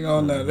Lil Baby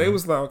on there. They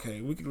was like,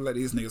 okay, we can let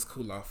these niggas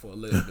cool off for a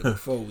little bit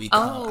before we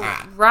come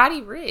out.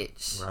 Roddy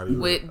Rich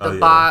with Oh, the yeah,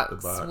 box the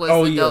box.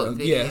 was a dope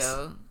video. Yes.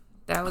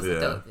 That was a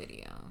dope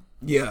video.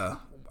 Yeah,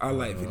 I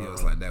like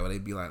videos like that where they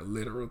be like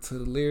literal to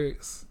the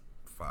lyrics.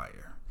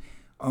 Fire.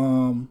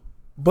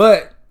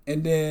 But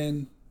and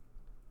then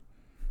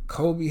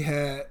Kobe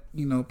had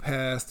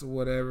passed or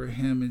whatever,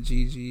 him and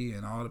Gigi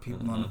and all the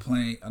people on the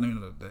plane. I mean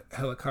the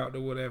helicopter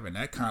or whatever, and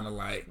that kind of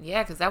like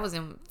because that was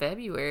in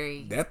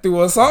February. that threw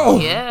us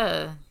off.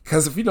 Yeah,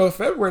 because if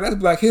February, that's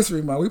Black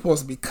History Month. We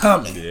supposed to be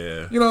coming.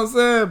 Yeah, you know what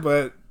I'm saying?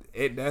 But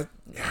that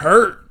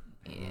hurt.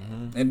 Yeah.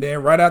 And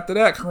then right after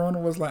that, Corona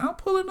was like, I'm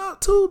pulling up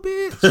too,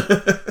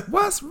 bitch.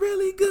 What's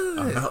really good?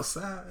 I'm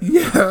outside.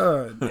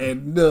 Yeah.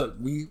 And look,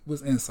 we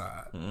was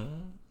inside.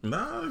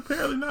 Nah,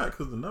 apparently not,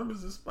 because the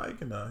numbers are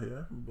spiking out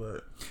here.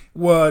 But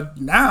well,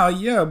 now,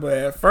 yeah, but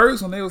at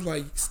first when they was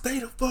like, stay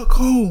the fuck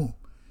home.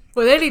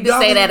 Well, they need to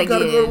say that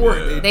gotta again. go to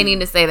work. They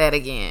need to say that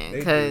again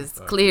because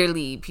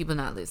clearly people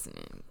not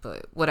listening.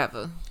 But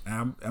whatever.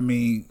 I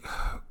mean,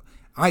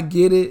 I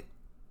get it,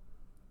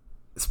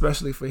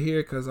 especially for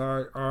here because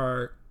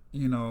our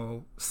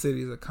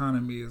city's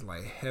economy is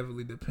like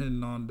heavily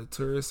dependent on the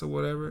tourists or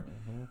whatever.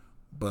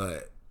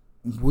 But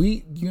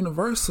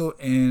Universal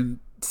and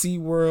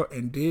SeaWorld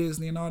and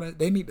Disney and all that,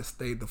 they need to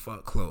stay the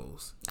fuck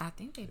closed. I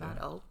think they about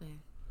to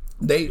open.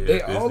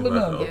 They all of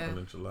them. Open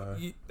in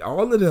July.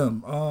 All of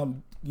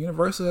them.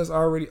 Universal has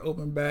already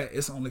opened back.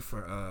 It's only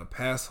for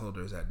pass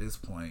holders at this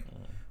point.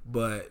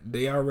 But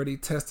they already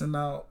testing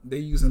out. They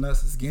using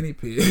us as guinea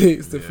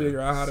pigs to figure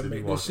out how to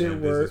make this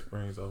shit work. Disney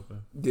Springs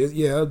open.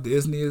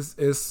 Disney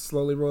is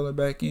slowly rolling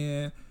back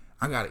in.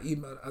 I got an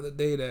email the other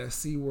day that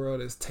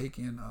SeaWorld is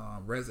taking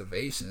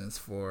reservations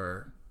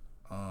for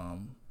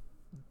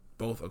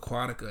both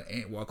Aquatica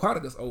and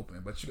Aquatica's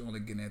open, but you can only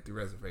get in through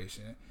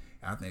reservation.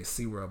 And I think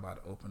SeaWorld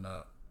about to open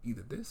up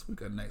either this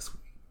week or next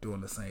week,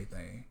 doing the same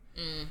thing.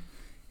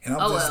 And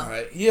I'm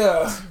like,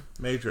 yeah,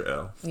 major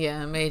L.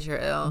 Yeah, major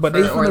L. But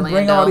they gonna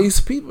bring all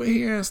these people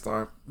here and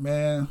start,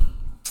 man.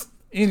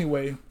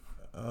 Anyway,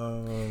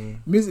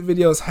 music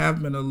videos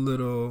have been a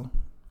little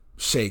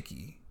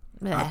shaky.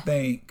 I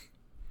think,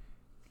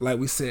 like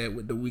we said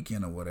with The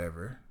Weeknd or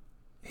whatever,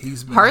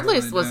 he's been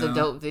Heartless was a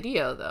dope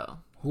video though.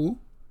 Who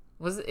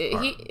was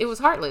it? It was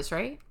Heartless,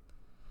 right?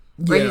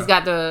 Where he's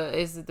got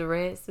the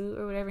red suit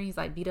or whatever. And he's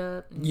like beat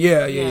up.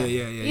 Yeah,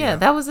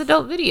 that was a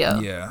dope video.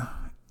 Yeah.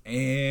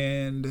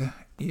 And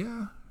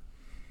I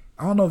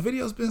don't know.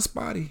 Video's been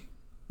spotty.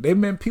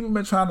 People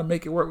been trying to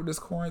make it work with this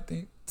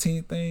quarantine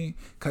thing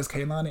because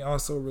Kehlani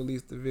also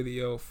released the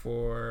video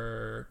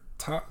for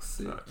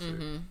Toxic,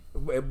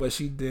 but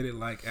she did it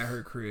like at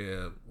her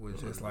crib,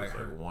 which is like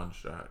her one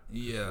shot.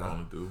 Yeah,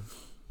 wrong dude.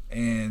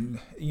 And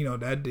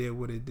that did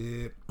what it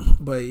did.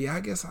 But yeah, I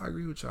guess I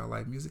agree with y'all.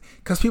 Like music,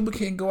 because people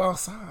can't go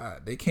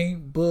outside. They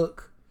can't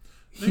book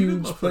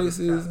huge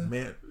places.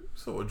 Man,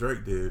 so what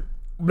Drake did.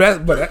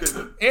 But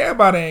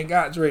everybody ain't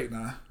got Drake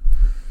now.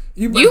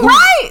 You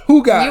right.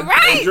 Who got You right.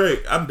 Hey,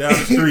 Drake, I'm down the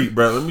street,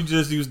 bro. Let me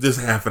just use this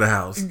half of the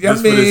house. I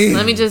mean,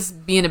 Let me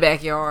just be in the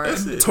backyard.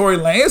 Tory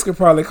Lanez could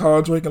probably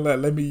call Drake and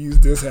let me use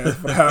this half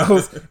of the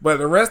house, but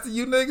the rest of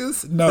you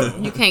niggas, no.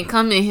 You can't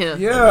come in here.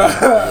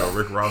 Yeah. Yo,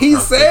 Rick Ross He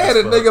house said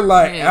big it, as fuck. nigga,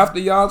 like, Yeah. after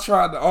y'all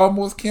tried to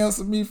almost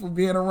cancel me for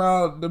being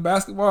around the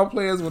basketball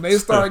players, when they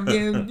start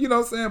getting, you know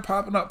what I'm saying,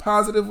 popping up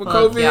positive with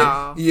Fuck COVID,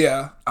 y'all.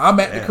 yeah, I'm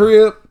at the Damn.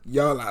 crib,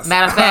 y'all outside.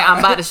 Matter of fact, I'm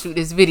about to shoot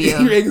this video.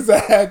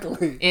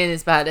 Exactly. And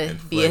it's about to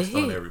And be a flexed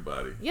on hit.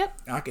 everybody. Yep.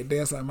 I could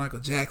dance like Michael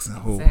Jackson,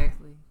 who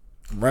Exactly.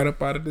 right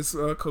up out of this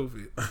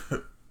COVID.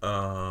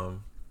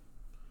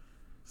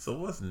 So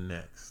what's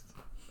next?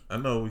 I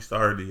know we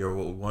started the year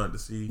with what we wanted to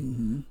see,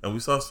 and we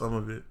saw some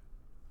of it.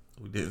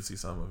 We didn't see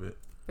some of it.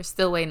 We're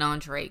still waiting on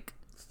Drake.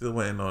 Still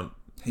waiting on.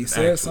 He an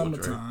said actual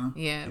summertime.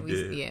 Yeah, He we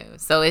did. yeah.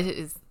 So it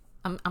is.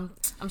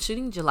 I'm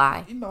shooting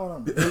July. You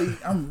know what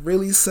I'm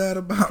really sad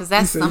about? 'Cause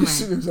that's You said you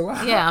summer. shoot in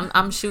July. Yeah,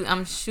 I'm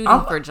shooting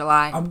for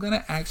July. I'm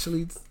gonna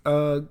actually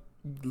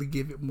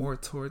give it more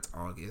towards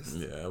August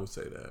Drake. Yeah, I would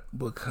say that.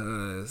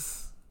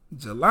 because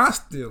July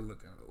still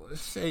looking a little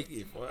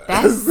shaky for us.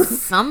 That's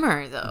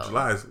summer though.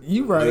 July is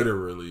You right.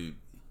 literally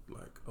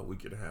like a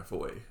week and a half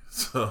away.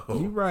 So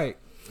You right.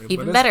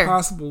 Even but better. it's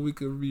possible we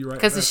could be right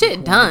 'Cause the back shit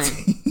in done.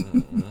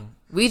 quarantine.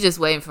 We just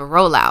waiting for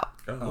rollout.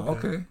 Oh,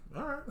 okay.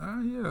 All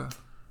right. Yeah.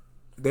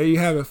 There you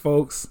have it,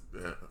 folks.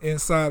 Yeah.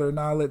 Insider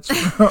knowledge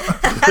from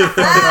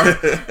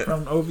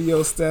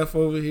OVO staff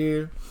over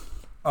here.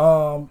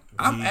 I'm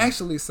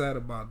actually sad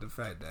about the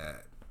fact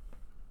that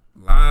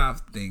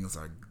live things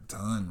are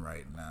done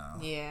right now.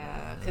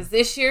 Yeah, because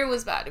this year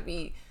was about to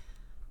be.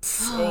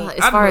 As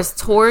I far know- as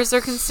tours are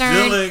Still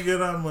concerned, ain't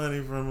get our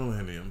money from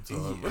Millennium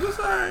Tour, but it's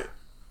all right.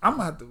 I'm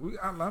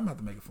gonna have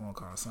to make a phone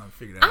call or something to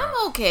figure that out.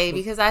 I'm okay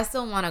because I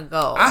still want to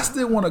go. I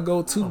still want to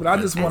go too, but I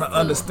just want to Absolutely.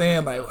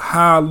 understand like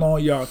how long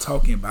y'all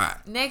talking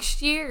about.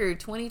 Next year,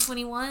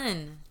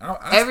 2021. I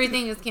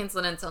Everything is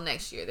canceled until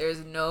next year. There's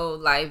no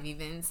live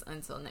events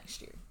until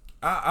next year.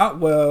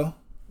 Well,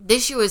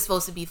 This year was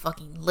supposed to be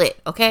fucking lit,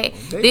 okay?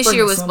 They This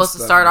year bringing was some supposed to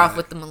stuff start off back.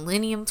 with the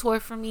Millennium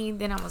Tour for me.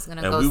 Then I was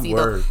gonna And go we see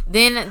were the.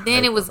 Then it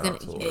hype was about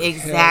gonna tours.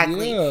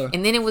 exactly, Hell yeah.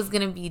 and then it was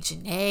gonna be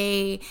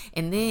Janae,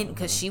 and then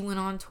because she went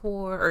on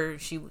tour or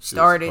she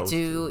started supposed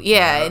to, to.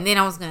 yeah, Yeah. and then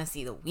I was gonna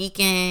see the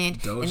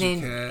Weeknd, Doja and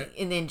then Cat.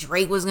 and then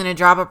Drake was gonna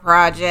drop a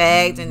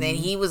project, and then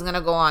he was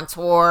gonna go on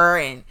tour,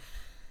 and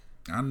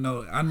I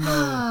know,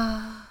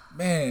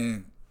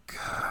 man,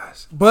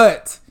 gosh,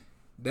 but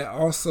that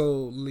also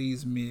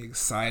leaves me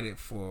excited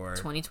for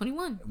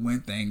 2021.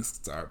 when things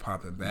start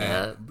popping back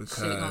Yeah, shit gonna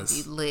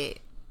because be lit.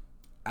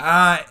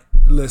 I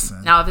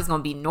listen. Now, if it's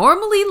gonna be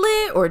normally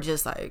lit or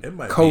just like It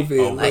might COVID be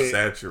lit.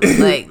 oversaturated.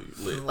 like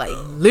lit, like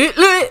though.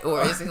 lit,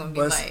 or is it gonna be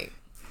But- like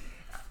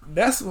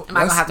That's am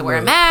I gonna have to wear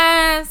a look,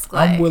 mask?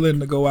 Like, I'm willing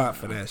to go out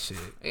for that shit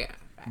Yeah.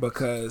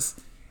 because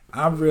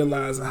I'm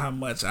realizing how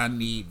much I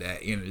need that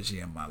energy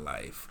in my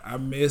life. I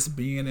miss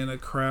being in a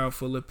crowd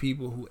full of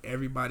people who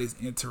everybody's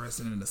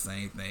interested in the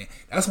same thing.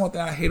 That's one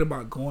thing I hate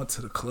about going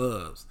to the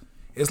clubs.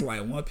 It's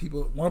like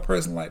one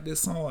person like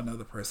this song,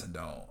 another person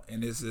don't,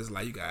 and it's just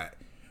like you got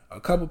a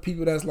couple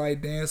people that's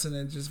like dancing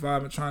and just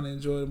vibing, trying to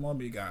enjoy the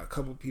moment. You got a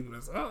couple people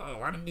that's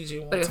why didn't you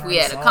want But to if turn we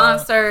this had a on?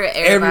 concert,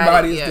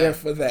 Everybody's yeah. there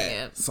for that.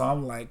 Yeah. So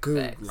I'm like,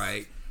 good. Facts.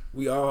 Like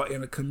we all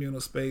in a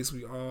communal space.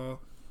 We all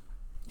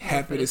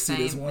happy For to the see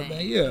this same one thing.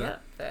 thing. Yeah.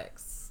 Yep,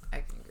 facts. I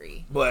can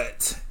agree.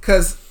 But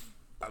because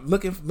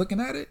looking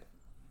at it,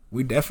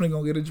 we definitely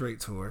gonna get a Drake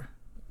tour,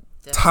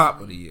 top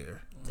of the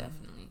year,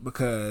 Definitely.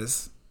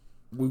 because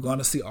we're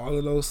gonna see all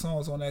of those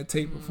songs on that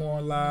tape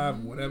perform live,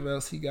 and whatever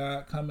else he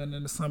got coming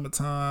in the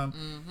summertime.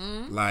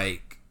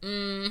 Like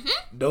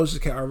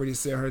Doja Cat already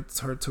said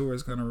her tour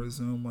is gonna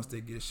resume once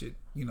they get shit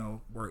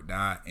worked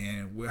out,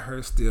 and with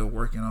her still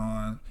working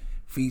on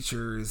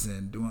features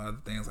and doing other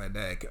things like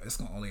that, it's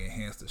gonna only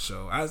enhance the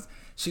show.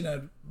 She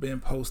done been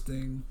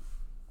posting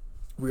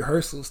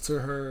rehearsals to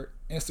her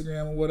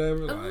Instagram or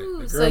whatever. Like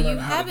Ooh, the so girl you learning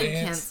how to haven't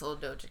dance.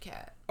 canceled Doja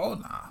Cat? Oh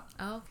nah.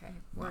 Oh, okay.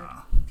 Word.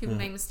 Nah. People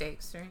make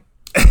mistakes, right?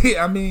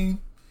 I mean,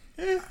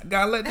 I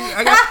gotta let these.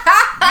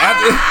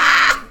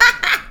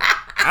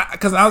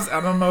 Because I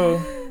don't know.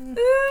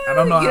 I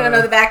don't know. You don't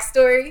know the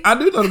backstory? I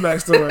do know the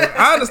backstory.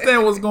 I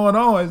understand what's going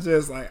on. It's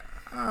just like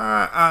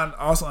I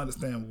also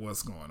understand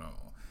what's going on.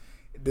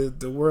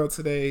 The world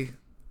today,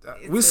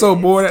 we're so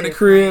bored at the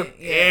crib.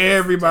 different. Yeah, it's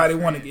Everybody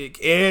want to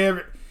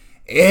get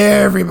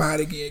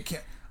everybody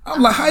get.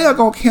 I'm like, how y'all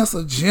gonna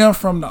cancel Jim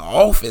from The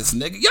Office,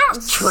 nigga?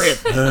 Y'all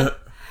tripping.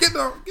 Get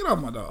off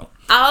my dog.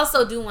 I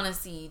also do want to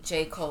see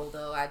J. Cole,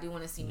 though. I do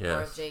want to see more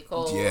Yes. of J.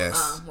 Cole.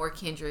 Yes. More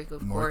Kendrick,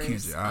 of More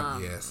course.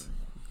 Kendrick. Yes.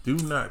 Do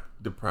not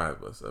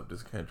deprive us of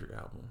this Kendrick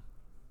album.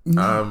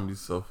 I'm be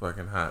so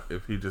fucking hot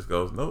if he just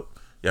goes, nope,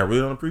 y'all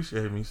really don't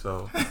appreciate me,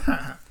 so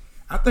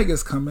I think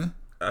it's coming.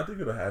 I think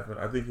it'll happen.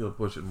 I think he'll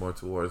push it more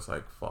towards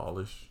like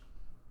fallish,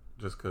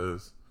 just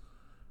because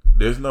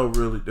there's no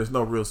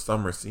real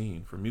summer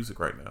scene for music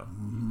right now.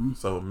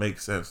 So it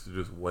makes sense to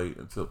just wait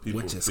until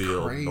people Which is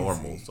feel crazy.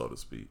 normal, so to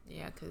speak.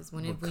 Yeah, because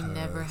when have we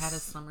never had a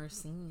summer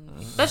scene?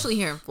 Especially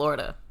here in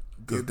Florida.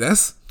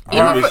 That's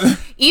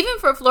even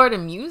for Florida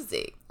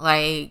music,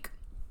 like,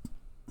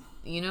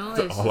 you know,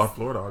 it's all our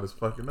Florida artists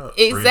fucking up.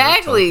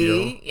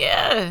 exactly.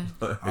 Yeah.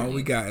 all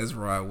we got is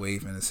Rod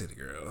Wave and the City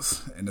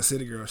Girls, and the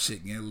City Girls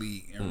shit getting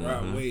leaked, and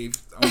Rod Wave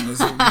on this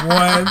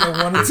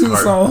one or two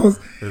songs.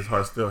 His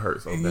heart still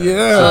hurts so bad.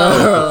 Yeah,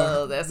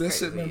 Oh, that's that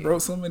crazy. shit been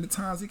broke so many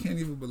times he can't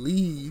even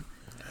believe.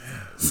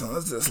 So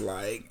it's just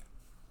like,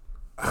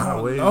 I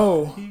don't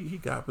know. He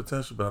got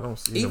potential, but I don't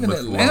see Even much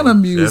Atlanta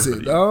music,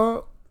 longevity.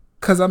 dog.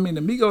 Cause I mean,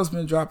 the Migos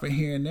been dropping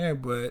here and there,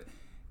 but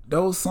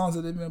those songs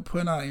that they've been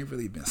putting out ain't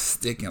really been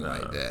sticking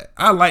like that.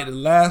 I like the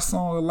last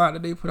song a lot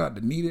that they put out,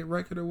 the Needed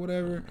record or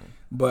whatever,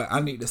 but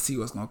I need to see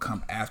what's gonna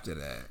come after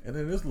that. And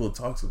then there's little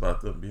talks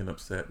about them being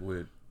upset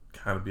with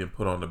kind of being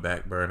put on the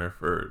back burner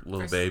for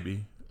Lil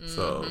Baby.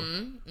 So,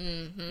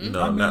 you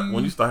know,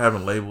 when you start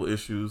having label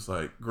issues,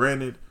 like,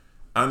 granted,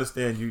 I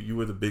understand you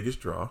were the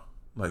biggest draw.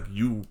 Like,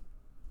 you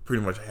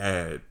pretty much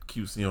had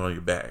QC on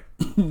your back.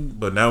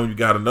 But now when you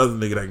got another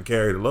nigga that can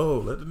carry the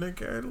load, let the nigga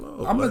carry the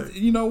load.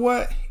 You know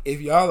what?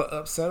 If y'all are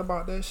upset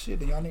about that shit,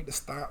 then y'all need to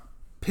stop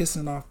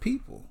pissing off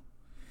people.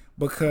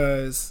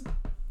 Because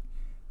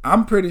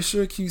I'm pretty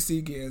sure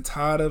QC getting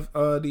tired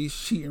of these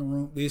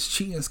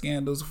cheating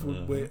scandals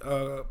with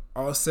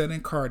Offset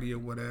and Cardi or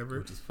whatever.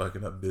 Which is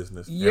fucking up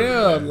business.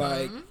 Yeah,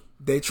 like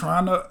they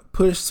trying to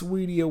push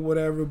Sweetie or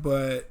whatever,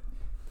 but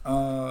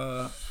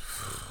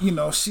you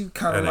know, she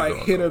kind of like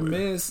hit or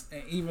miss.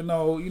 And even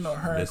though, you know,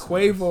 her and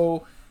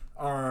Quavo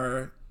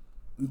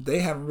they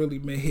haven't really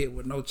been hit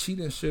with no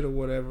cheating shit or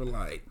whatever,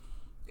 like,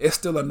 it's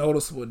still a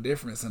noticeable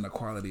difference in the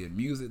quality of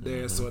music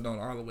there, so it don't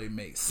all the way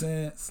make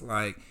sense.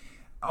 Like,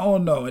 I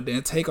don't know. And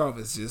then Takeoff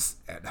is just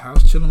at the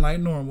house chilling like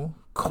normal,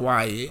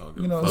 quiet.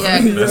 You know what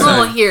I'm saying? We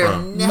don't hear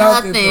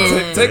nothing.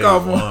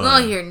 Takeoff. We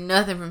don't hear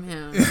nothing from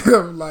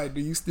him. Like,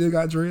 do you still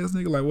got dreads,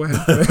 nigga? Like, what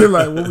happened?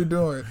 Like, what we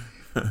doing?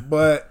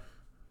 But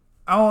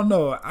I don't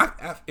know.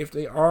 If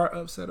they are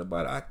upset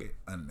about it, I can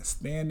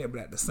understand it. But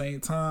at the same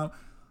time,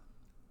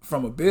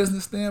 from a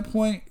business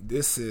standpoint,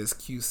 this is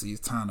QC's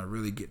time to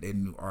really get their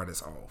new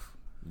artists off.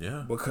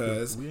 Yeah,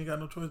 because we ain't got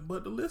no choice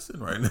but to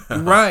listen right now.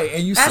 Right,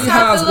 and you that's see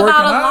how how it's I feel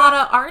working about a out. lot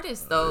of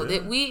artists, though.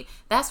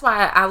 That's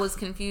why I was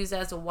confused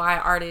as to why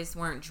artists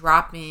weren't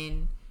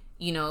dropping,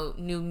 you know,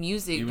 new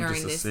music Even during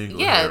just this. a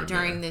Yeah, single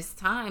during this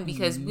time,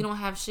 because we don't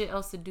have shit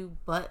else to do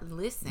but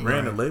listen.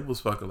 Random labels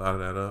fuck a lot of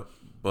that up,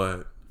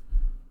 but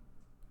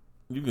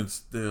you can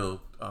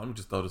still. I'm gonna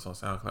just throw this on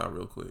SoundCloud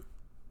real quick.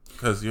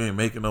 Because you ain't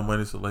making no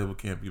money, so label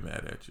can't be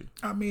mad at you.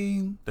 I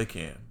mean, they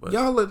can, but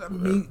y'all are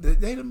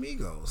they the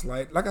Migos.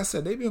 Like I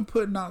said, they've been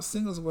putting out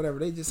singles or whatever.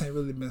 They just ain't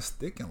really been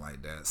sticking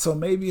like that. So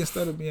maybe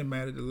instead of being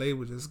mad at the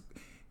label, just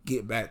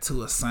get back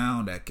to a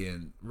sound that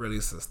can really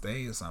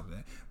sustain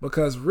something.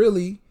 Because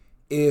really,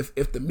 if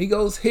the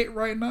Migos hit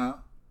right now,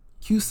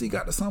 QC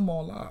got the song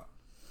on lock.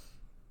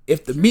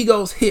 If the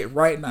Migos hit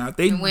right now, if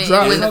they when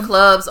drop the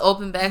clubs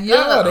open back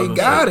up, they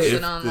got it.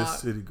 If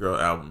this City Girl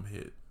album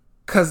hit.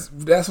 Cause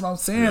that's what I'm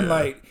saying. Yeah.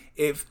 Like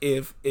if that's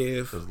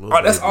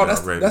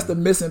the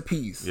missing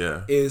piece.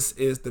 Yeah, is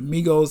the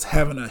Migos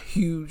having a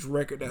huge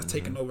record that's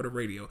taking over the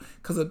radio.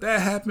 Cause if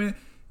that happened,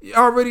 you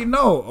already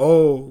know.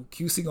 Oh,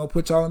 QC gonna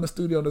put y'all in the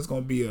studio. There's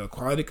gonna be a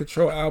Quality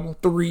Control album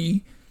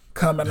 3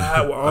 coming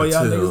out with all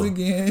y'all niggas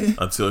again.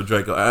 Until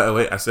Draco.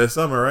 Wait, I said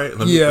summer, right?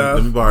 Let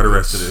me borrow the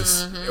rest of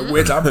this.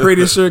 Which I'm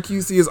pretty sure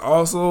QC is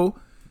also.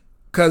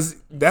 Because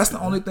that's the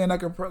only thing that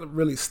can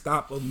really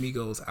stop a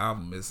Migos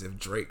album is if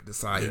Drake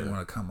decide he want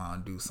to come out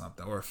and do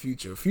something, or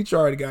Future. Future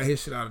already got his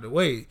shit out of the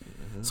way,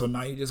 so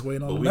now you just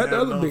waiting on that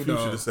other big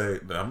dog to say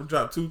I'm gonna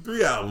drop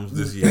 2-3 albums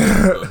this year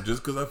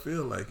just because I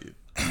feel like it.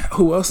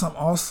 Who else I'm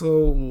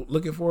also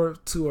looking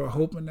forward to or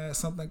hoping that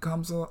something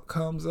comes up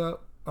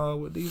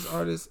with these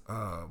artists?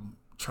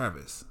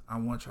 Travis. I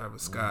want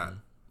Travis Scott.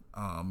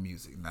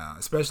 Music now,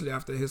 especially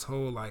after his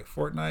whole like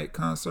Fortnite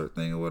concert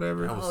thing or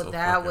whatever. That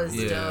was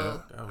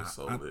dope. That was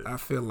so lit. I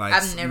feel like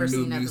I've never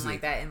seen nothing music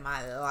like that in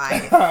my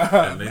life.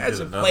 And they did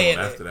another one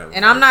after that.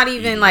 And I'm not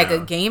even like a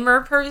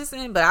gamer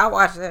person, but I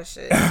watch that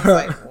shit. I was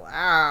like,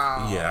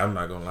 wow. Yeah, I'm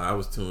not gonna lie. I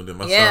was tuned in.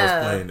 My son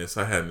was playing this.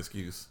 I had an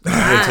excuse. I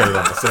had to turn it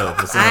on myself.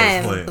 My son I was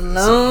am playing.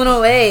 blown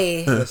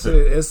away. It's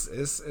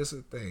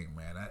a thing,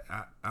 man.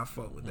 I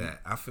fuck with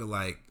that. I feel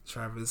like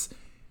Travis,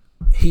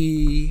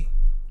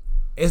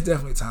 it's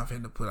definitely time for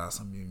him to put out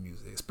some new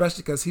music,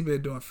 especially because he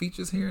been doing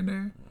features here and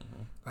there.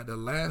 Like the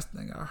last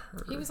thing I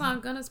heard, he was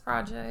on Gunna's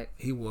project.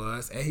 He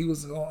was, and he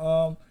was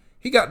on.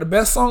 He got the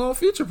best song on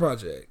Future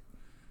project.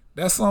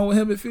 That song with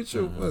him and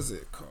Future, what's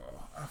it called?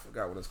 I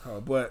forgot what it's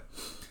called, but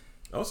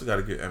I also got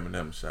to give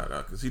Eminem a shout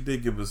out because he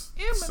did give us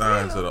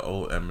signs of the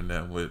old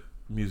Eminem with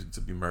Music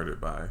to Be Murdered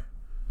By.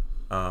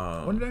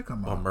 When did that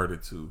come out? Or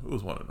Murdered 2. It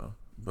was one of them,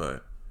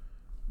 but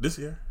this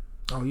year.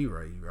 Oh, you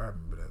right. I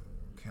remember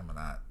that coming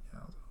out.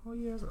 Oh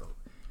yeah, so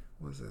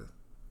was it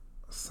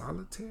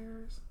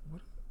Solitaires?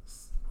 What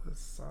is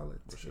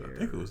Solitaires? I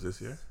think it was this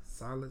year.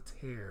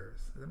 Solitaires.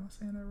 Am I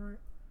saying that right?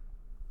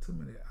 Too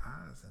many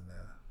eyes in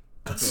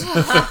there.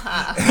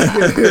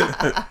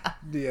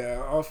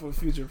 Yeah, off a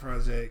future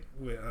project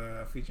with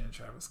featuring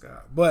Travis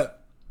Scott.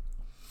 But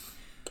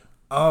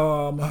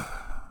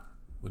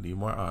we need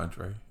more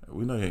Andre.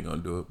 We know you ain't gonna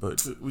do it,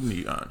 but we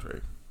need Andre.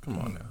 Come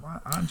on now. why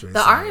Andre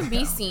The saying R&B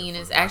that? scene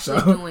is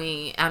actually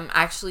doing. I'm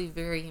actually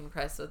very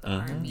impressed with the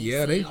R&B.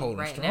 Yeah, they scene holding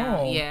right strong.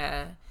 now.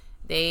 Yeah,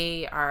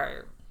 they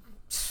are.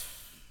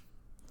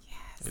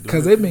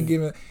 Because they've been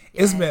giving.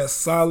 It's been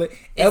solid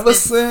ever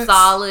since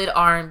solid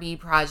R&B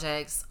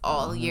projects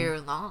all year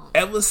long.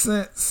 Ever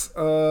since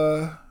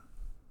what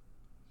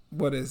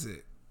is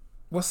it?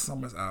 What's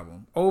Summer's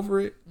album? Over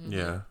It.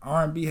 Yeah.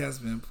 R&B has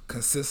been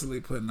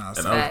consistently putting out. And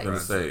solid I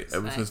was gonna projects. say,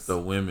 ever since the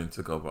women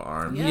took over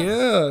R&B,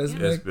 Yeah, it's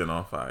been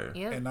on fire.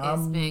 Yep, and it's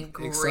I'm been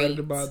great. excited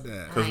about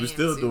that. Because I we're am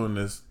still too. doing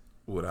this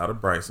without a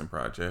Bryson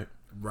project.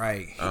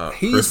 Right. Chris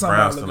He's somebody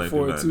Brown I'm still looking ain't do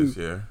forward nothing to. this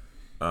year.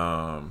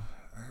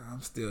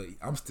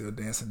 I'm still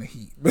dancing the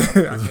heat. I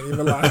can't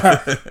even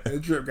lie. The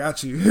drip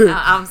got you.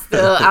 I'm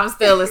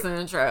still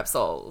listening to Trap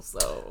Soul.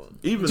 So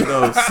Even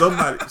though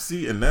somebody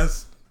see, and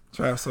that's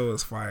Trap Soul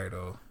is fire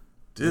though.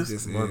 this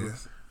This mother.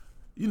 is.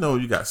 You know,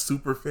 you got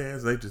super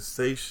fans. They just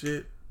say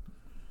shit.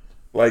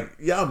 Like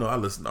y'all know, I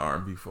listen to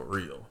R&B for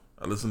real.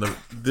 I listen to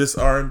this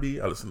R&B.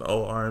 I listen to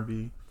old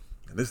R&B,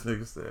 and this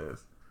nigga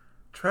says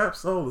Trap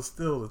Soul is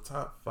still the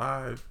top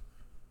 5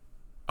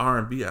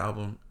 R&B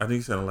album. I think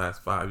he said in the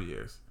last 5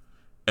 years.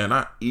 And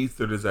I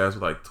ethered his ass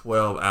with like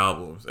 12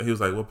 albums, and he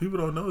was like, "Well, people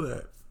don't know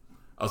that."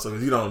 I was like,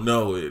 "If you don't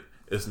know it,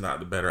 it's not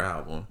the better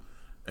album."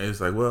 And he's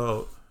like,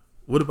 "Well,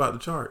 what about the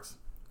charts?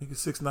 Nigga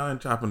 6ix9ine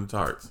chopping the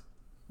charts.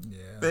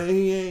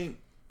 Yeah.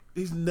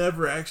 He's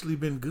never actually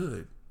been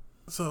good.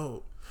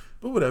 So,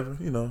 but whatever,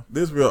 you know,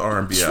 there's real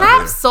R&B out Trap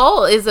there.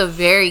 Soul is a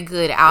very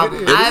good album.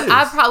 It is.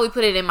 I'd probably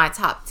put it in my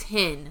top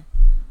 10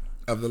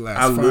 Of the I last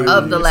 5 literally- years.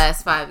 of the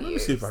last 5 Let me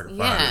years. see if I can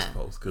find this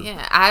post. 'Cause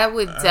Yeah, I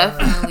would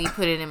definitely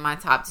put it in my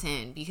top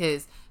 10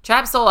 because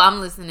Trap Soul I'm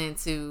listening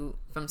to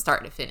from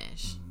start to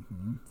finish,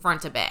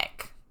 front to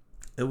back.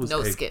 it was no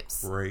a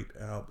skips. great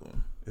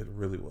album. It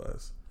really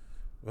was.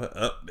 But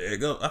there you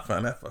go. I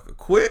found that fucker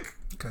quick.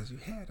 Because you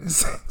had it.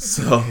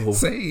 So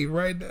Say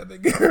right there,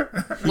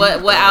 nigga.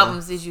 What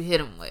albums did you hit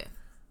him with?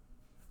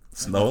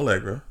 Snow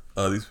Allegra,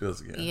 These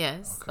Fields Again.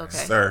 Yes. Okay.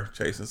 Sir,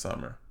 Chasing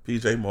Summer,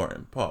 PJ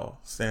Morton, Paul,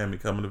 Sammy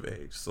Coming of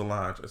Age,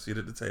 Solange, A Seat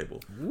at the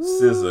Table,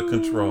 SZA,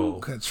 Control,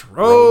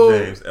 Control.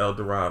 Ronnie James, El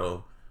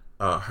Dorado,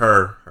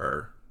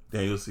 her,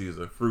 Daniel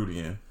Caesar,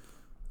 Fruitian,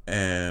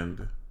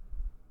 and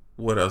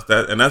what else?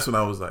 That's when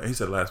I was like, he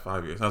said the last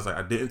 5 years. I was like,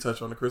 I didn't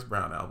touch on the Chris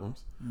Brown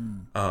albums.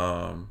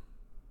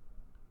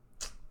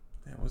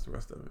 Damn, what's the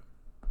rest of it?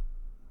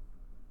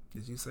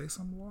 Did you say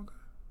Summer Walker?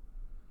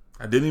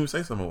 I didn't even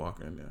say Summer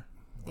Walker in there.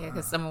 Yeah,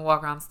 because Summer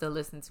Walker I'm still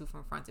listening to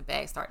from front to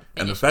back, start to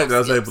finish. And the fact that I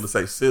was no able to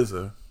skips. say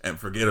SZA and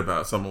forget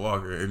about Summer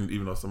Walker, and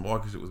even though Summer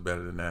Walker shit was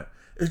better than that,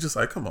 it's just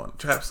like, come on,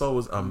 Trap Soul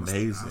was I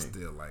amazing.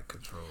 still like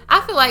Control.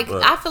 I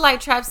feel like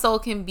Trap Soul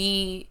can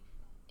be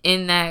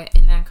in that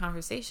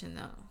conversation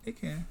though. It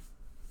can.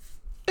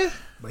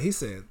 But he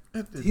said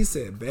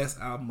best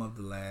album of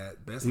the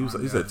last. Best. He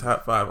R&B said album.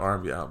 top 5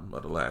 R&B album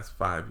of the last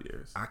 5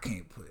 years, I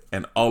can't put.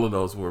 and all of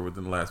those were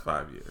within the last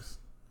 5 years.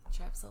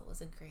 Trap Soul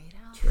was a great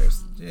album.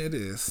 Traps. Yeah, it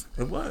is.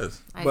 It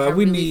was, But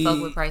we need- fuck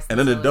with Bryson and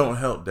then it Tiller. don't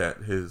help that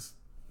his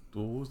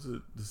what was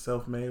it, the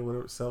self-made,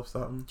 whatever, self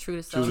something,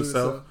 True to True Self. to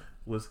Self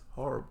was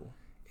horrible.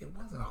 It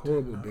wasn't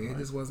horrible, but it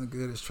just wasn't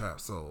good as Trap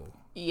Soul.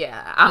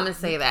 Yeah, I'm gonna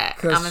say that.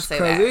 I'm gonna say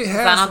 'cause that. it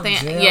had I don't some think.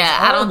 gems Yeah,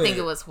 I don't on think it.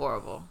 it was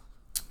horrible.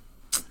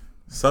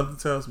 Something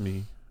tells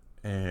me,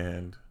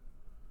 and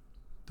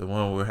the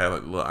one where it had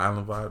like Little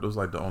Island vibe, those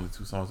like the only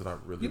 2 songs that I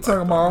really You liked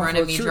talking about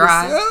Running for Me True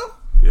Dry? to Self?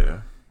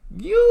 Yeah,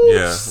 You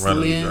Yeah,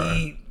 Running Me Dry.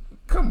 sleep.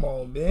 Come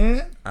on,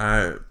 man.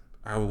 I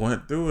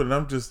went through it, and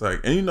I'm just like,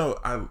 and you know,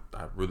 I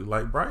really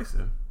like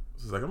Bryson.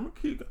 So it's like, I'm gonna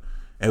keep going.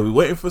 And we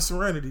waiting for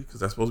Serenity because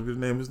that's supposed to be the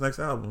name of his next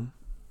album.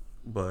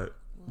 But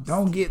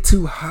Don't get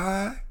too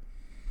high.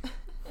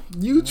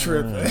 You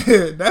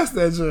tripping. That's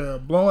that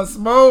jam. Blowing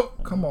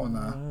smoke. Come on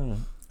now.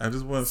 I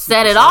just want to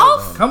Set it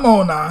off? Come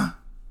on now.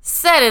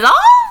 Set it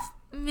off,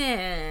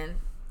 man.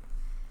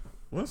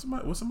 Was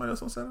somebody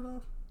else gonna set it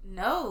off?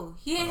 No,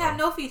 he didn't have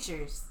no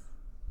features.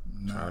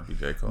 Trying to be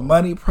J. Cole.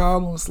 Money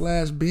Problem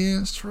 /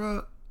 Benz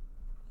Truck.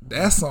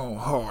 That song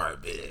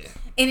hard, man.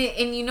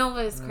 And you know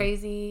what's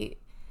crazy?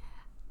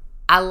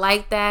 I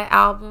like that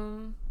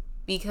album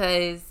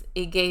because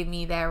it gave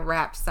me that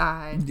rap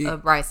side Yeah.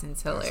 of Bryson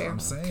Tiller. That's what I'm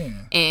saying.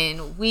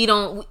 And we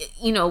don't,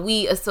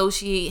 we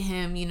associate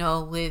him,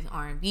 with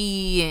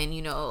R&B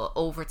and,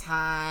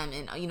 Overtime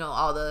and,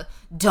 all the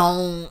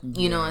don't,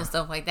 and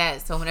stuff like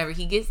that. So whenever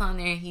he gets on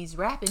there and he's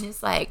rapping,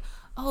 it's like,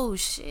 oh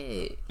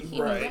shit,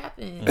 he Right.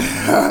 be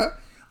rapping.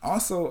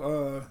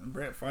 Also,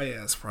 Brent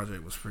Faiyaz's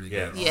project was pretty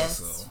good.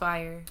 Yes, Also.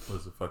 fire.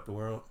 Was it Fuck the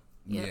World?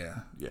 Yep. Yeah.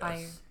 Yes.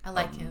 Fire. I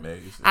like him.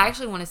 Amazing. I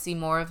actually want to see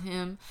more of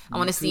him. I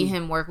want to see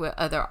him work with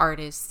other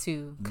artists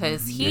too,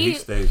 because Yeah, he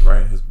stays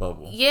right in his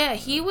bubble.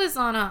 he was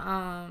on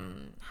a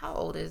How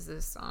old is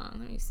this song?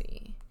 Let me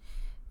see.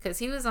 Because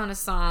he was on a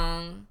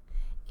song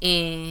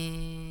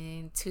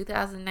in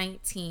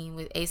 2019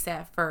 with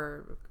ASAP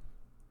Ferg.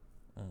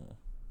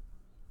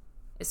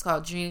 It's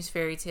called Dreams,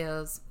 Fairy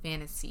Tales,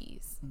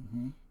 Fantasies.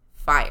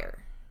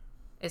 Fire.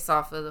 It's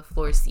off of the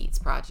Floor Seats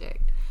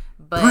project.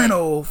 But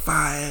Breno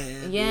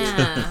fire.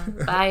 Yeah,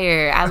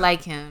 fire. I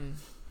like him.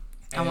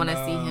 I want to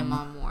see him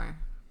on more.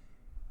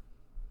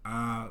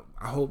 I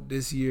hope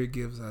this year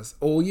gives us.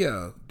 Oh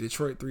yeah,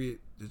 Detroit 2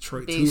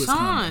 Big is Sean.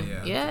 coming.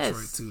 Yeah, Yes.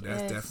 Detroit 2.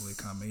 That's definitely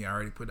coming. He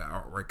already put the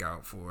artwork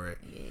out for it.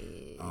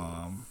 Yes.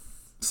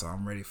 So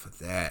I'm ready for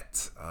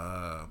that.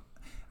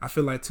 I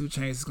feel like 2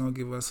 Chainz is gonna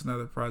give us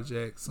another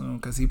project soon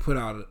because he put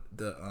out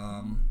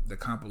the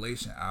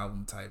compilation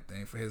album type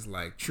thing for his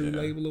like True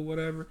label or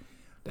whatever.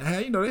 They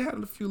had they had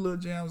a few little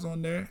jams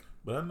on there.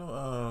 But I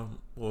know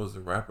what was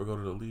the Rapper Go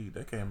to the League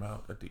that came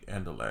out at the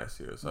end of last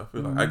year, so I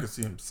feel like I could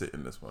see him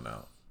sitting this one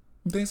out.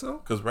 You think so?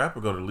 Because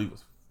Rapper Go to the League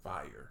was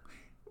fire.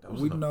 That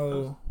was that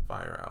was a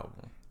fire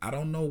album. I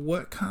don't know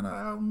what kind of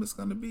album it's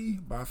gonna be,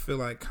 but I feel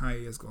like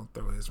Kanye is gonna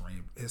throw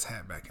his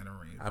hat back in the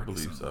ring. I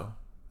believe so.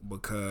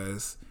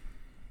 Because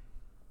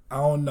I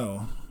don't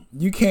know.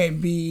 You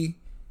can't be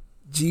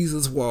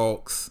Jesus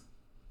Walks,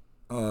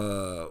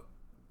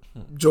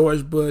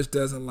 George Bush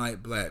doesn't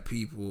like black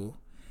people,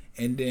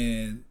 and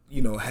then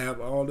have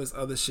all this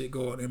other shit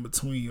going in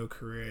between your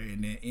career,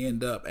 and then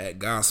end up at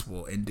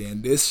gospel, and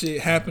then this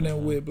shit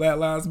happening with Black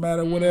Lives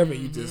Matter, whatever.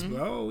 You just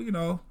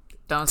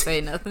don't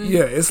say nothing.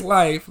 Yeah, it's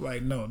life.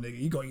 Like, no, nigga,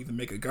 you gonna either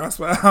make a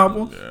gospel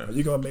album or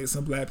you gonna make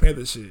some Black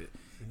Panther shit.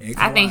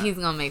 I think he's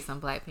gonna make some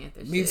Black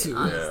Panther shit. Me too.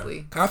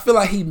 Honestly, I feel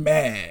like he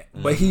mad,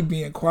 but he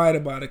being quiet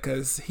about it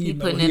because he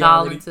putting it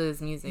all into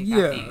his music.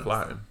 Yeah,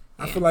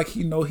 I feel like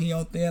he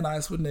on thin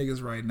ice with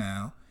niggas right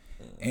now,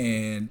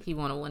 and he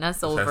want to win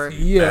us over.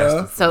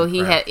 Yeah, so he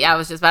had. I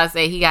was just about to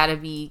say he got to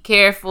be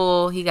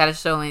careful. He got to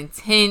show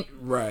intent.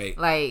 Right.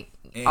 Like.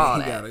 And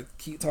he gotta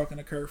keep talking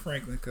to Kurt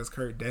Franklin because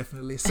Kurt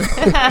definitely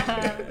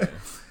said,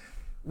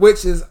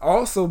 which is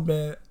also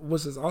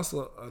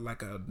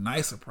like a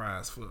nice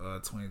surprise for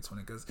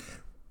 2020 because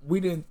we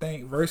didn't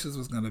think Versus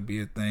was gonna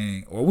be a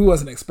thing, or we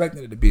wasn't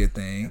expecting it to be a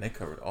thing. And they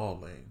covered all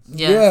lanes.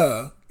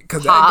 Yeah,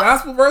 because that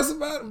gospel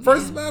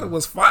versus battle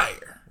was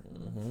fire.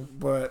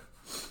 But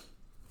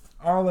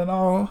all in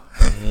all,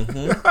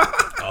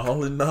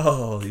 all in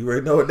all, you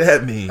already know what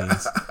that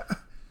means.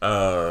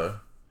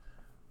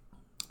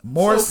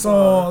 More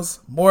songs,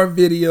 more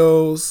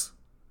videos,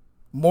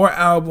 more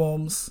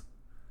albums.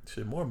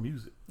 Shit, more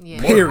music.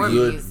 Yeah, more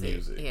good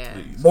music. Yeah.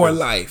 Please. More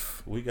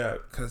life. We got.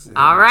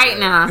 All right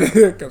now.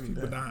 Because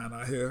people dying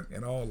out here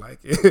and I don't like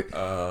it.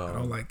 I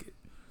don't like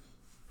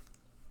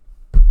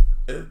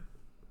it.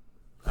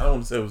 I don't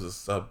want to say it was a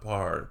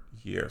subpar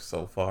year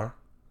so far.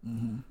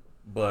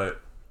 But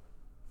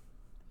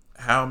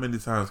how many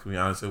times can we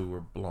honestly say we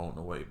were blown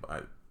away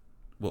by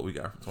what we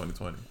got from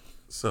 2020?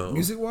 So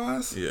music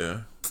wise,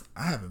 yeah,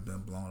 I haven't been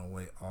blown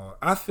away.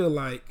 I feel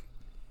like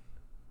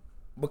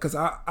because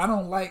I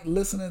don't like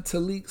listening to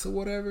leaks or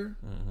whatever.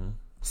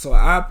 So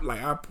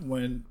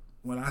when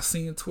I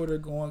seen Twitter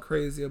going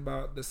crazy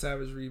about the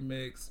Savage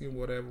remix,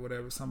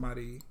 whatever,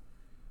 somebody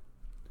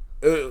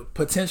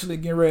potentially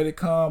getting ready to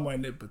come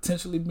and it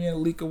potentially being a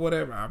leak or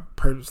whatever, I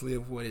purposely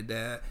avoided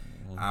that.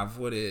 I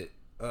avoided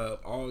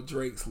all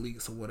Drake's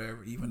leaks or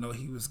whatever, even though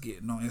he was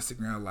getting on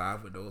Instagram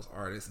Live with those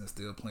artists and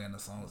still playing the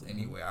songs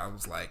anyway. I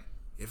was like,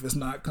 if it's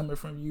not coming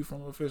from you,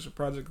 from an official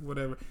project or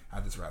whatever,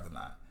 I'd just rather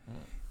not.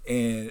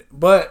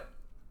 But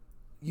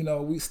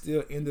we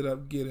still ended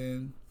up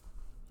getting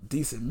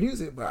decent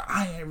music, but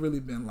I ain't really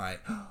been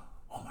like, oh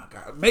my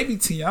god. Maybe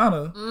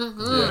Tiana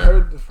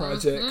heard the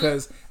project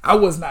because I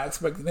was not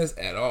expecting this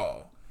at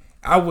all.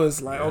 I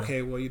was like,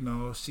 okay,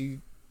 well, she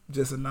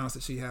just announced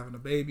that she having a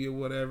baby or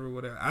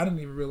whatever. I didn't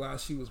even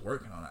realize she was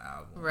working on an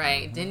album.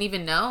 Right. Didn't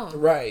even know.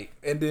 Right.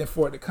 And then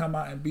for it to come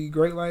out and be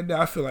great like that,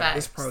 I feel like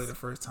it's probably the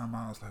first time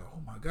I was like, oh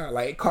my god,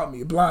 like it caught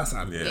me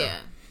blindsided. Yeah.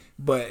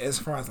 But as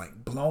far as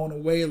like blown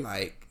away,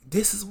 like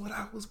this is what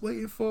I was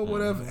waiting for,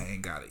 whatever, I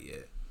ain't got it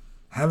yet.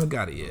 Haven't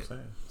got it yet.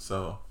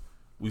 So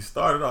we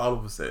started all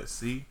of us at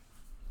C,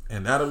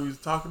 and now that we was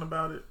talking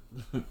about it,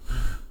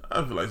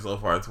 I feel like so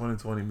far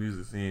 2020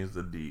 music seems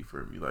the D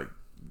for me. Like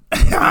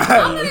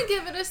I'm gonna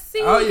give it a C.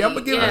 Oh yeah, I'm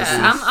gonna give it a C.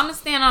 I'm gonna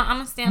stand on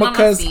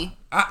my C.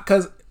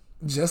 Because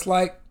just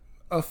like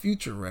a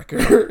Future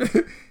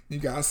record, you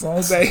got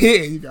songs that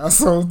hit, you got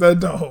songs that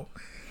don't.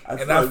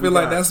 I feel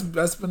like that's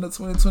been the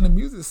 2020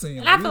 music scene.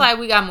 And I feel like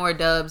we got more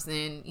dubs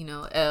than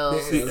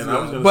L's.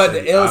 But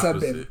the L's have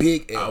been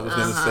big L's. I was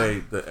gonna say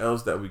the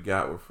L's that we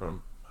got were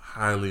from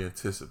highly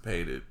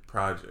anticipated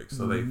projects,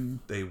 so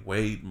they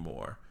weighed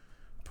more.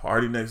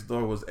 Party Next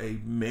Door was a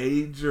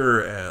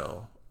major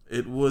L.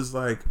 It was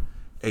like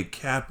a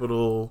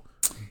capital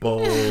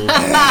bold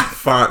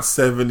font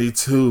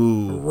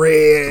 72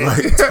 red,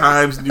 like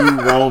Times New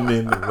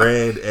Roman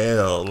red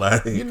L.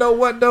 Like, you know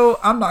what though?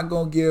 I'm not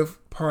gonna give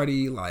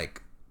Party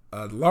like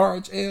a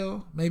large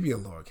L, maybe a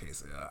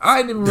lowercase L. I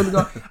ain't even really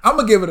going. I'm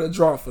gonna give it a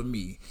draw for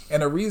me,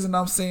 and the reason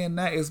I'm saying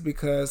that is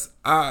because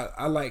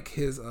I like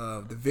his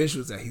the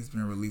visuals that he's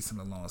been releasing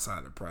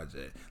alongside the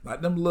project,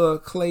 like them little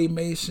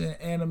claymation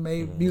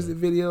anime music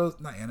videos,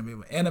 not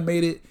anime, but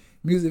animated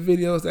music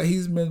videos that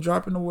he's been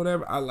dropping or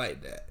whatever. I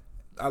like that.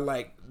 I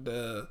like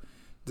the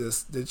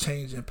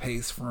change in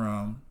pace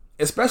from,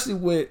 especially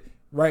with.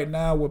 Right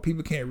now, where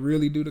people can't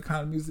really do the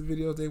kind of music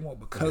videos they want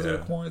because of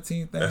the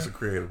quarantine thing. That's a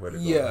creative way to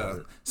go. Yeah.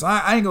 So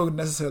I ain't gonna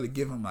necessarily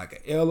give him like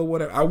an L or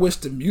whatever. I wish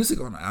the music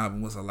on the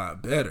album was a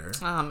lot better.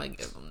 I'm gonna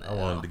give him that. I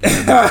wanted to give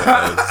him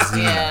a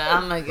Z. Yeah,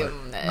 I'm gonna give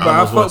him that. I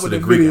almost went to the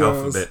Greek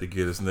videos. alphabet to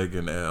get this nigga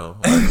an L.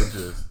 Like it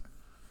just,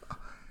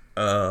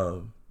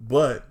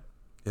 but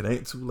it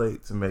ain't too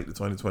late to make the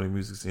 2020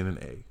 music scene an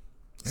A.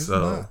 It's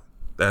so not.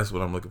 That's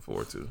what I'm looking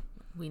forward to.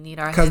 We need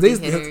our heavy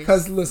hitters.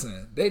 Because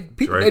listen, they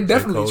Drake,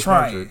 definitely J. Cole,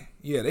 trying. Kendrick.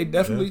 Yeah, they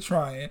definitely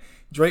trying.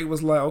 Drake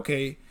was like,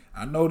 okay,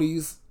 I know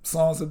these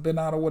songs have been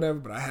out or whatever,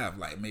 but I have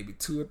like maybe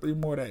 2 or 3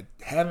 more that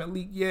haven't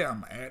leaked yet.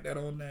 I'm gonna add that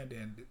on there.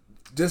 Then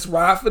just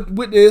ride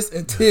with this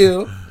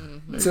until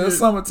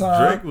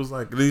summertime. Drake was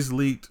like, these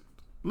leaked.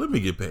 Let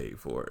me get paid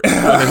for it.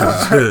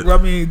 I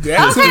mean,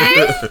 that's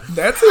it.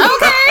 That's it.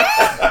 Okay.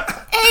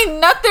 Ain't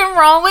nothing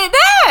wrong with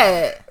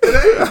that.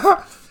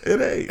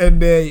 It ain't.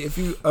 And then if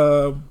you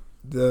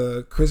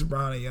the Chris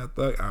Brown and Young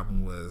Thug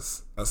album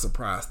was a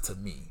surprise to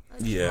me.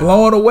 Yeah.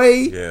 Blown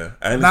away. Yeah.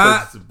 I didn't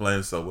expect it to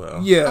blend so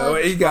well.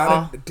 Yeah,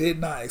 did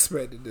not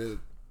expect it to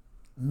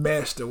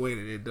mesh the way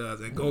that it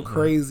does and go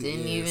crazy.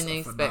 Didn't even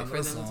expect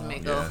for them song. to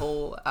make a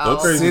whole Go album.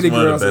 Crazy City is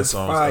one of Girls the best is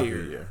songs fire. of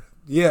the year.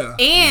 Yeah.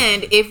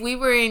 And if we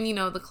were in,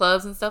 the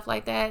clubs and stuff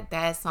like that,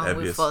 that song That'd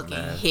be would a fucking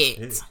smash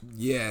hit.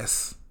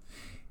 Yes.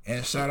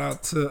 And shout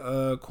out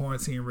to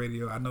Quarantine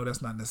Radio. I know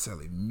that's not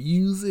necessarily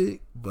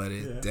music, but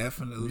it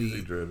definitely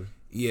Music driven.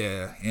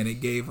 Yeah, and it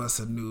gave us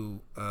a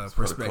new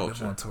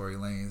perspective on Tory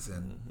Lanez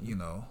and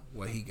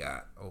what he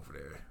got over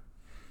there.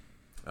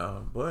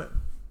 But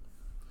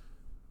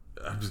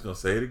I'm just gonna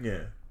say it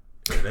again.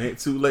 It ain't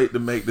too late to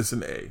make this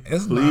an A.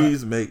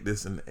 Please make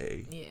this an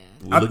A. Yeah.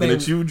 We're looking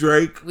at you,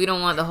 Drake. We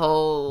don't want the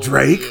whole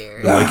Drake.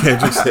 year. Boy,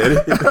 Kendrick said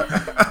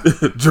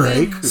it.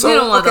 Drake. We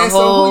don't want the whole.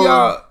 So who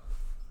y'all?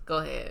 Go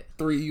ahead.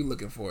 3 you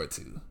looking forward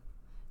to?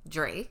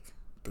 Drake.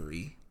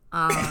 3.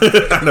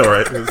 I know,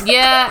 right?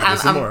 Yeah,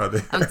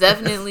 I'm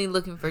definitely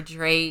looking for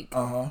Drake.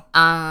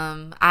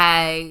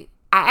 I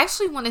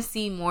actually want to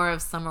see more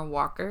of Summer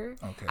Walker.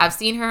 Okay. I've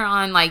seen her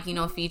on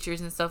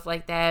features and stuff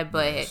like that,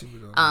 but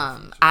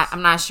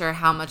I'm not sure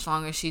how much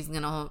longer she's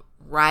gonna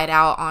ride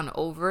out on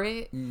Over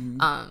It.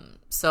 Mm-hmm.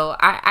 So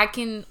I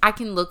can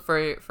look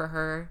for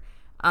her.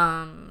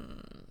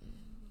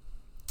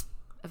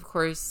 Of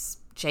course,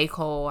 J.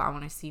 Cole. I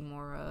want to see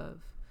more of.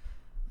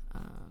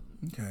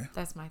 Okay,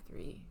 that's my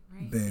 3.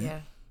 Right? Ben.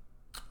 Yeah.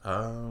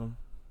 I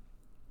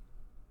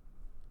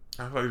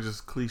feel like it's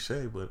just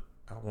cliche, but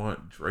I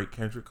want Drake,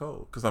 Kendrick,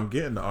 Cole because I'm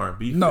getting the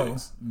R&B. No,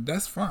 fix.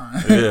 that's fine.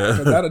 Yeah,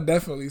 because that'll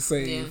definitely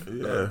save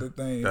the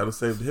thing. That'll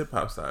save the hip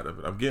hop side of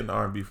it. I'm getting the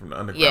R&B from the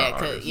underground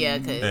artists.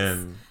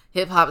 Because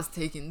hip hop is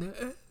taking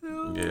the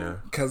yeah.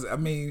 Because I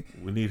mean,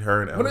 we need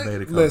her and LMA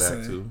to come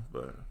back too.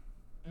 But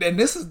and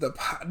this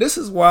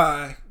is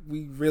why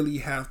we really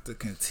have to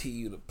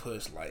continue to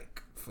push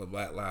for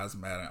Black Lives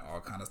Matter and all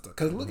kind of stuff.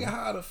 Because look at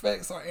how it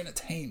affects our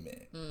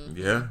entertainment.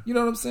 Yeah, you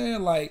know what I'm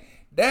saying? Like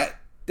that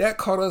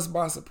caught us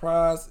by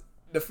surprise.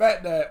 The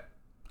fact that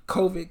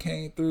COVID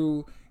came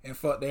through and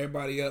fucked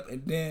everybody up,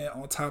 and then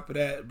on top of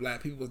that,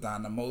 black people was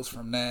dying the most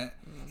from that,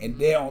 and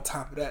then on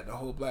top of that, the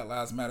whole Black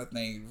Lives Matter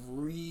thing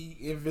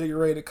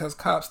reinvigorated because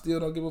cops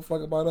still don't give a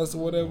fuck about us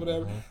or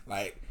whatever.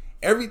 Like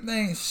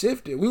everything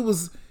shifted. We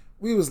was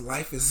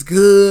Life is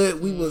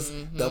Good. We was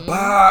The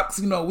Box.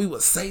 We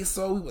was Say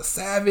So. We was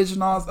Savage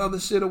and all this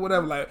other shit or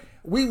whatever. Like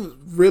we was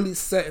really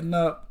setting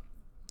up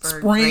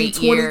spring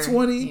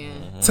 2020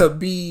 to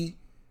be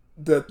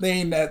the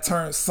thing that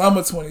turned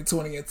summer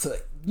 2020 into,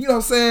 you know what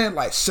I'm saying,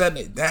 like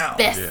shutting it down.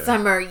 Best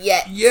summer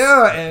yet.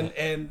 Yeah,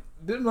 and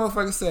this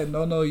motherfucker said,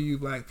 no, you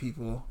black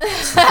people.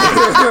 Let's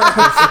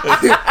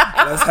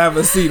have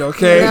a seat,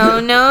 okay?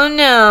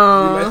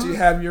 No. We let you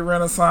have your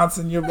Renaissance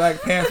and your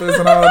Black Panthers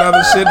and all that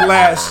other shit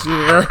last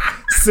year.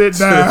 Sit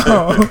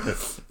down.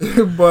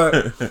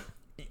 But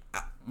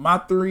my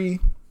 3,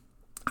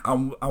 I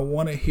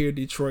want to hear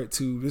Detroit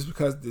too, just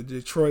because the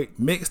Detroit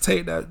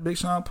mixtape that Big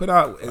Sean put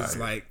out is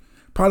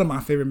probably my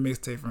favorite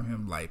mixtape from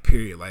him,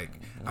 period.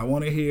 I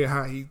want to hear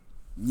how he,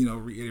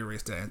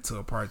 reiterates that into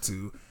a part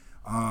 2.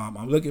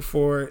 I'm looking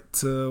forward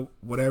to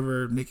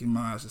whatever Nicki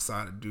Minaj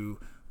decide to do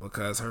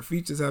because her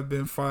features have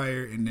been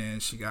fire, and then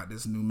she got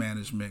this new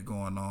management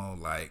going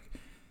on.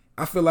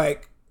 I feel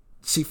like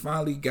she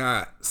finally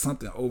got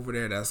something over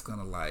there that's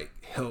gonna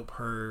help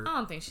her. I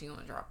don't think she's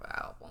gonna drop an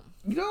album.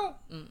 You know,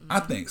 I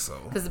think so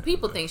because the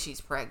people think she's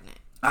pregnant.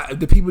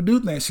 The people do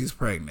think she's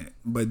pregnant,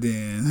 but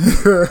then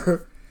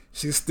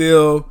she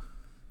still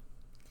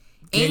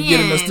can't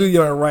get in the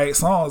studio and write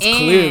songs.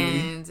 Clearly,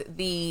 and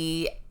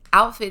the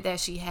outfit that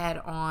she had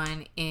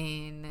on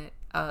in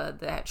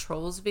that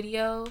Trolls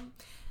video,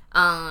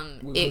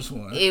 Which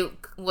one? It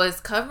was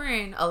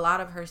covering a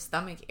lot of her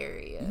stomach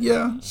area.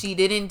 Yeah. She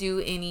didn't do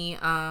any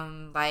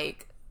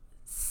like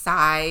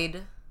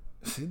side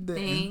She didn't.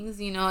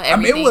 things, you know. I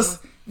mean,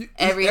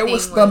 Everything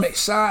was stomach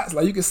shots.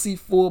 Like, you could see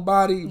full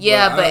body.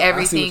 Yeah, but I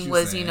everything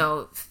was, you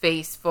know,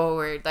 face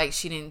forward. Like,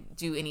 she didn't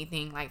do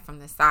anything like from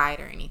the side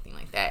or anything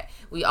like that.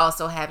 We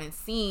also haven't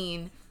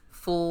seen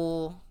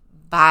full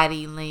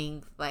body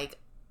length, like,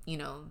 you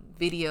know,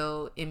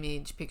 video,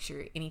 image,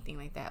 picture, anything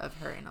like that of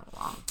her in a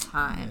long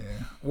time.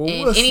 Yeah. Well,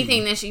 and we'll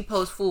anything see. that she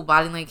posts full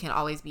body length can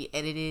always be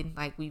edited.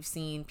 Like, we've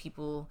seen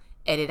people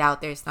edit out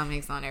their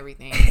stomachs on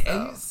everything. And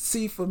So you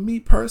see, for me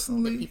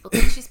personally, people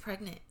think she's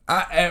pregnant.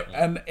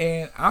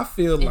 And I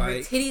feel And her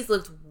like titties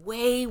looked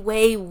way,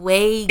 way,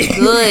 way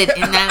good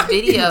in that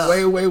video.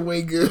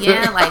 way good.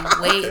 Yeah, like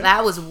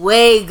that was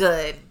way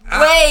good.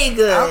 Way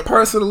good. I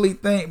personally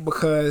think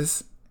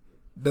because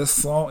the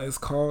song is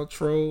called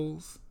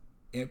Trolls,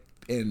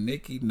 and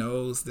Nicki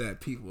knows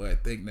that people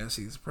that think that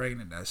she's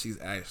pregnant, that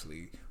she's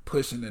actually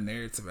pushing the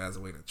narrative as a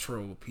way to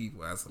troll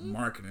people as a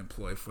marketing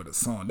ploy for the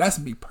song. That's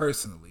me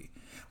personally.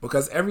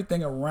 Because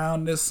everything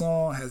around this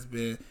song has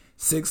been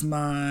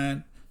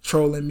 6ix9ine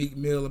trolling Meek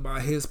Mill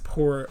about his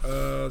poor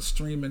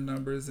streaming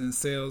numbers and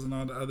sales and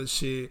all the other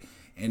shit,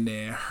 and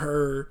then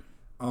her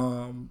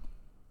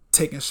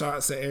taking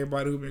shots at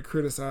everybody who's been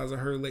criticizing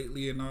her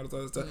lately and all this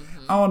other stuff.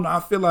 I don't know. I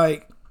feel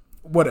like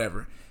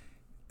whatever.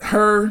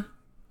 Her,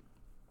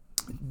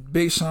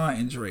 Big Sean,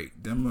 and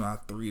Drake, them are my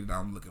 3 that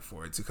I'm looking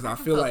forward to, because I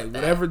feel like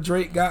whatever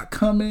Drake got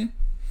coming,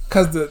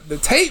 because the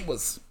tape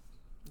was.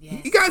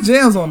 Yes. He got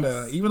jams on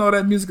there, even though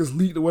that music is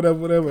leaked or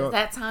whatever.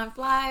 That time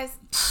flies.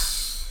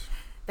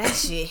 That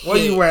shit hit. Where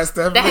you at,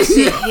 Stephanie? That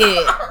shit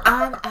hit.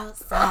 I'm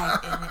outside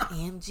in an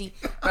AMG.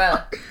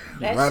 Bruh.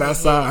 That Right shit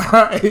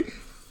outside. hit.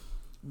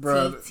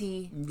 Bro,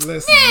 TT.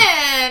 listen.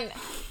 Man.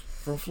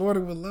 From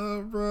Florida with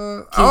Love,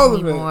 bro. Give All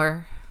me of it.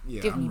 more.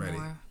 Yeah, Give I'm me ready.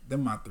 more.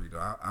 Them my 3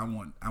 though. I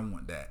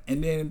want that.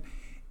 And then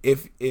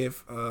if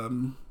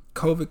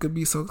COVID could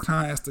be so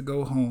kind as to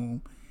go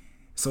home,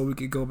 so we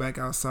could go back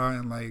outside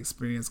and like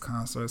experience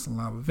concerts and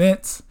live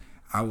events,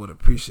 I would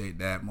appreciate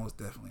that most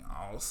definitely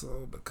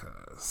also,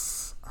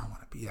 because I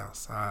want to be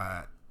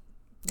outside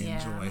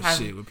enjoying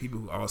shit with people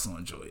who also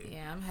enjoy it.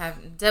 Yeah, I'm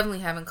definitely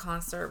having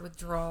concert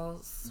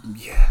withdrawals.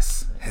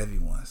 Yes, heavy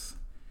ones.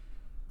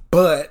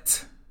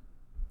 But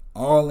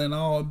all in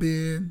all,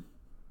 Ben,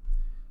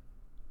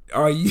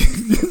 are you?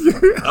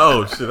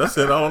 Oh shit! I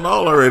said I don't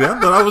know already. I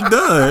thought I was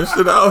done.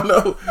 Shit, I don't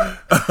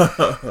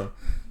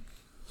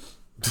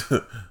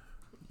know.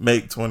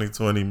 Make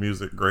 2020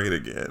 music great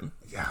again.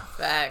 Yeah,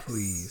 Facts.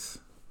 please.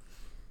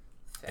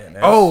 And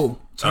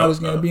Childish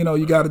Gambino,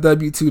 you got a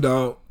W2,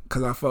 dog,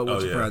 because I fuck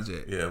with your yeah.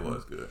 project. Yeah, it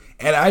was good.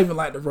 And I even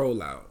like the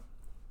rollout.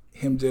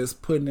 Him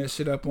just putting that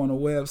shit up on a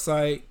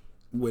website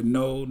with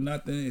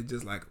nothing. It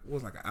just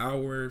was like an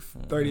hour,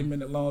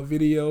 30-minute long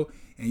video.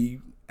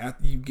 And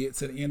after you get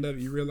to the end of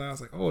it, you realize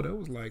like, oh, there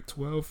was like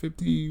 12,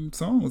 15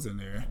 songs in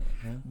there.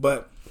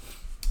 But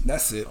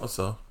that's it.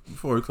 Also,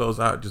 before we close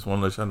out, just want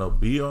to let y'all know,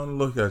 be on the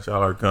lookout.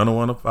 Y'all are going to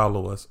want to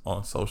follow us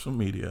on social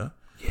media.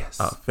 Yes.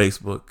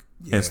 Facebook,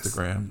 Yes.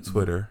 Instagram,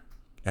 Twitter,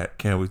 at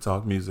Can We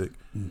Talk Music.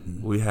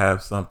 We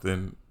have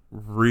something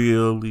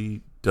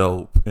really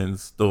dope in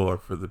store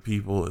for the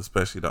people,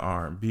 especially the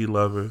R&B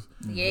lovers.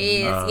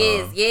 Yes.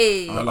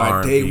 Or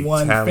like day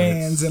one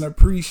fans and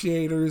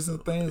appreciators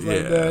and things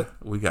like that.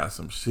 We got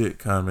some shit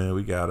coming.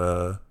 We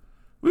got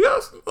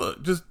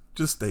some,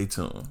 just stay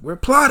tuned. We're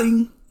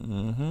plotting.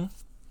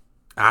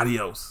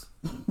 Adios.